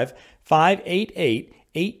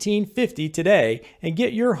 915-588-1850 today and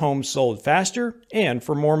get your home sold faster and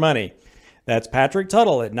for more money. That's Patrick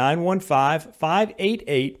Tuttle at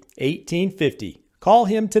 915-588-1850. Call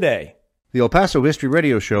him today. The El Paso History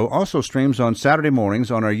Radio Show also streams on Saturday mornings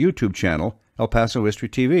on our YouTube channel, El Paso History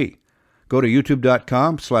TV. Go to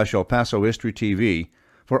youtube.com/El Paso History TV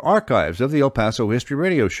for archives of the El Paso History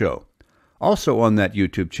Radio Show. Also on that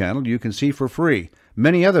YouTube channel, you can see for free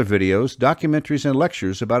many other videos, documentaries, and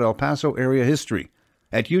lectures about El Paso area history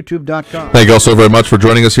at youtube.com. Thank you all so very much for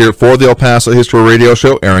joining us here for the El Paso History Radio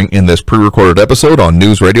Show, airing in this pre-recorded episode on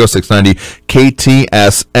News Radio 690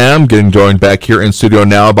 KTSM. Getting joined back here in studio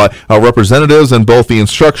now by our representatives in both the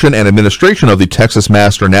instruction and administration of the Texas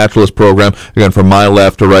Master Naturalist Program. Again, from my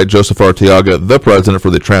left to right, Joseph Arteaga, the president for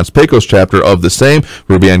the Trans-Pecos chapter of the same,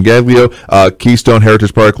 Ruby Angaglio, Keystone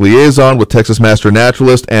Heritage Park liaison with Texas Master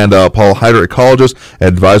Naturalist, and Paul Hyder, ecologist,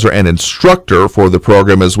 advisor, and instructor for the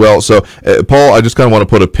program as well. So, Paul, I just kind of want to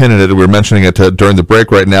put a pin in it. We were mentioning it during the break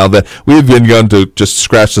right now that we've begun to just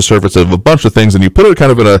scratch the surface of a bunch of things, and you put it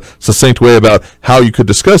kind of in a succinct way about how you could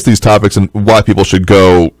discuss these topics and why people should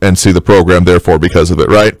go and see the program, therefore, because of it,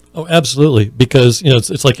 right? Oh, absolutely. Because,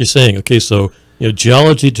 it's like you're saying, okay, so,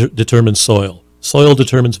 geology determines soil. Soil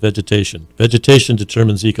determines vegetation. Vegetation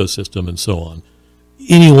determines ecosystem, and so on.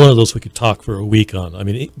 Any one of those we could talk for a week on. I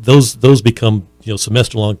mean, those become,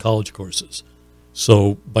 semester-long college courses.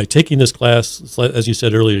 So by taking this class, as you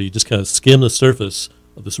said earlier, you just kind of skim the surface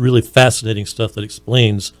of this really fascinating stuff that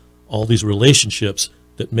explains all these relationships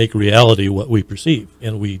that make reality what we perceive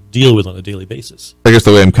and we deal with on a daily basis. I guess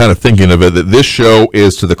the way I'm kind of thinking of it, that this show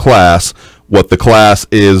is to the class what the class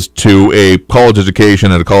is to a college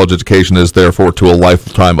education, and a college education is therefore to a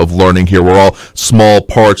lifetime of learning here. We're all small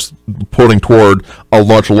parts putting toward a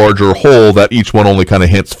much larger whole that each one only kind of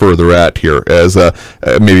hints further at here. As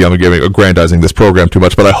maybe I'm aggrandizing this program too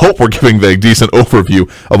much, but I hope we're giving a decent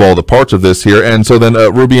overview of all the parts of this here. And so then,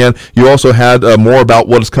 Ruby Ann, you also had more about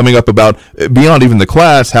what is coming up about beyond even the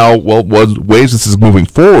class, how ways this is moving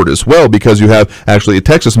forward as well, because you have actually a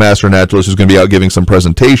Texas Master Naturalist who's going to be out giving some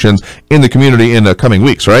presentations in the community in the coming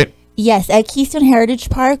weeks, right? Yes, at Keystone Heritage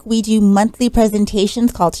Park, we do monthly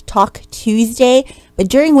presentations called Talk Tuesday, but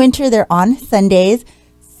during winter, they're on Sundays.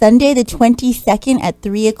 Sunday the 22nd at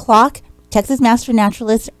 3 o'clock, Texas Master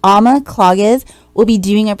Naturalist Alma Clages will be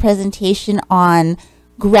doing a presentation on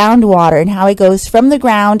groundwater and how it goes from the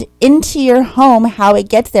ground into your home, how it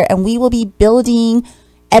gets there, and we will be building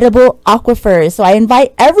edible aquifers. So I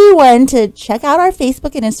invite everyone to check out our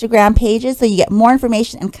Facebook and Instagram pages so you get more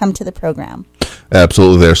information and come to the program.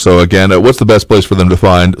 Absolutely there. So again, what's the best place for them to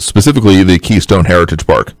find specifically the Keystone Heritage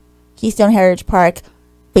Park? Keystone Heritage Park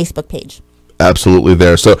Facebook page. Absolutely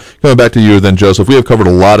there. So coming back to you then, Joseph, we have covered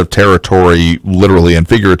a lot of territory, literally and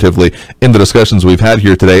figuratively, in the discussions we've had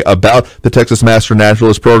here today about the Texas Master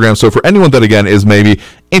Naturalist Program. So for anyone that, again, is maybe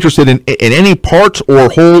interested in any part or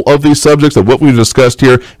whole of these subjects of what we've discussed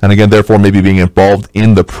here, and again, therefore, maybe being involved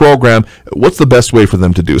in the program, what's the best way for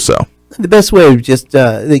them to do so? The best way is just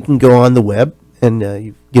they can go on the web, and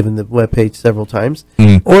you've given the web page several times,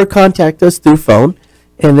 or contact us through phone.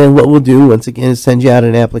 And then what we'll do, once again, is send you out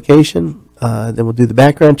an application. Then we'll do the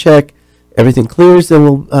background check. Everything clears, then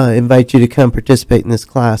we'll invite you to come participate in this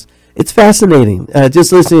class. It's fascinating.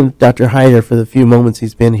 Just listening to Dr. Hyder for the few moments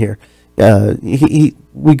he's been here. He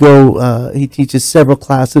teaches several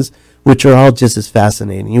classes, which are all just as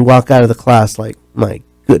fascinating. You walk out of the class like, my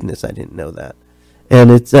goodness, I didn't know that.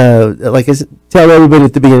 And it's like I tell everybody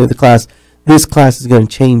at the beginning of the class, this class is going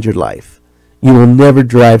to change your life. You will never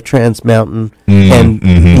drive Trans Mountain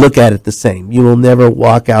and look at it the same. You will never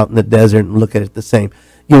walk out in the desert and look at it the same.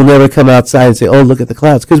 You will never come outside and say, oh, look at the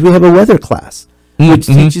clouds, because we have a weather class, which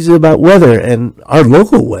teaches you about weather and our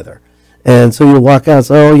local weather. And so you'll walk out and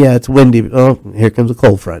say, oh, yeah, it's windy. Oh, here comes a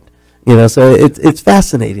cold front. So it's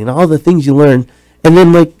fascinating, all the things you learn. And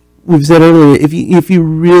then, like we've said earlier, if you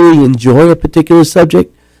really enjoy a particular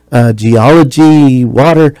subject, geology,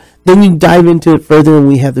 water, then you dive into it further, and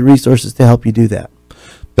we have the resources to help you do that.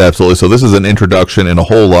 Absolutely. So this is an introduction in a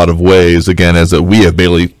whole lot of ways, again, as we have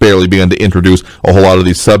barely begun to introduce a whole lot of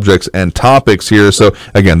these subjects and topics here. So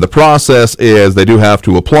again, the process is they do have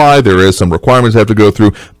to apply. There is some requirements they have to go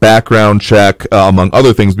through, background check, among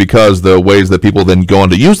other things, because the ways that people then go on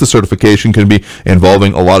to use the certification can be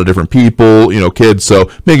involving a lot of different people, kids. So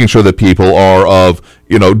making sure that people are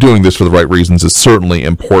doing this for the right reasons is certainly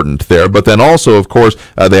important there. But then also, of course,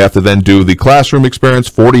 they have to then do the classroom experience,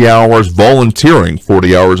 40 hours, volunteering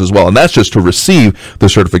 40 hours as well. And that's just to receive the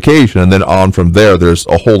certification. And then on from there, there's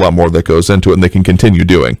a whole lot more that goes into it and they can continue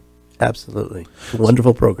doing. Absolutely.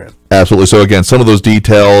 Wonderful program. Absolutely. So again, some of those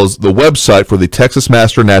details, the website for the Texas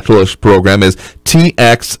Master Naturalist Program is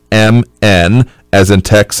TXMN, as in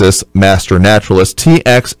Texas Master Naturalist,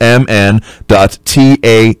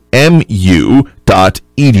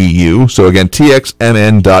 txmn.tamu.edu. So again,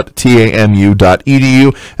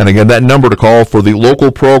 txmn.tamu.edu. And again, that number to call for the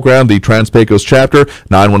local program, the Trans-Pecos chapter,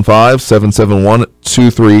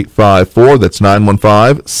 915-771-2354. That's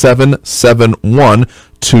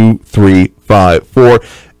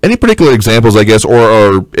 915-771-2354. Any particular examples, I guess,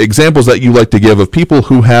 or examples that you like to give of people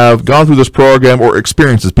who have gone through this program or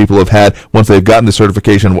experiences people have had once they've gotten the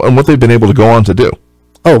certification and what they've been able to go on to do?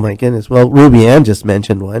 Oh, my goodness. Well, Ruby Ann just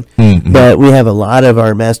mentioned one. Mm-hmm. But we have a lot of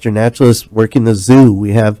our master naturalists work in the zoo.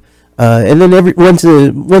 We have, and then once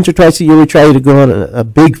or twice a year, we try to go on a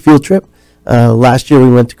big field trip. Last year,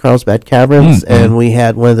 we went to Carlsbad Caverns, and we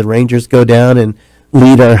had one of the rangers go down and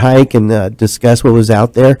lead our hike and discuss what was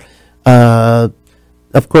out there.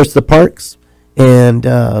 Of course, the parks, and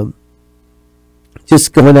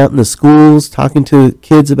just going out in the schools, talking to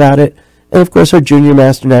kids about it. And, of course, our Junior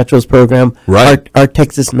Master Naturalist Program. Right. Our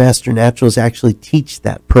Texas Master Naturalists actually teach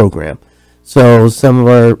that program. So some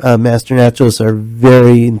of our Master Naturalists are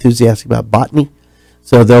very enthusiastic about botany.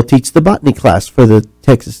 So they'll teach the botany class for the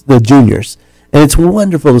juniors. And it's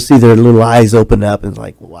wonderful to see their little eyes open up and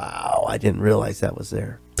like, wow, I didn't realize that was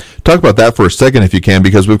there. Talk about that for a second if you can,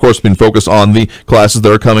 because we've, of course, been focused on the classes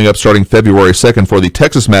that are coming up starting February 2nd for the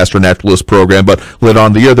Texas Master Naturalist Program, but later on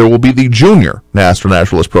in the year there will be the Junior Master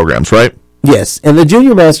Naturalist Programs, right? Yes, and the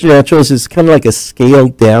Junior Master Naturalist is kind of like a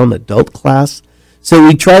scaled-down adult class, so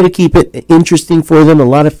we try to keep it interesting for them, a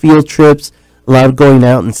lot of field trips, a lot of going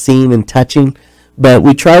out and seeing and touching, but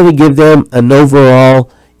we try to give them an overall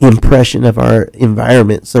impression of our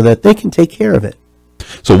environment so that they can take care of it.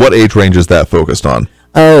 So what age range is that focused on?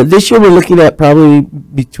 This year we're looking at probably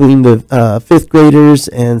between the 5th graders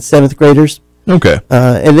and 7th graders. Okay.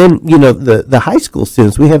 And then, the high school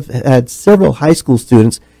students, we have had several high school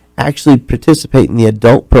students actually participate in the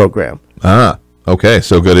adult program. Okay,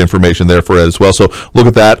 so good information there for it as well. So look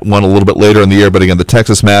at that one a little bit later in the year. But again, the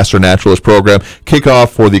Texas Master Naturalist Program kickoff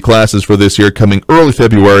for the classes for this year coming early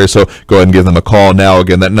February. So go ahead and give them a call now.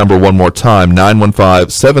 Again, that number one more time,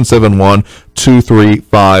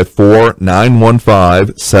 915-771-2354,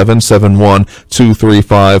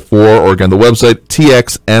 915-771-2354. Or again, the website,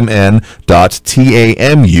 txmn.tamu.edu.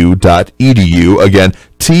 Again,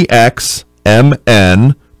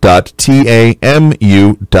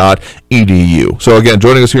 txmn.tamu.edu. So again,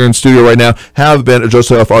 joining us here in studio right now have been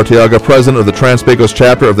Joseph Arteaga, president of the Trans-Pecos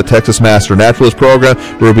chapter of the Texas Master Naturalist Program,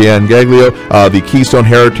 Ruby Ann Gaglio, the Keystone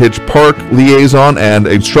Heritage Park liaison and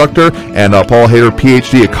instructor, and Paul Hader,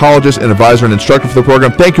 PhD, ecologist and advisor and instructor for the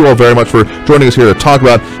program. Thank you all very much for joining us here to talk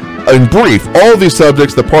about, in brief, all of these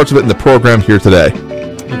subjects, the parts of it in the program here today.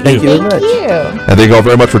 Thank you very much. And thank you all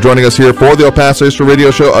very much for joining us here for the El Paso History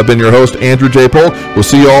Radio Show. I've been your host, Andrew J. Polk. We'll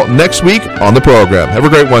see you all next week on the program. Have a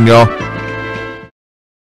great one, y'all.